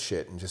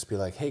bullshit and just be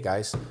like, hey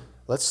guys,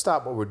 let's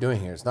stop what we're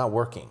doing here. It's not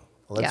working.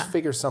 Let's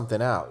figure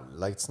something out.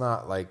 Like, it's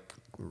not like,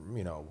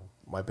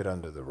 wipe it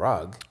under the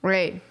rug.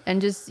 Right.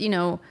 And just,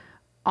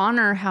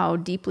 honor how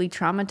deeply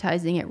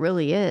traumatizing it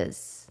really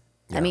is.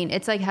 Yeah. I mean,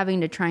 it's like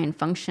having to try and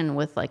function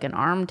with like an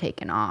arm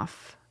taken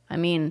off. I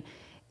mean,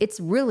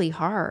 it's really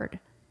hard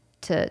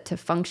to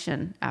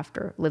function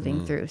after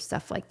living through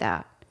stuff like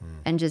that.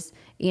 And just,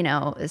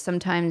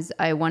 sometimes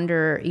I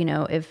wonder,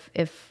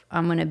 if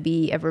I'm going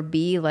to ever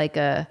be like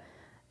a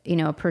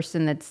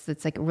person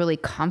that's like a really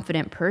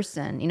confident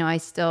person. I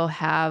still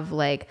have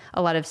like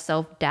a lot of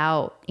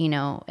self-doubt,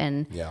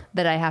 and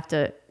that I have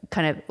to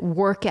kind of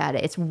work at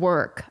it. It's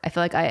work. I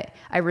feel like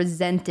I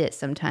resent it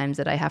sometimes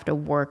that I have to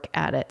work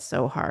at it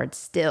so hard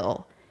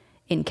still,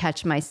 and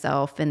catch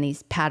myself in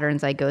these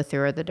patterns I go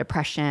through, or the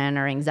depression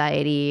or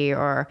anxiety,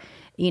 or,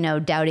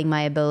 doubting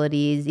my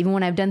abilities, even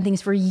when I've done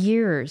things for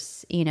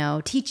years,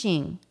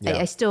 teaching. Yeah.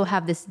 I still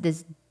have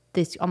this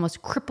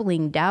almost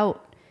crippling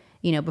doubt,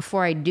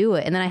 before I do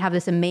it. And then I have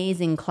this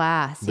amazing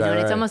class, and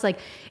it's almost like,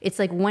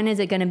 when is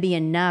it going to be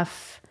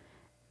enough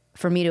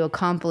for me to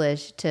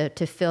accomplish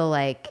to feel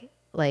like,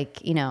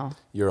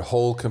 you're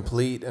whole,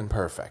 complete, and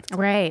perfect.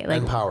 Right. Like,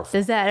 and powerful.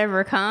 Does that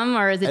ever come?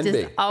 Or is it just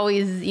big.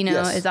 Always,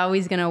 Yes. It's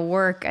always going to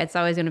work. It's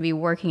always going to be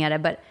working at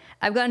it. But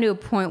I've gotten to a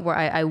point where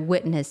I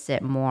witness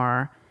it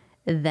more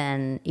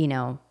than,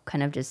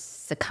 kind of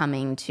just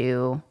succumbing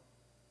to,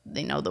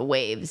 the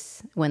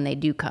waves when they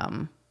do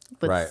come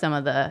with some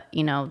of the,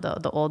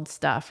 the old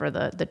stuff or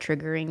the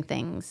triggering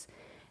things.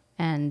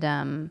 And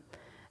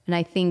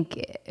I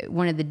think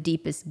one of the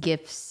deepest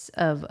gifts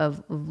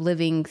of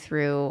living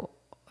through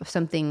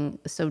something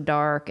so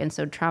dark and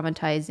so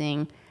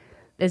traumatizing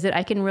is that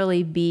I can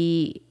really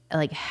be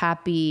like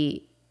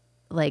happy,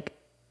 like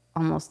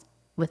almost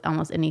with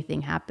almost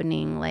anything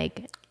happening,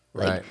 like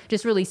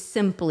just really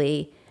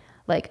simply,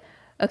 like,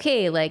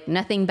 okay, like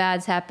nothing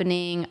bad's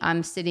happening.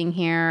 I'm sitting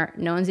here,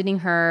 no one's getting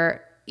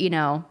hurt,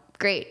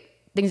 great.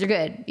 Things are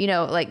good,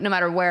 like no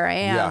matter where I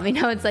am,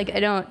 it's like,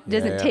 it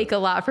doesn't take a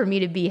lot for me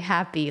to be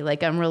happy.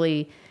 Like, I'm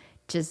really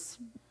just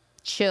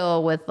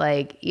chill with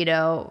like,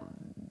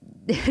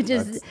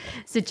 just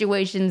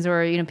situations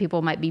where,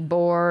 people might be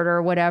bored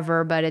or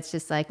whatever, but it's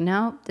just like,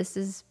 no, this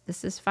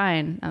is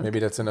fine. Maybe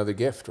that's another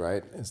gift,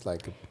 right? It's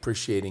like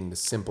appreciating the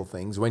simple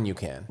things when you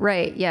can.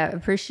 Right. Yeah.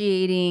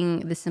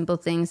 Appreciating the simple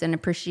things and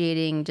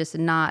appreciating just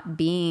not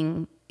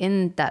being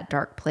in that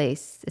dark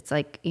place. It's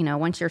like,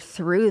 once you're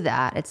through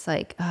that, it's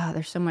like, oh,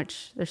 there's so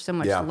much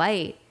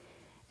light.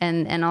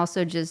 And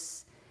also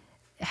just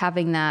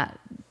having that,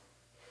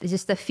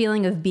 just the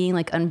feeling of being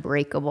like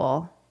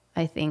unbreakable,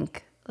 I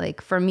think.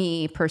 Like for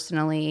me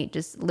personally,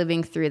 just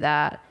living through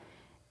that,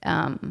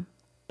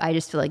 I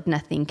just feel like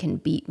nothing can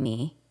beat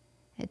me.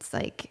 It's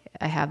like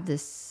I have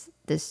this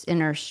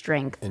inner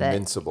strength,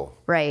 invincible.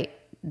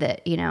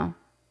 That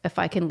if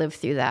I can live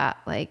through that,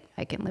 like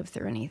I can live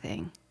through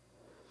anything.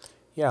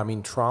 Yeah, I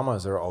mean,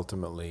 traumas are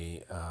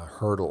ultimately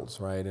hurdles,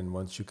 right? And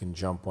once you can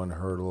jump one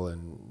hurdle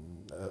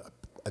and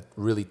a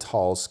really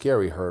tall,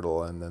 scary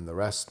hurdle, and then the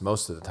rest,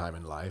 most of the time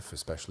in life,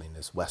 especially in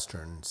this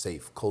Western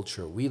safe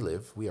culture we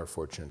are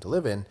fortunate to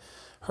live in,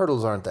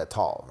 hurdles aren't that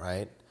tall,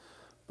 right?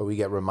 But we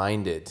get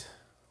reminded,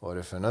 what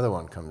if another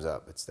one comes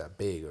up? It's that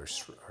big or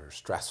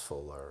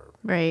stressful or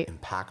Right.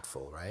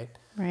 impactful, right?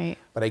 Right.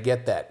 But I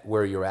get that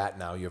where you're at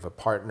now, you have a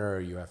partner,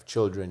 you have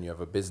children, you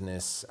have a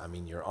business. I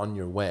mean, you're on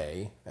your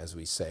way, as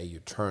we say, you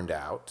turned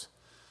out,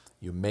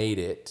 you made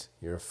it,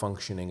 you're a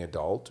functioning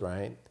adult,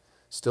 right?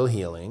 Still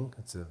healing.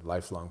 It's a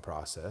lifelong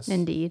process.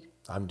 Indeed.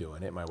 I'm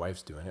doing it. My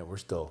wife's doing it. We're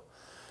still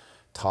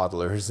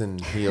toddlers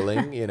and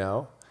healing, you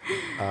know.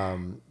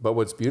 But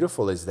what's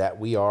beautiful is that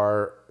we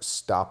are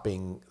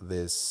stopping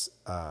this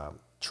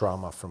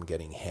trauma from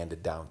getting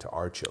handed down to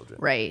our children.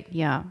 Right.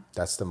 Yeah.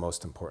 That's the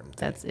most important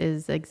thing. That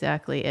is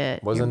exactly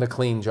it. Wasn't a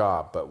clean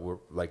job, but we're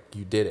like,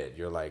 you did it.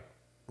 You're like,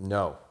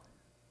 no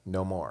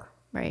more.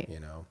 Right. You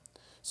know?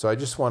 So I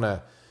just want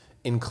to,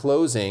 in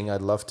closing,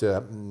 I'd love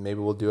to, maybe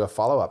we'll do a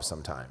follow-up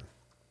sometime,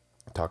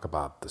 talk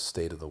about the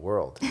state of the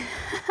world.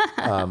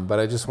 But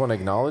I just want to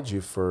acknowledge you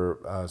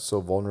for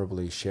so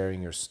vulnerably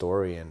sharing your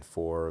story and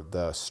for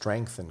the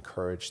strength and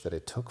courage that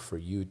it took for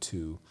you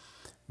to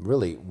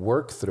really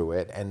work through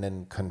it and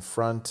then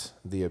confront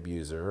the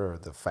abuser or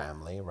the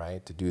family,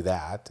 right? To do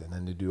that and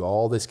then to do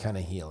all this kind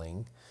of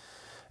healing.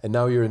 And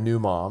now you're a new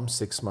mom,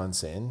 6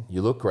 months in.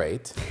 You look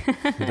great.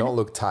 You don't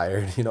look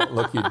tired. You don't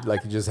look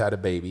like you just had a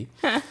baby.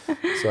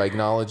 So I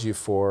acknowledge you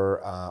for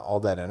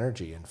all that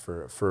energy and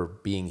for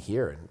being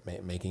here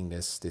and making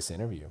this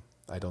interview.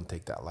 I don't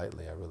take that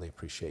lightly. I really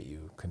appreciate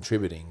you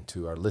contributing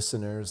to our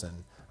listeners,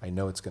 and I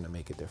know it's going to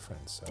make a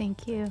difference. So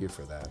Thank you. Thank you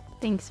for that.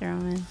 Thanks,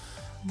 Roman.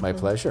 My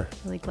pleasure.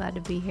 Really glad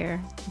to be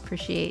here.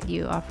 Appreciate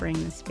you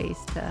offering the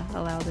space to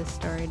allow this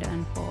story to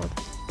unfold.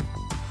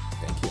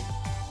 Thank you.